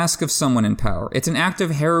can you ask of someone in power? It's an act of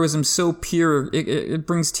heroism so pure, it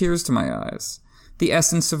brings tears to my eyes. The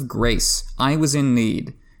essence of grace. I was in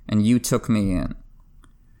need, and you took me in.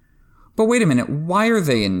 But wait a minute, why are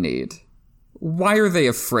they in need? Why are they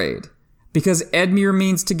afraid? Because Edmure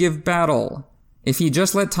means to give battle. If he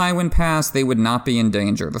just let Tywin pass, they would not be in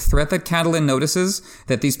danger. The threat that Catelyn notices,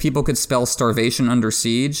 that these people could spell starvation under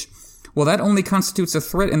siege, well, that only constitutes a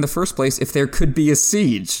threat in the first place if there could be a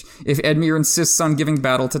siege, if Edmure insists on giving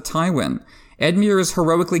battle to Tywin. Edmure is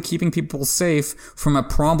heroically keeping people safe from a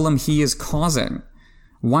problem he is causing.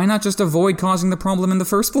 Why not just avoid causing the problem in the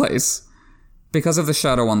first place? Because of the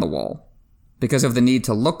shadow on the wall. Because of the need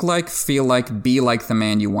to look like, feel like, be like the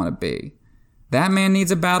man you want to be. That man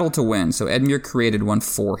needs a battle to win, so Edmure created one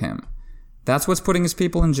for him. That's what's putting his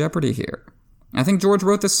people in jeopardy here. I think George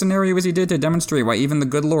wrote this scenario as he did to demonstrate why even the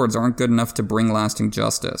good lords aren't good enough to bring lasting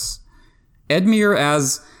justice. Edmure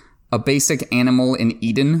as a basic animal in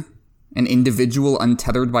Eden, an individual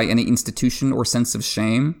untethered by any institution or sense of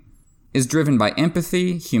shame, is driven by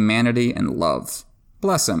empathy, humanity, and love.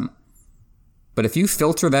 Bless him. But if you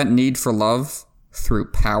filter that need for love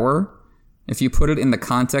through power, if you put it in the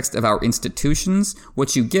context of our institutions,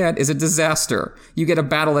 what you get is a disaster. You get a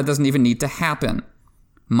battle that doesn't even need to happen.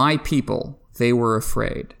 My people, they were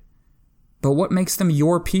afraid. But what makes them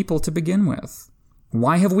your people to begin with?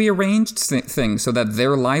 Why have we arranged things so that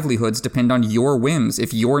their livelihoods depend on your whims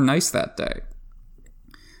if you're nice that day?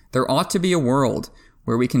 There ought to be a world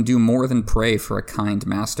where we can do more than pray for a kind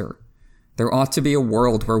master. There ought to be a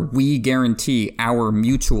world where we guarantee our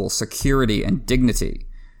mutual security and dignity.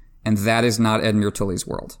 And that is not Edmure Tully's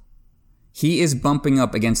world. He is bumping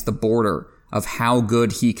up against the border of how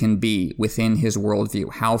good he can be within his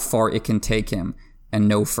worldview, how far it can take him, and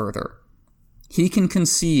no further. He can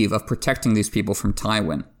conceive of protecting these people from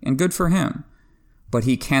Tywin, and good for him, but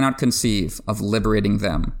he cannot conceive of liberating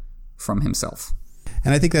them from himself.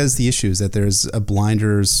 And I think that is the issue, is that there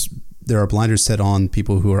are blinders set on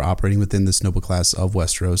people who are operating within this noble class of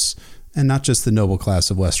Westeros, and not just the noble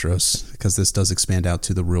class of Westeros, because this does expand out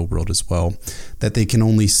to the real world as well, that they can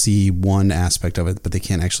only see one aspect of it, but they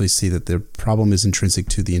can't actually see that the problem is intrinsic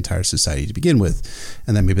to the entire society to begin with,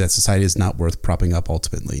 and that maybe that society is not worth propping up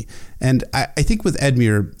ultimately. And I think with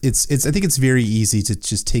Edmure, I think it's very easy to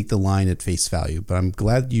just take the line at face value, but I'm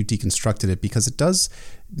glad you deconstructed it because it does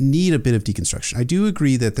need a bit of deconstruction. I do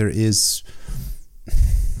agree that there is...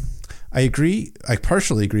 I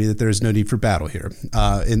partially agree that there is no need for battle here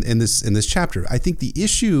in this chapter. I think the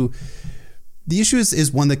issue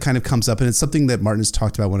is one that kind of comes up, and it's something that Martin has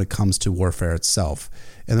talked about when it comes to warfare itself.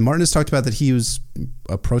 And then Martin has talked about that he was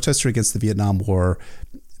a protester against the Vietnam War.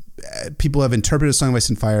 People have interpreted Song of Ice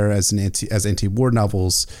and Fire as anti-war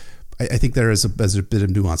novels. I think there is a bit of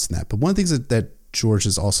nuance in that. But one of the things that George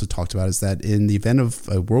has also talked about is that in the event of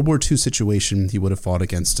a World War II situation, he would have fought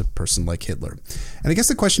against a person like Hitler. And I guess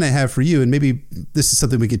the question I have for you, and maybe this is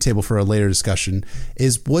something we could table for a later discussion,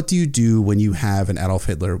 is what do you do when you have an Adolf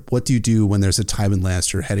Hitler? What do you do when there's a Tywin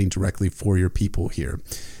Lannister heading directly for your people here?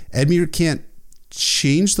 Edmure can't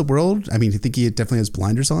change the world. I mean, I think he definitely has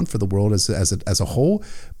blinders on for the world as a whole,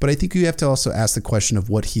 but I think you have to also ask the question of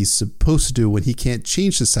what he's supposed to do when he can't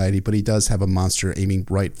change society, but he does have a monster aiming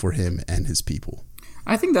right for him and his people.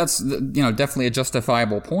 I think that's, definitely a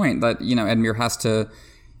justifiable point that, Edmure has to,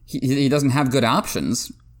 he doesn't have good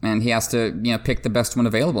options, and he has to, pick the best one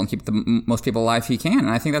available and keep the most people alive he can. And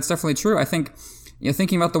I think that's definitely true. I think,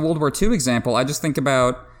 thinking about the World War II example, I just think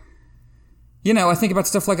about, I think about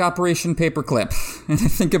stuff like Operation Paperclip, and I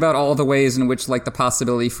think about all the ways in which, the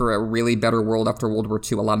possibility for a really better world after World War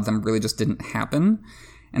II, a lot of them really just didn't happen.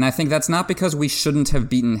 And I think that's not because we shouldn't have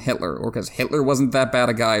beaten Hitler, or because Hitler wasn't that bad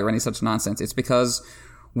a guy, or any such nonsense. It's because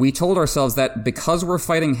we told ourselves that because we're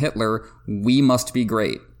fighting Hitler, we must be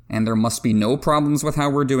great. And there must be no problems with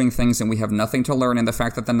how we're doing things, and we have nothing to learn. And the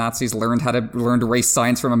fact that the Nazis learned race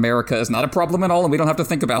science from America is not a problem at all, and we don't have to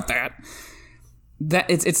think about that. That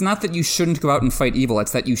it's not that you shouldn't go out and fight evil.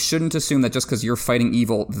 It's that you shouldn't assume that just because you're fighting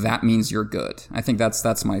evil, that means you're good. I think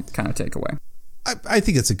that's my kind of takeaway. I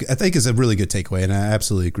think it's a really good takeaway, and I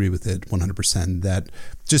absolutely agree with it 100%. That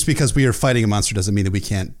just because we are fighting a monster doesn't mean that we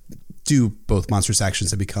can't do both monstrous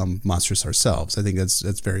actions and become monstrous ourselves. I think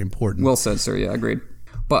that's very important. Well said, sir. Yeah, agreed.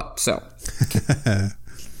 But so,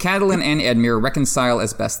 Catelyn and Edmure reconcile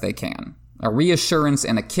as best they can. A reassurance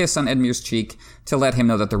and a kiss on Edmure's cheek to let him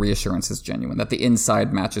know that the reassurance is genuine, that the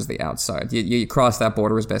inside matches the outside. You cross that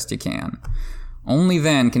border as best you can. Only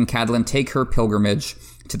then can Catelyn take her pilgrimage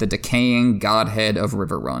to the decaying godhead of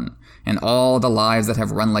Riverrun, and all the lives that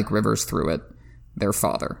have run like rivers through it, their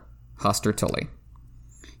father, Hoster Tully.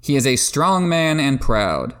 He is a strong man and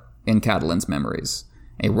proud, in Catelyn's memories,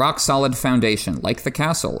 a rock-solid foundation, like the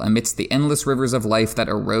castle, amidst the endless rivers of life that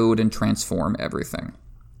erode and transform everything.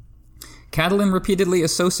 Catelyn repeatedly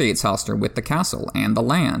associates Hoster with the castle and the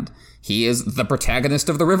land. He is the protagonist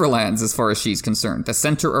of the Riverlands as far as she's concerned, the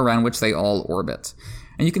center around which they all orbit.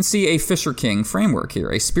 And you can see a Fisher King framework here,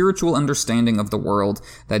 a spiritual understanding of the world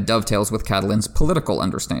that dovetails with Catelyn's political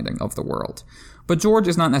understanding of the world. But George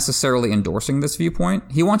is not necessarily endorsing this viewpoint.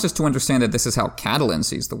 He wants us to understand that this is how Catelyn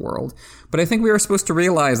sees the world. But I think we are supposed to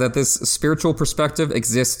realize that this spiritual perspective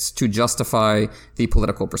exists to justify the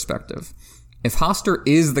political perspective. If Hoster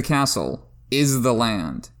is the castle, is the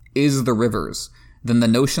land, is the rivers, then the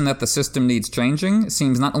notion that the system needs changing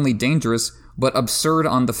seems not only dangerous, but absurd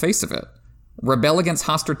on the face of it. Rebel against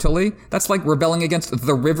Hoster Tully? That's like rebelling against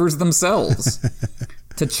the rivers themselves.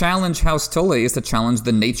 To challenge House Tully is to challenge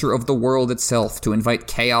the nature of the world itself, to invite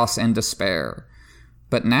chaos and despair.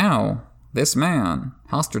 But now, this man,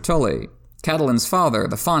 Hoster Tully, Catelyn's father,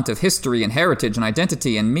 the font of history and heritage and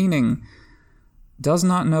identity and meaning, does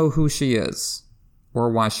not know who she is,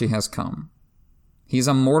 or why she has come. He's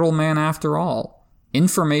a mortal man after all,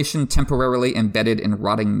 information temporarily embedded in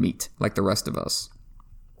rotting meat, like the rest of us.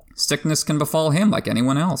 Sickness can befall him like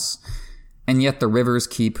anyone else, and yet the rivers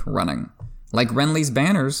keep running. Like Renly's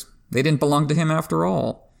banners, they didn't belong to him after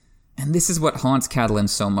all. And this is what haunts Catelyn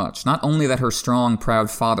so much, not only that her strong,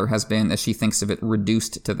 proud father has been, as she thinks of it,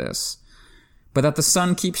 reduced to this, but that the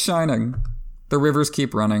sun keeps shining, the rivers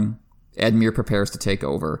keep running, Edmure prepares to take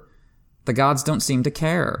over. The gods don't seem to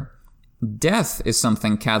care. Death is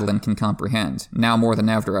something Catelyn can comprehend, now more than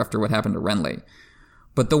ever after what happened to Renly.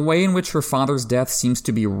 But the way in which her father's death seems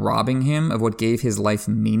to be robbing him of what gave his life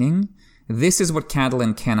meaning, this is what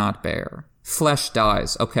Catelyn cannot bear. Flesh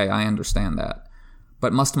dies. Okay, I understand that.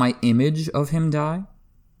 But must my image of him die?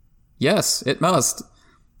 Yes, it must.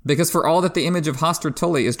 Because for all that the image of Hoster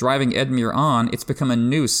Tully is driving Edmure on, it's become a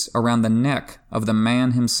noose around the neck of the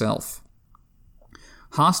man himself.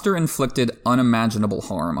 Hoster inflicted unimaginable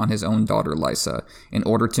harm on his own daughter Lysa in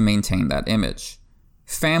order to maintain that image.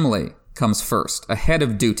 Family comes first, ahead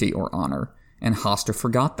of duty or honor, and Hoster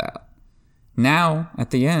forgot that. Now, at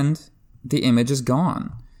the end, the image is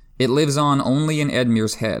gone. It lives on only in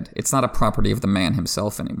Edmure's head. It's not a property of the man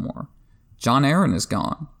himself anymore. Jon Arryn is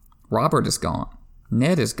gone. Robert is gone.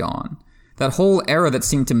 Ned is gone. That whole era that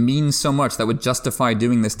seemed to mean so much that would justify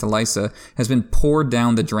doing this to Lysa has been poured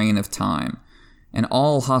down the drain of time. And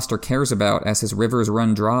all Hoster cares about as his rivers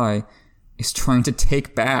run dry is trying to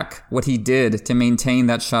take back what he did to maintain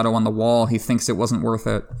that shadow on the wall. He thinks it wasn't worth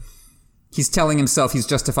it. He's telling himself, he's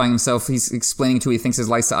justifying himself, he's explaining to who he thinks is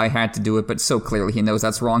Lysa, I had to do it, but so clearly he knows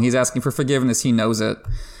that's wrong. He's asking for forgiveness, he knows it.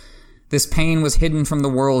 This pain was hidden from the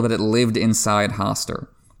world, but it lived inside Hoster,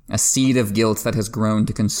 a seed of guilt that has grown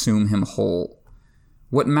to consume him whole.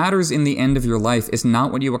 What matters in the end of your life is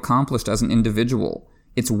not what you accomplished as an individual.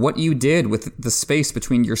 It's what you did with the space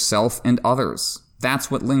between yourself and others.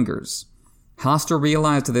 That's what lingers. Hoster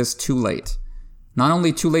realized this too late. Not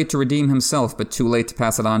only too late to redeem himself, but too late to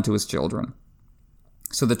pass it on to his children.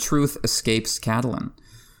 So the truth escapes Catelyn.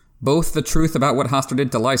 Both the truth about what Hoster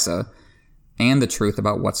did to Lysa and the truth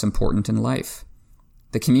about what's important in life.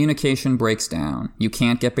 The communication breaks down. You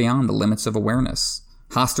can't get beyond the limits of awareness.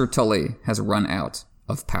 Hoster Tully has run out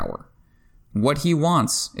of power. What he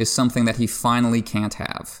wants is something that he finally can't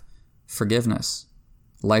have. Forgiveness.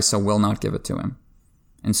 Lysa will not give it to him.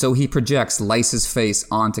 And so he projects Lysa's face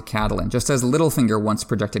onto Catelyn, just as Littlefinger once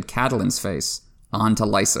projected Catelyn's face onto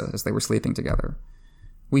Lysa as they were sleeping together.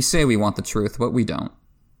 We say we want the truth, but we don't.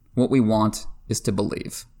 What we want is to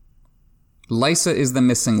believe. Lysa is the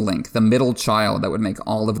missing link, the middle child that would make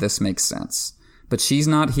all of this make sense. But she's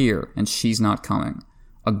not here, and she's not coming.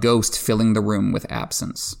 A ghost filling the room with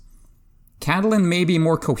absence. Catelyn may be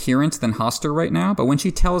more coherent than Hoster right now, but when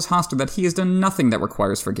she tells Hoster that he has done nothing that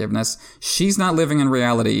requires forgiveness, she's not living in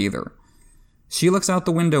reality either. She looks out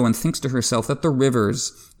the window and thinks to herself that the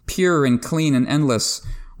rivers, pure and clean and endless,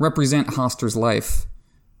 represent Hoster's life.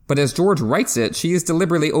 But as George writes it, she is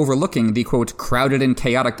deliberately overlooking the, quote, crowded and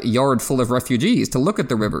chaotic yard full of refugees to look at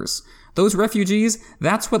the rivers. Those refugees,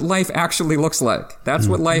 that's what life actually looks like. That's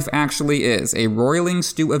what life actually is. A roiling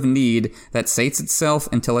stew of need that sates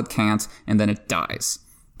itself until it can't, and then it dies.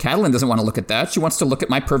 Catelyn doesn't want to look at that. She wants to look at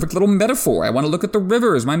my perfect little metaphor. I want to look at the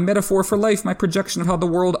rivers, my metaphor for life, my projection of how the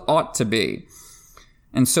world ought to be.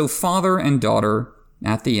 And so father and daughter,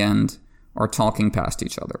 at the end, are talking past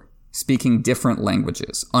each other, speaking different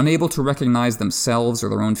languages, unable to recognize themselves or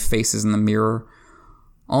their own faces in the mirror.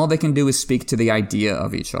 All they can do is speak to the idea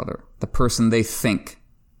of each other, the person they think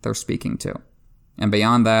they're speaking to. And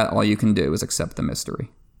beyond that, all you can do is accept the mystery.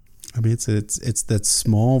 I mean, it's that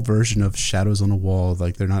small version of shadows on a wall.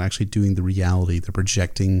 Like, they're not actually doing the reality. They're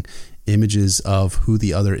projecting images of who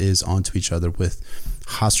the other is onto each other, with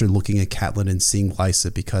Hoster looking at Catelyn and seeing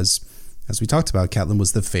Lysa, because, as we talked about, Catelyn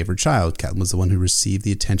was the favored child. Catelyn was the one who received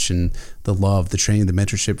the attention, the love, the training, the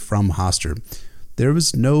mentorship from Hoster. There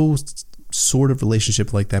was no sort of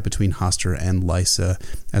relationship like that between Hoster and Lysa,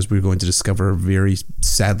 as we're going to discover very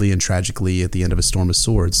sadly and tragically at the end of A Storm of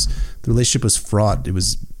Swords. The relationship was fraught. It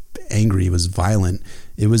was angry. It was violent.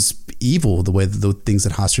 It was evil, the way the things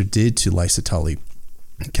that Hoster did to Lysa Tully.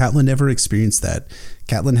 Catelyn never experienced that.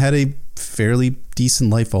 Catelyn had a fairly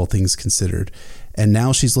decent life, all things considered. And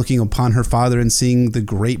now she's looking upon her father and seeing the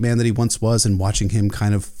great man that he once was, and watching him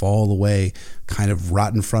kind of fall away, kind of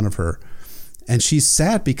rot in front of her. And she's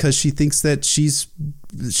sad because she thinks that she's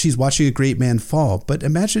watching a great man fall. But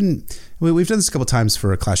imagine, we've done this a couple times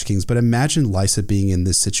for Clash of Kings, but imagine Lysa being in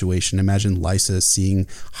this situation. Imagine Lysa seeing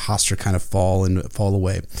Hoster kind of fall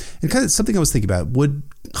away. And kind of something I was thinking about, would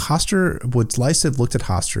Lysa have looked at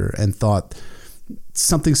Hoster and thought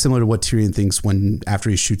something similar to what Tyrion thinks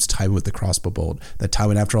after he shoots Tywin with the crossbow bolt, that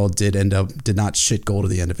Tywin, after all, did not shit gold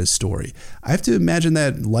at the end of his story? I have to imagine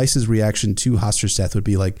that Lysa's reaction to Hoster's death would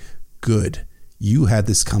be like, good. You had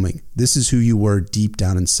this coming. This is who you were deep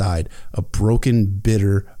down inside. A broken,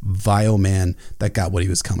 bitter, vile man that got what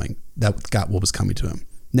was coming to him.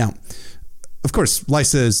 Now, of course,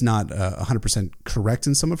 Lysa is not 100% correct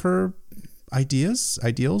in some of her ideals,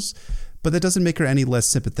 but that doesn't make her any less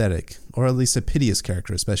sympathetic, or at least a piteous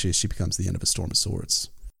character, especially as she becomes the end of A Storm of Swords.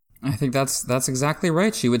 I think that's exactly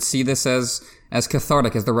right. She would see this as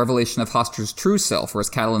cathartic, as the revelation of Hoster's true self, whereas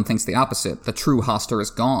Catelyn thinks the opposite. The true Hoster is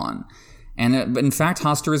gone. And in fact,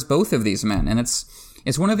 Hoster is both of these men. And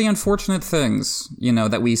it's one of the unfortunate things,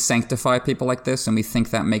 that we sanctify people like this, and we think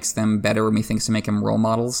that makes them better, and we think to make them role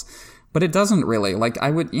models. But it doesn't really. Like,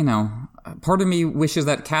 I would, part of me wishes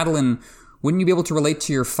that Catelyn, wouldn't you be able to relate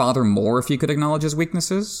to your father more if you could acknowledge his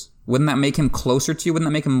weaknesses? Wouldn't that make him closer to you? Wouldn't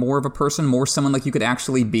that make him more of a person, more someone like you could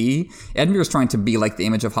actually be? Edmure's trying to be like the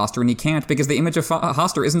image of Hoster, and he can't, because the image of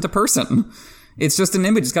Hoster isn't a person. It's just an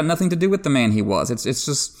image. It's got nothing to do with the man he was. It's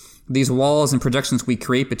just these walls and projections we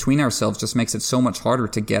create between ourselves just makes it so much harder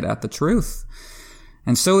to get at the truth.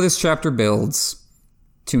 And so this chapter builds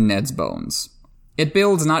to Ned's bones. It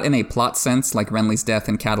builds not in a plot sense like Renly's death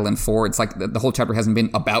in Catelyn 4. It's like the whole chapter hasn't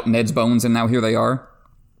been about Ned's bones and now here they are.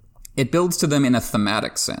 It builds to them in a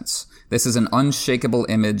thematic sense. This is an unshakable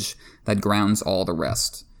image that grounds all the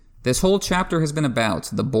rest. This whole chapter has been about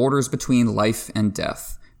the borders between life and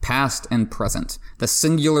death, past and present, the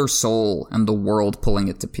singular soul and the world pulling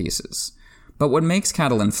it to pieces. But what makes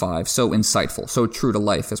Catelyn 5 so insightful, so true to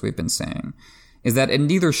life, as we've been saying, is that it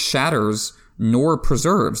neither shatters nor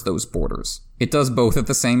preserves those borders. It does both at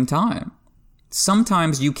the same time.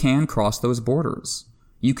 Sometimes you can cross those borders.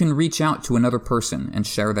 You can reach out to another person and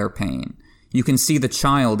share their pain. You can see the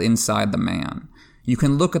child inside the man. You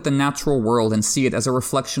can look at the natural world and see it as a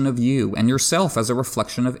reflection of you and yourself as a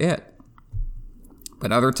reflection of it.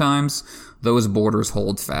 But other times, those borders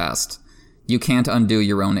hold fast. You can't undo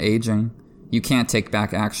your own aging. You can't take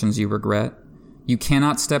back actions you regret. You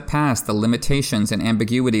cannot step past the limitations and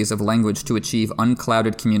ambiguities of language to achieve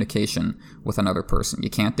unclouded communication with another person. You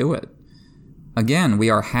can't do it. Again, we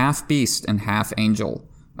are half beast and half angel,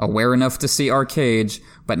 aware enough to see our cage,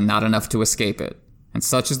 but not enough to escape it. And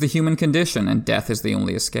such is the human condition, and death is the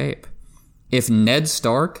only escape. If Ned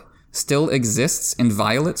Stark still exists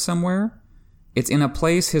inviolate somewhere, it's in a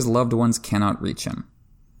place his loved ones cannot reach him.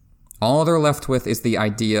 All they're left with is the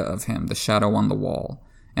idea of him, the shadow on the wall.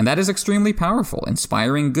 And that is extremely powerful,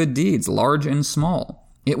 inspiring good deeds, large and small.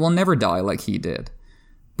 It will never die like he did.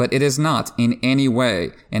 But it is not, in any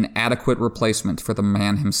way, an adequate replacement for the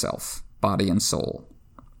man himself, body and soul.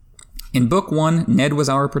 In Book 1, Ned was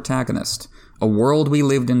our protagonist, a world we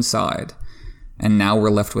lived inside, and now we're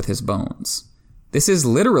left with his bones. This is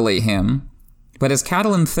literally him, but as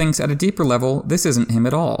Catelyn thinks at a deeper level, this isn't him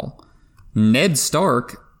at all. Ned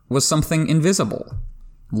Stark was something invisible.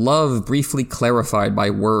 Love briefly clarified by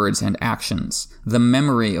words and actions. The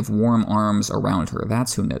memory of warm arms around her,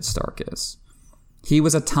 that's who Ned Stark is. He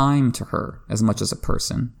was a time to her as much as a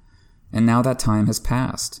person, and now that time has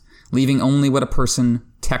passed, leaving only what a person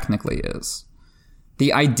technically is.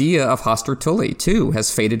 The idea of Hoster Tully, too,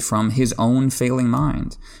 has faded from his own failing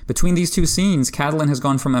mind. Between these two scenes, Catelyn has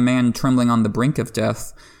gone from a man trembling on the brink of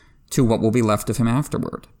death to what will be left of him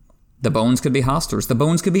afterward. The bones could be Hoster's. The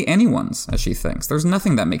bones could be anyone's, as she thinks. There's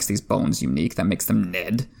nothing that makes these bones unique, that makes them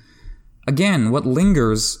Ned. Again, what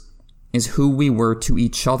lingers is who we were to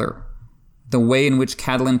each other. The way in which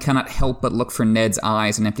Catelyn cannot help but look for Ned's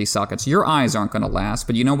eyes in empty sockets. Your eyes aren't going to last,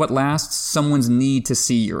 but you know what lasts? Someone's need to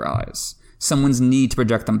see your eyes. Someone's need to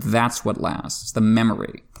project them. That's what lasts. The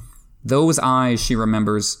memory. Those eyes, she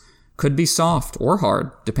remembers, could be soft or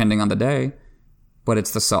hard, depending on the day, but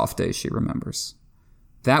it's the soft days she remembers.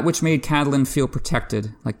 That which made Catelyn feel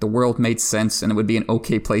protected, like the world made sense and it would be an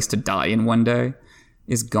okay place to die in one day,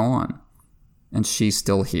 is gone. And she's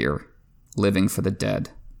still here, living for the dead.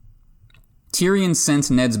 Tyrion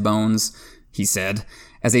sent Ned's bones, he said,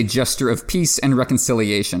 as a gesture of peace and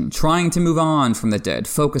reconciliation, trying to move on from the dead,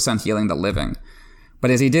 focus on healing the living.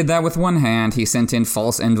 But as he did that with one hand, he sent in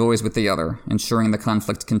false envoys with the other, ensuring the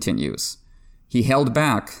conflict continues. He held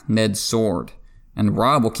back Ned's sword, and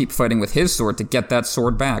Robb will keep fighting with his sword to get that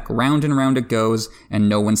sword back. Round and round it goes, and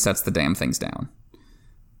no one sets the damn things down.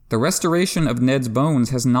 The restoration of Ned's bones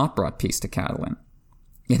has not brought peace to Catelyn.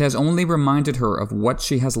 It has only reminded her of what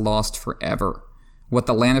she has lost forever. What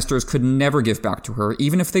the Lannisters could never give back to her,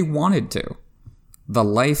 even if they wanted to. The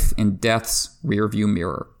life in death's rearview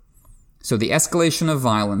mirror. So the escalation of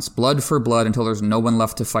violence, blood for blood until there's no one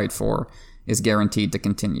left to fight for, is guaranteed to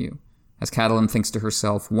continue. As Catelyn thinks to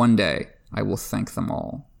herself, one day, I will thank them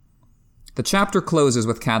all. The chapter closes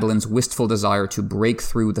with Catelyn's wistful desire to break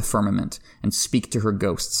through the firmament and speak to her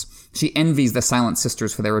ghosts. She envies the Silent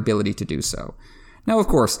Sisters for their ability to do so. Now, of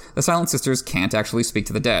course, the Silent Sisters can't actually speak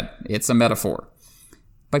to the dead. It's a metaphor.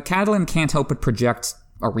 But Catelyn can't help but project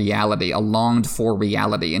a reality, a longed-for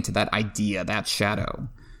reality into that idea, that shadow.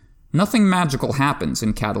 Nothing magical happens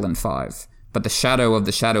in Catelyn 5, but the shadow of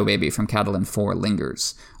the Shadow Baby from Catelyn 4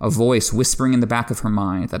 lingers, a voice whispering in the back of her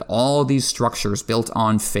mind that all these structures built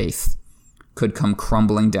on faith could come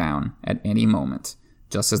crumbling down at any moment,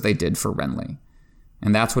 just as they did for Renly.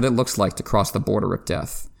 And that's what it looks like to cross the border of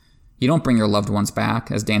death. You don't bring your loved ones back,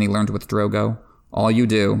 as Dany learned with Drogo. All you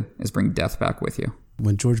do is bring death back with you.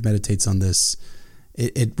 When George meditates on this,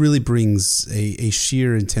 it really brings a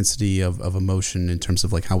sheer intensity of emotion in terms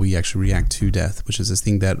of like how we actually react to death, which is this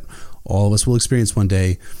thing that all of us will experience one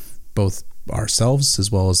day, both ourselves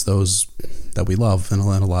as well as those that we love in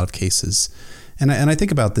a lot of cases. And I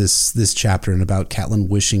think about this chapter and about Catelyn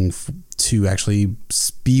wishing to actually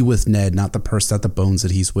be with Ned, not the person, not the bones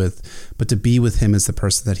that he's with, but to be with him as the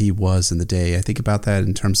person that he was in the day. I think about that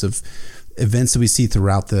in terms of events that we see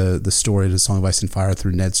throughout the story of the Song of Ice and Fire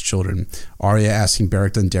through Ned's children. Arya asking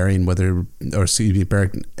Beric Dondarrion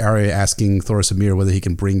Arya asking Thoros of Myr whether he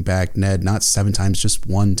can bring back Ned, not 7 times, just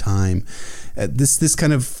 1 time. This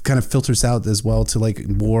kind of filters out as well to like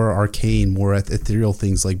more arcane, more ethereal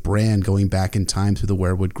things like Bran going back in time through the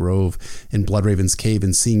Weirwood Grove in Bloodraven's Cave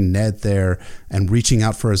and seeing Ned there and reaching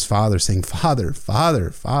out for his father, saying, "Father, father,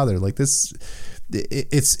 father." Like this.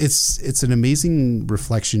 It's an amazing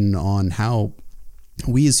reflection on how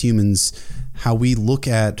we as humans, how we look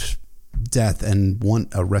at death and want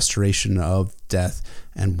a restoration of death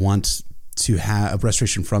and want to have a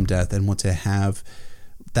restoration from death and want to have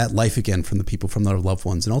that life again from the people, from their loved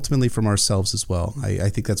ones, and ultimately from ourselves as well. I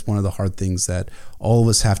think that's one of the hard things that all of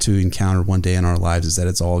us have to encounter one day in our lives, is that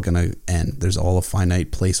it's all going to end. There's all a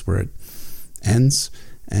finite place where it ends,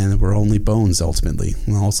 and we're only bones ultimately.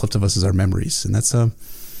 And all that's left of us is our memories, and that's a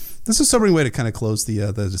sobering way to kind of close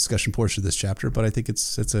the discussion portion of this chapter. But I think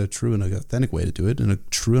it's a true and authentic way to do it, and a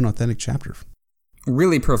true and authentic chapter.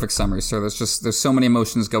 Really perfect summary, sir. There's so many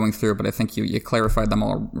emotions going through, but I think you clarified them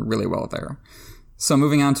all really well there. So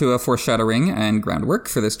moving on to a foreshadowing and groundwork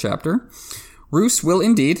for this chapter. Roose will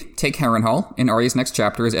indeed take Harrenhal in Arya's next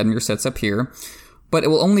chapter, as Edmure sets up here, but it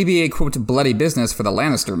will only be a, quote, bloody business for the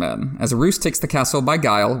Lannister men, as Roose takes the castle by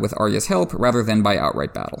guile with Arya's help rather than by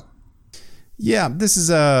outright battle. Yeah, this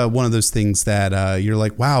is one of those things that you're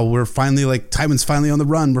like, wow, we're finally, like, Tywin's finally on the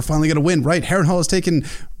run. We're finally going to win, right? Harrenhal has taken...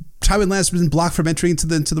 Tywin Lannister's been blocked from entering into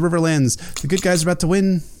the Riverlands. The good guys are about to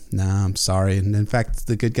win. Nah, I'm sorry. And in fact,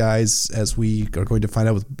 the good guys, as we are going to find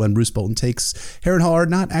out when Roose Bolton takes Harrenhal, are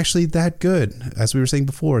not actually that good. As we were saying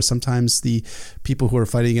before, sometimes the people who are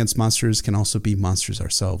fighting against monsters can also be monsters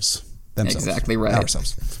themselves. Exactly right.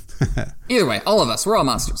 Ourselves. Either way, all of us, we're all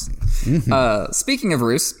monsters. Mm-hmm. Speaking of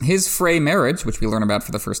Roose, his Frey marriage, which we learn about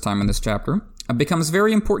for the first time in this chapter, becomes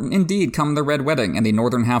very important indeed come the Red Wedding and the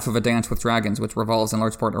northern half of A Dance with Dragons, which revolves in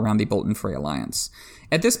large part around the Bolton-Frey alliance.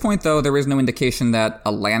 At this point, though, there is no indication that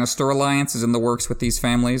a Lannister alliance is in the works with these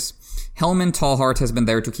families. Helman Tallheart has been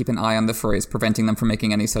there to keep an eye on the Freys, preventing them from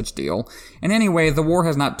making any such deal. And anyway, the war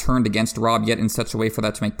has not turned against Robb yet in such a way for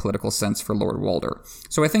that to make political sense for Lord Walder.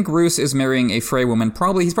 So I think Roose is marrying a Frey woman.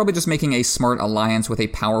 He's probably just making a smart alliance with a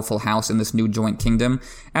powerful house in this new joint kingdom.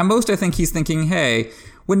 At most, I think he's thinking, hey,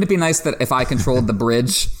 wouldn't it be nice that if I controlled the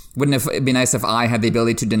bridge? Wouldn't it be nice if I had the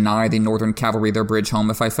ability to deny the Northern Cavalry their bridge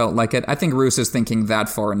home if I felt like it? I think Roose is thinking that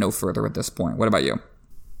far and no further at this point. What about you?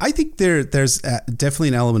 I think there's definitely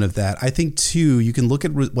an element of that. I think, too, you can look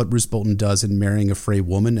at what Roose Bolton does in marrying a Frey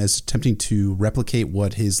woman as attempting to replicate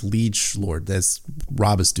what his liege lord, as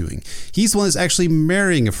Robb, is doing. He's the one that's actually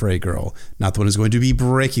marrying a Frey girl, not the one who's going to be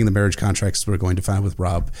breaking the marriage contracts we're going to find with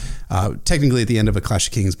Robb. Technically at the end of A Clash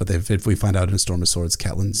of Kings, but if we find out in Storm of Swords,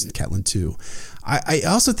 Catelyn too. I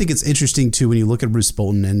also think it's interesting, too, when you look at Roose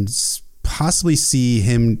Bolton and possibly see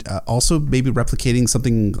him also maybe replicating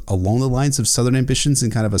something along the lines of Southern ambitions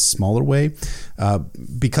in kind of a smaller way,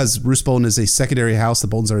 because Roose Bolton is a secondary house. The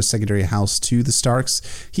Boltons are a secondary house to the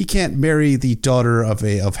Starks. He can't marry the daughter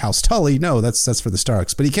of House Tully. No, that's for the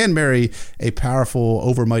Starks. But he can marry a powerful,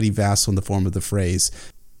 overmighty vassal in the form of the Freys.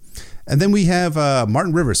 And then we have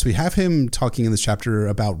Martin Rivers. We have him talking in this chapter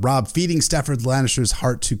about Robb feeding Stafford Lannister's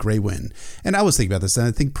heart to Grey Wind. And I was thinking about this, and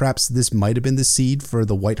I think perhaps this might have been the seed for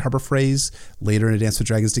the White Harbor phrase later in A Dance with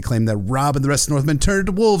Dragons to claim that Robb and the rest of the Northmen turned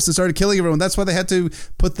to wolves and started killing everyone. That's why they had to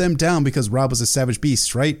put them down, because Robb was a savage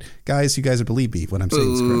beast, right? Guys, you guys are believe me when I'm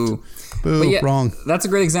saying this correct. Boo, yeah, wrong. That's a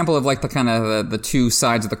great example of like the kind of the two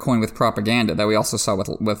sides of the coin with propaganda that we also saw with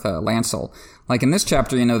Lancel. Like in this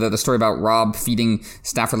chapter, the story about Robb feeding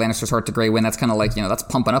Stafford Lannister's heart to Grey Wind, that's kind of like, that's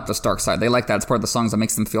pumping up the Stark side. They like that. It's part of the songs that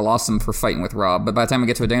makes them feel awesome for fighting with Robb. But by the time we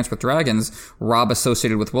get to A Dance with Dragons, Robb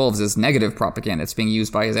associated with wolves is negative propaganda. It's being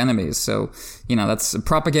used by his enemies. So, that's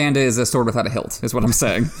propaganda is a sword without a hilt, is what I'm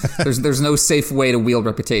saying. There's no safe way to wield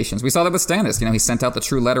reputations. We saw that with Stannis. He sent out the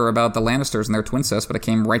true letter about the Lannisters and their twincest, but it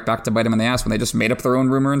came right back to bite him in the ass when they just made up their own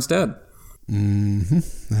rumor instead.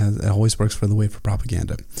 Mm-hmm. It always works for the way for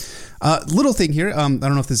propaganda. Little thing here, I don't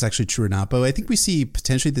know if this is actually true or not, but I think we see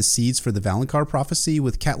potentially the seeds for the Valonqar prophecy,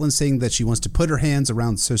 with Catelyn saying that she wants to put her hands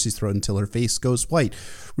around Cersei's throat until her face goes white.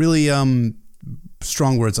 Really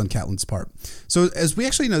strong words on Catelyn's part. So as we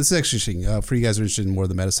actually know, this is actually interesting for you guys who are interested in more of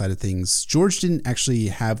the meta side of things. George didn't actually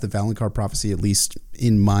have the Valonqar prophecy, at least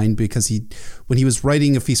in mind, because when he was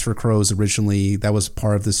writing A Feast for Crows originally, that was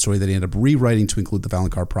part of the story that he ended up rewriting to include the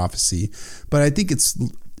Valonqar prophecy. But I think it's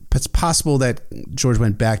possible that George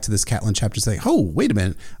went back to this Catelyn chapter saying, oh, wait a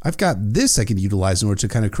minute, I've got this I can utilize in order to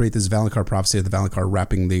kind of create this Valonqar prophecy of the Valonqar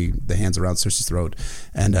wrapping the hands around Cersei's throat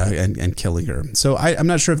and killing her. So I'm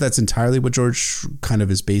not sure if that's entirely what George kind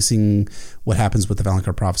of is basing what happens with the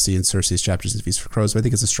Valonqar prophecy in Cersei's chapters in Feast for Crows, but I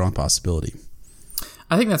think it's a strong possibility.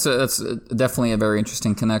 I think that's definitely a very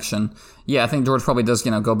interesting connection. Yeah, I think George probably does,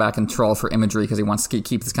 go back and troll for imagery because he wants to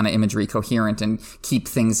keep this kind of imagery coherent and keep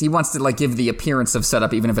things. He wants to give the appearance of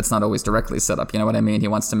setup, even if it's not always directly set up. You know what I mean? He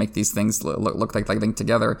wants to make these things look like they link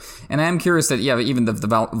together. And I am curious that, even the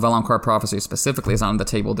Valonqar prophecy specifically is on the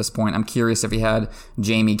table at this point. I'm curious if he had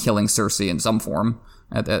Jaime killing Cersei in some form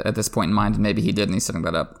at this point in mind, and maybe he did, and he's setting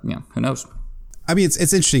that up. Who knows? I mean, it's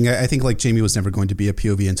interesting. I think like Jaime was never going to be a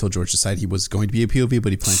POV until George decided he was going to be a POV,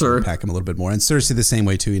 but he planned to pack him a little bit more. And Cersei the same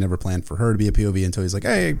way too. He never planned for her to be a POV until he's like,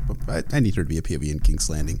 hey, I need her to be a POV in King's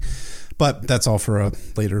Landing. But that's all for a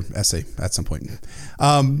later essay at some point.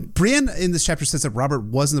 Brienne in this chapter says that Robert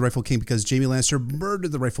wasn't the rightful king because Jaime Lannister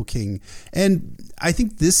murdered the rightful king. And I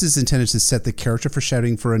think this is intended to set the character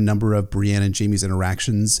foreshadowing for a number of Brienne and Jaime's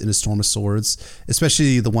interactions in A Storm of Swords,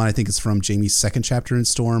 especially the one I think is from Jaime's second chapter in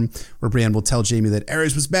Storm, where Brienne will tell Jaime that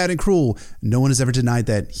Aerys was bad and cruel. No one has ever denied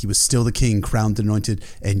that. He was still the king, crowned and anointed,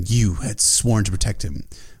 and you had sworn to protect him.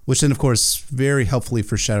 Which then, of course, very helpfully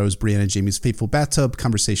foreshadows Brienne and Jaime's fateful bathtub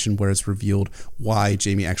conversation where it's revealed why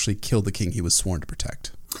Jaime actually killed the king he was sworn to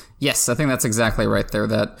protect. Yes, I think that's exactly right there.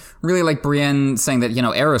 That really, like Brienne saying that,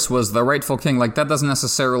 Aerys was the rightful king, like that doesn't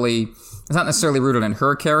necessarily, it's not necessarily rooted in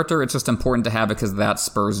her character. It's just important to have it because that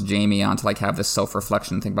spurs Jaime on to like have this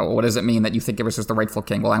self-reflection, think about, well, what does it mean that you think Aerys is the rightful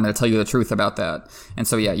king? Well, I'm going to tell you the truth about that. And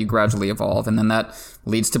so, yeah, you gradually evolve. And then that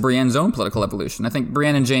leads to Brienne's own political evolution. I think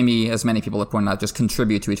Brienne and Jaime, as many people have pointed out, just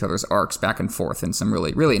contribute to each other's arcs back and forth in some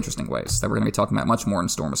really, really interesting ways that we're going to be talking about much more in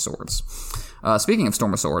Storm of Swords. Speaking of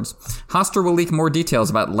Storm of Swords, Hoster will leak more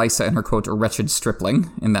details about Lysa and her, quote, wretched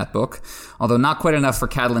stripling in that book, although not quite enough for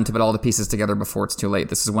Catelyn to put all the pieces together before it's too late.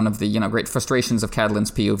 This is one of the, great frustrations of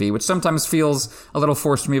Catelyn's POV, which sometimes feels a little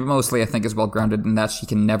forced for me, but mostly I think is well grounded in that she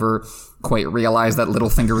can never quite realize that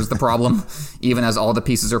Littlefinger is the problem, even as all the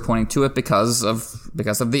pieces are pointing to it because of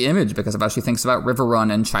the image, because of how she thinks about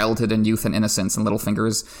Riverrun and childhood and youth and innocence, and Littlefinger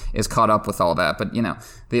is caught up with all that. But,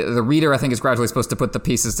 the reader, I think, is gradually supposed to put the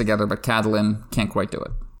pieces together, but Catelyn can't quite do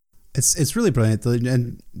it. It's really brilliant.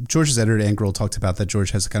 And George's editor, Anne Grohl, talked about that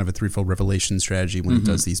George has kind of a threefold revelation strategy when he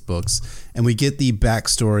does these books. And we get the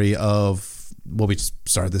backstory of what we just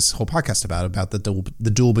started this whole podcast about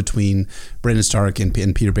the duel between Brandon Stark and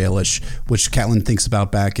Peter Baelish, which Catelyn thinks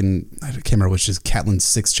about back in, I can't remember which is Catelyn's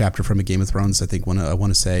 6th chapter from A Game of Thrones, I think I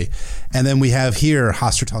want to say. And then we have here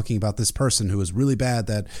Hoster talking about this person who is really bad,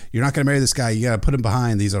 that you're not going to marry this guy, you got to put him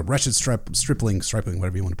behind. He's a wretched stripling,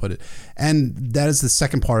 whatever you want to put it. And that is the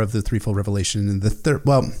second part of the threefold revelation. And the third,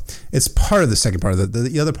 well, it's part of the second part of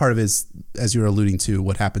the other part of it is, as you were alluding to,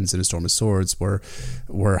 what happens in A Storm of Swords, where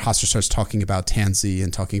Hoster starts talking about Tansy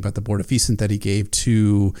and talking about the Bortifacient that he gave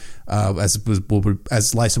to, as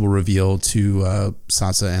Lysa will reveal, to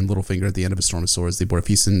Sansa and Littlefinger at the end of A Storm of Swords, the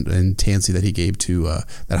Bortifacient and Tansy that he gave to,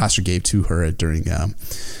 that Hoster gave to her during,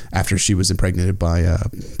 after she was impregnated by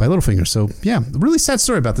Littlefinger. So yeah, really sad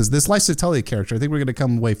story about this Lysa Tully character. I think we're going to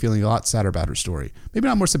come away feeling a lot sadder about her story. Maybe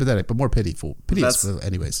not more sympathetic, but more piteous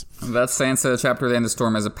anyways. That Sansa chapter of the End of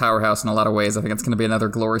Storm is a powerhouse in a lot of ways. I think it's going to be another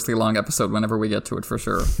gloriously long episode whenever we get to it, for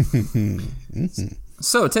sure.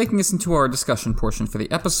 So, taking us into our discussion portion for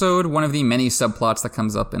the episode, one of the many subplots that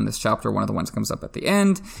comes up in this chapter, one of the ones that comes up at the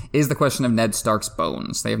end, is the question of Ned Stark's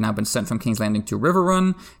bones. They have now been sent from King's Landing to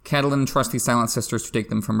Riverrun. Catelyn trusts the Silent Sisters to take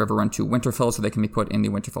them from Riverrun to Winterfell so they can be put in the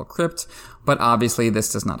Winterfell crypt, but obviously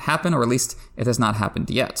this does not happen, or at least it has not happened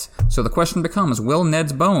yet. So the question becomes, will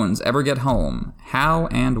Ned's bones ever get home? How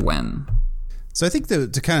and when? So I think to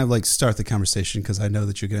kind of like start the conversation, because I know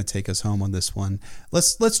that you're going to take us home on this one,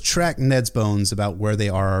 let's track Ned's bones about where they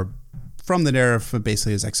are from the narrative of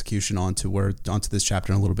basically his execution onto this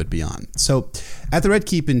chapter and a little bit beyond. So at the Red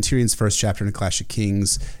Keep in Tyrion's first chapter in A Clash of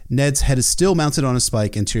Kings, Ned's head is still mounted on a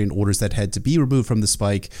spike, and Tyrion orders that head to be removed from the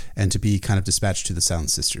spike and to be kind of dispatched to the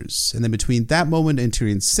Silent Sisters. And then between that moment and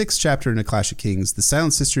Tyrion's 6th chapter in A Clash of Kings, the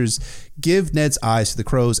Silent Sisters give Ned's eyes to the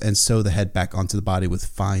crows and sew the head back onto the body with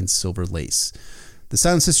fine silver lace. The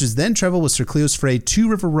Silent Sisters then travel with Sir Cleos Frey to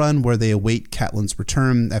Riverrun, where they await Catelyn's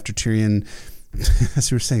return after Tyrion, as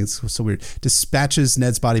you were saying, it's so weird, dispatches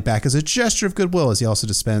Ned's body back as a gesture of goodwill, as he also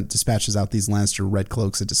dispatches out these Lannister red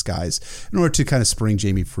cloaks in disguise in order to kind of spring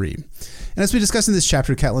Jaime free. And as we discussed in this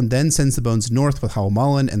chapter, Catelyn then sends the bones north with Howell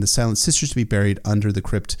Mullen and the Silent Sisters to be buried under the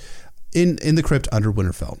crypt, in the crypt under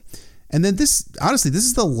Winterfell. And then this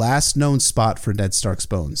is the last known spot for Ned Stark's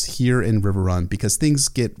bones, here in Riverrun, because things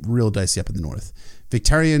get real dicey up in the north.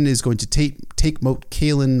 Victarion is going to take Moat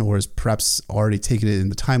Cailin, or has perhaps already taken it in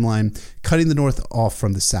the timeline, cutting the north off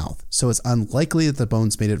from the south. So it's unlikely that the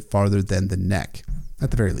bones made it farther than the neck,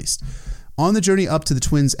 at the very least. On the journey up to the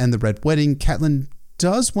twins and the Red Wedding, Catelyn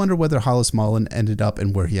does wonder whether Hollis Mullen ended up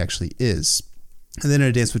and where he actually is. And then in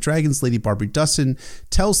A Dance with Dragons, Lady Barbary Dustin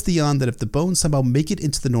tells Theon that if the bones somehow make it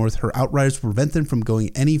into the north, her outriders will prevent them from going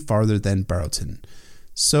any farther than Barrowton.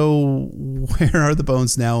 So where are the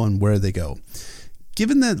bones now and where do they go?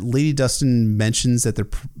 Given that Lady Dustin mentions that they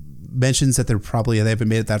haven't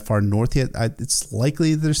made it that far north yet, it's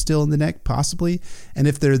likely they're still in the neck, possibly. And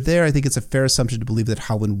if they're there, I think it's a fair assumption to believe that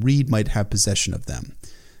Howland Reed might have possession of them.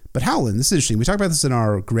 But Howland, this is interesting. We talked about this in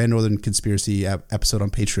our Grand Northern Conspiracy episode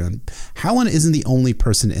on Patreon. Howland isn't the only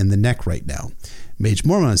person in the Neck right now. Mage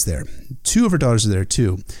Mormont is there. 2 of her daughters are there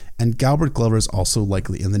too. And Galbert Glover is also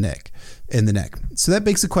likely in the neck. So that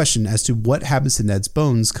begs the question as to what happens to Ned's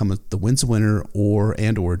bones come with the Winds of Winter or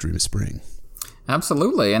A Dream of Spring.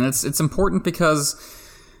 Absolutely. And it's important because,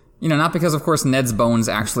 not because, of course, Ned's bones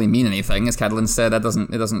actually mean anything. As Catelyn said, it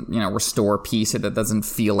doesn't restore peace. It doesn't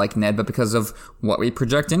feel like Ned, but because of what we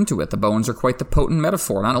project into it. The bones are quite the potent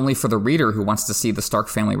metaphor, not only for the reader who wants to see the Stark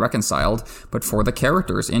family reconciled, but for the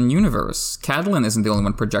characters in universe. Catelyn isn't the only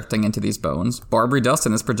one projecting into these bones. Barbary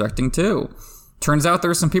Dustin is projecting too. Turns out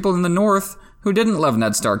there are some people in the North who didn't love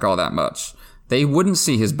Ned Stark all that much. They wouldn't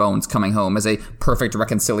see his bones coming home as a perfect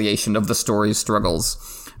reconciliation of the story's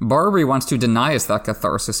struggles. Barbary wants to deny us that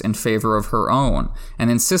catharsis in favor of her own, an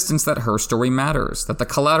insistence that her story matters, that the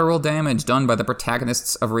collateral damage done by the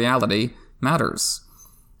protagonists of reality matters.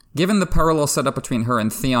 Given the parallel set up between her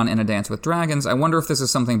and Theon in A Dance with Dragons, I wonder if this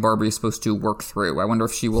is something Barbary is supposed to work through. I wonder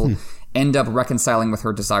if she will end up reconciling with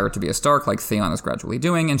her desire to be a Stark, like Theon is gradually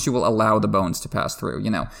doing, and she will allow the bones to pass through,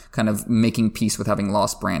 kind of making peace with having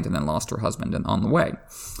lost Brandon and lost her husband and on the way.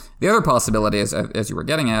 The other possibility, as you were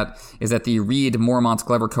getting at, is that the Reed-Mormont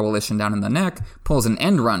Glover coalition down in the Neck pulls an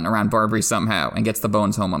end run around Barbary somehow and gets the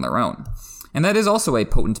bones home on their own. And that is also a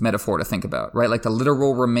potent metaphor to think about, right? Like the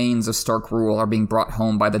literal remains of Stark rule are being brought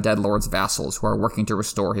home by the dead lord's vassals who are working to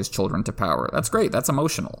restore his children to power. That's great. That's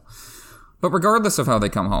emotional. But regardless of how they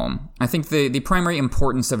come home, I think the primary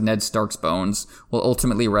importance of Ned Stark's bones will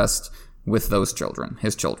ultimately rest with those children,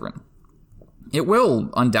 his children. It will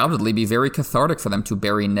undoubtedly be very cathartic for them to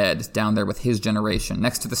bury Ned down there with his generation,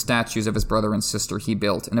 next to the statues of his brother and sister he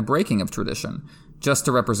built in a breaking of tradition, just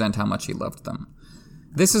to represent how much he loved them.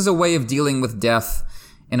 This is a way of dealing with death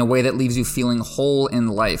in a way that leaves you feeling whole in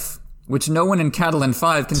life, which no one in Catelyn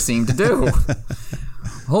 5 can seem to do.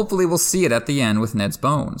 Hopefully we'll see it at the end with Ned's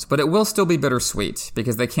bones, but it will still be bittersweet,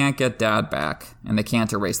 because they can't get Dad back, and they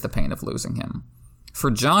can't erase the pain of losing him.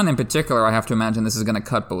 For Jon in particular, I have to imagine this is going to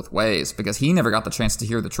cut both ways, because he never got the chance to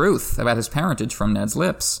hear the truth about his parentage from Ned's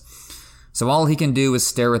lips. So all he can do is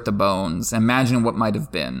stare at the bones, imagine what might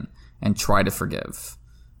have been, and try to forgive.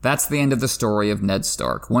 That's the end of the story of Ned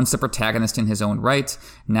Stark, once a protagonist in his own right,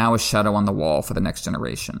 now a shadow on the wall for the next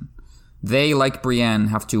generation. They, like Brienne,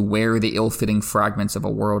 have to wear the ill-fitting fragments of a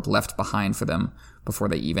world left behind for them before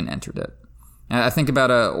they even entered it. I think about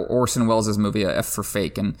Orson Welles' movie, F for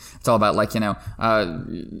Fake, and it's all about,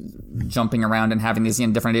 jumping around and having these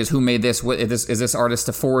different ideas. Who made this? Is this artist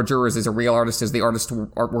a forger? Is this a real artist? Is the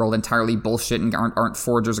art world entirely bullshit and aren't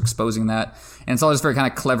forgers exposing that? And it's all just very kind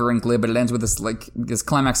of clever and glib, but it ends with this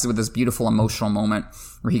climaxes with this beautiful emotional moment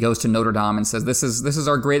where he goes to Notre Dame and says, this is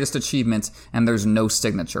our greatest achievement, and there's no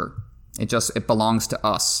signature. It belongs to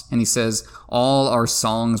us. And he says, all our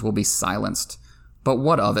songs will be silenced. But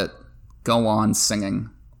what of it? Go on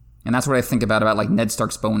singing. And that's what I think about Ned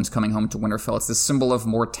Stark's bones coming home to Winterfell. It's this symbol of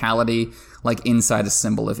mortality, inside a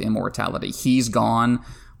symbol of immortality. He's gone,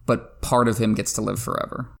 but part of him gets to live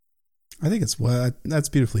forever. I think that's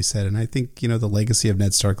beautifully said. And I think, the legacy of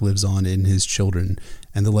Ned Stark lives on in his children,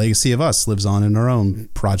 and the legacy of us lives on in our own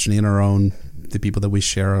progeny and the people that we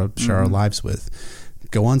share our lives with.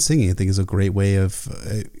 Go on singing, I think, is a great way of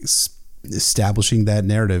establishing that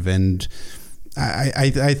narrative. And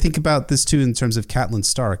I think about this too in terms of Catelyn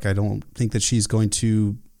Stark. I don't think that she's going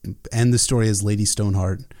to end the story as Lady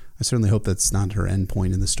Stoneheart. I certainly hope that's not her end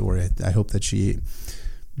point in the story. I hope that she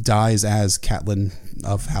dies as Catelyn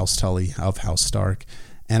of House Tully, of House Stark.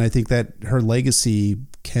 And I think that her legacy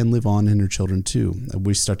can live on in her children too.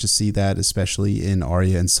 We start to see that especially in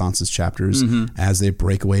Arya and Sansa's chapters as they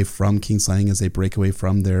break away from King's Landing, as they break away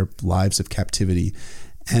from their lives of captivity.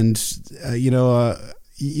 And,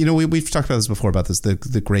 we've talked about this before, about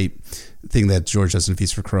the great thing that George does in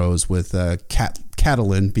Feast for Crows with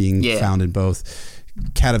Catelyn being found in both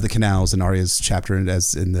Cat of the Canals in Arya's chapter and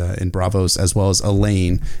as in Braavos, as well as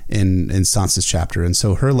Elaine in Sansa's chapter. And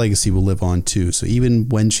so her legacy will live on too. So even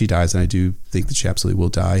when she dies, and I do think that she absolutely will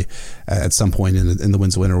die at some point in the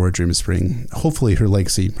Winds of Winter or A Dream of Spring, hopefully her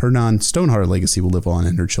legacy, her non-Stoneheart legacy, will live on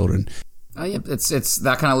in her children. It's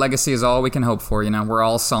that kind of legacy is all we can hope for. We're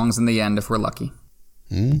all songs in the end if we're lucky.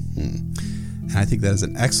 Mm-hmm. And I think that is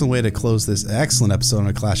an excellent way to close this excellent episode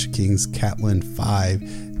of Clash of Kings Catelyn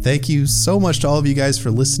 5. Thank you so much to all of you guys for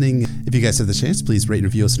listening. If you guys have the chance, please rate and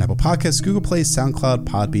review us on Apple Podcasts, Google Play, SoundCloud,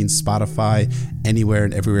 Podbean, Spotify, anywhere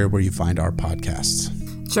and everywhere where you find our podcasts.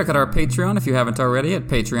 Check out our Patreon if you haven't already at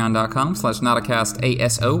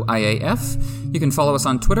patreon.com/NotaCastASOIAF. You can follow us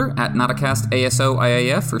on Twitter at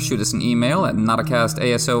NotaCastASOIAF or shoot us an email at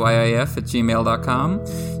NotaCastASOIAF@gmail.com.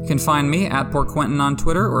 You can find me at PoorQuentin on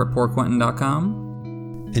Twitter or at PoorQuentin.com.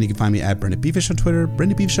 And you can find me at Brendan Beefish on Twitter,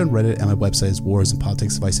 Brendan Beefish on Reddit, and my website is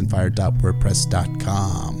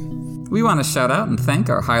warsandpoliticsofIceandfire.wordpress.com. We want to shout out and thank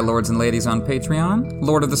our High Lords and Ladies on Patreon,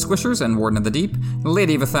 Lord of the Squishers and Warden of the Deep,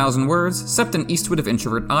 Lady of a Thousand Words, Septon Eastwood of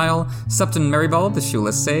Introvert Isle, Septon Merrybald, the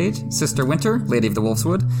Shoeless Sage, Sister Winter, Lady of the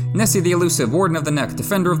Wolfswood, Nessie the Elusive, Warden of the Neck,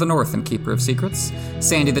 Defender of the North and Keeper of Secrets,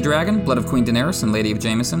 Sandy the Dragon, Blood of Queen Daenerys and Lady of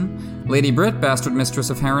Jameson, Lady Britt, Bastard Mistress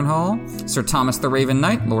of Harrenhal, Sir Thomas the Raven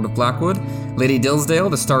Knight, Lord of Blackwood, Lady Dillsdale,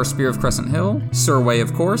 the Star Spear of Crescent Hill, Sir Way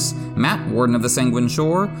of Course, Matt, Warden of the Sanguine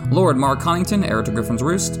Shore, Lord Mark Connington, Heir to Griffin's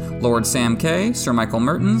Roost, Lord Sam Kay, Sir Michael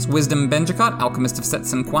Mertens, Wisdom Benjicott, Alchemist of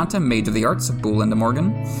Setson Quanta, Mage of the Arts of Bool and de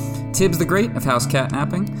Morgan, Tibbs the Great of House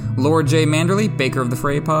Catnapping, Lord J. Manderley, Baker of the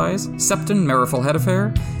Frey Pies, Septon, Merriful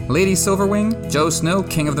Headafair, Lady Silverwing, Joe Snow,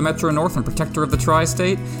 King of the Metro North and Protector of the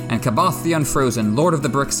Tri-State, and Kaboth the Unfrozen, Lord of the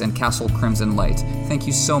Bricks and Castle Crimson Light. Thank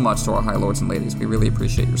you so much to our High Lords and Ladies. We really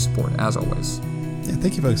appreciate your support, as always. Yeah,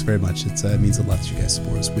 thank you folks very much. It means a lot that you guys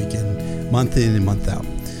support us week in and month out.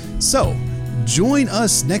 So, join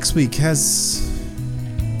us next week as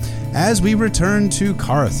we return to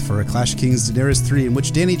Karth for a Clash of Kings Daenerys 3, in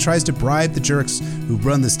which Dany tries to bribe the jerks who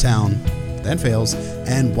run this town, then fails,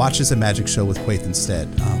 and watches a magic show with Quaithe instead.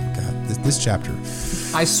 Oh god, this chapter.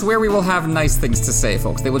 I swear we will have nice things to say,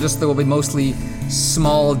 folks. There will be mostly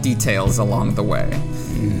small details along the way.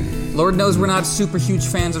 Lord knows we're not super huge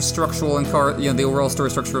fans of structural and Karth, the overall story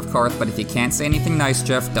structure of Karth, but if you can't say anything nice,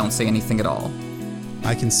 Jeff, don't say anything at all.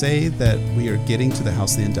 I can say that we are getting to the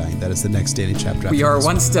House of the Undying. That is the next Dany chapter. We are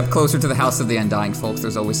one step closer to the House of the Undying, folks.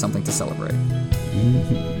 There's always something to celebrate.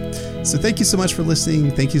 Mm-hmm. So thank you so much for listening.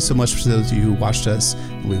 Thank you so much for those of you who watched us.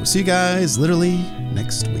 We will see you guys literally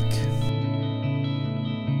next week.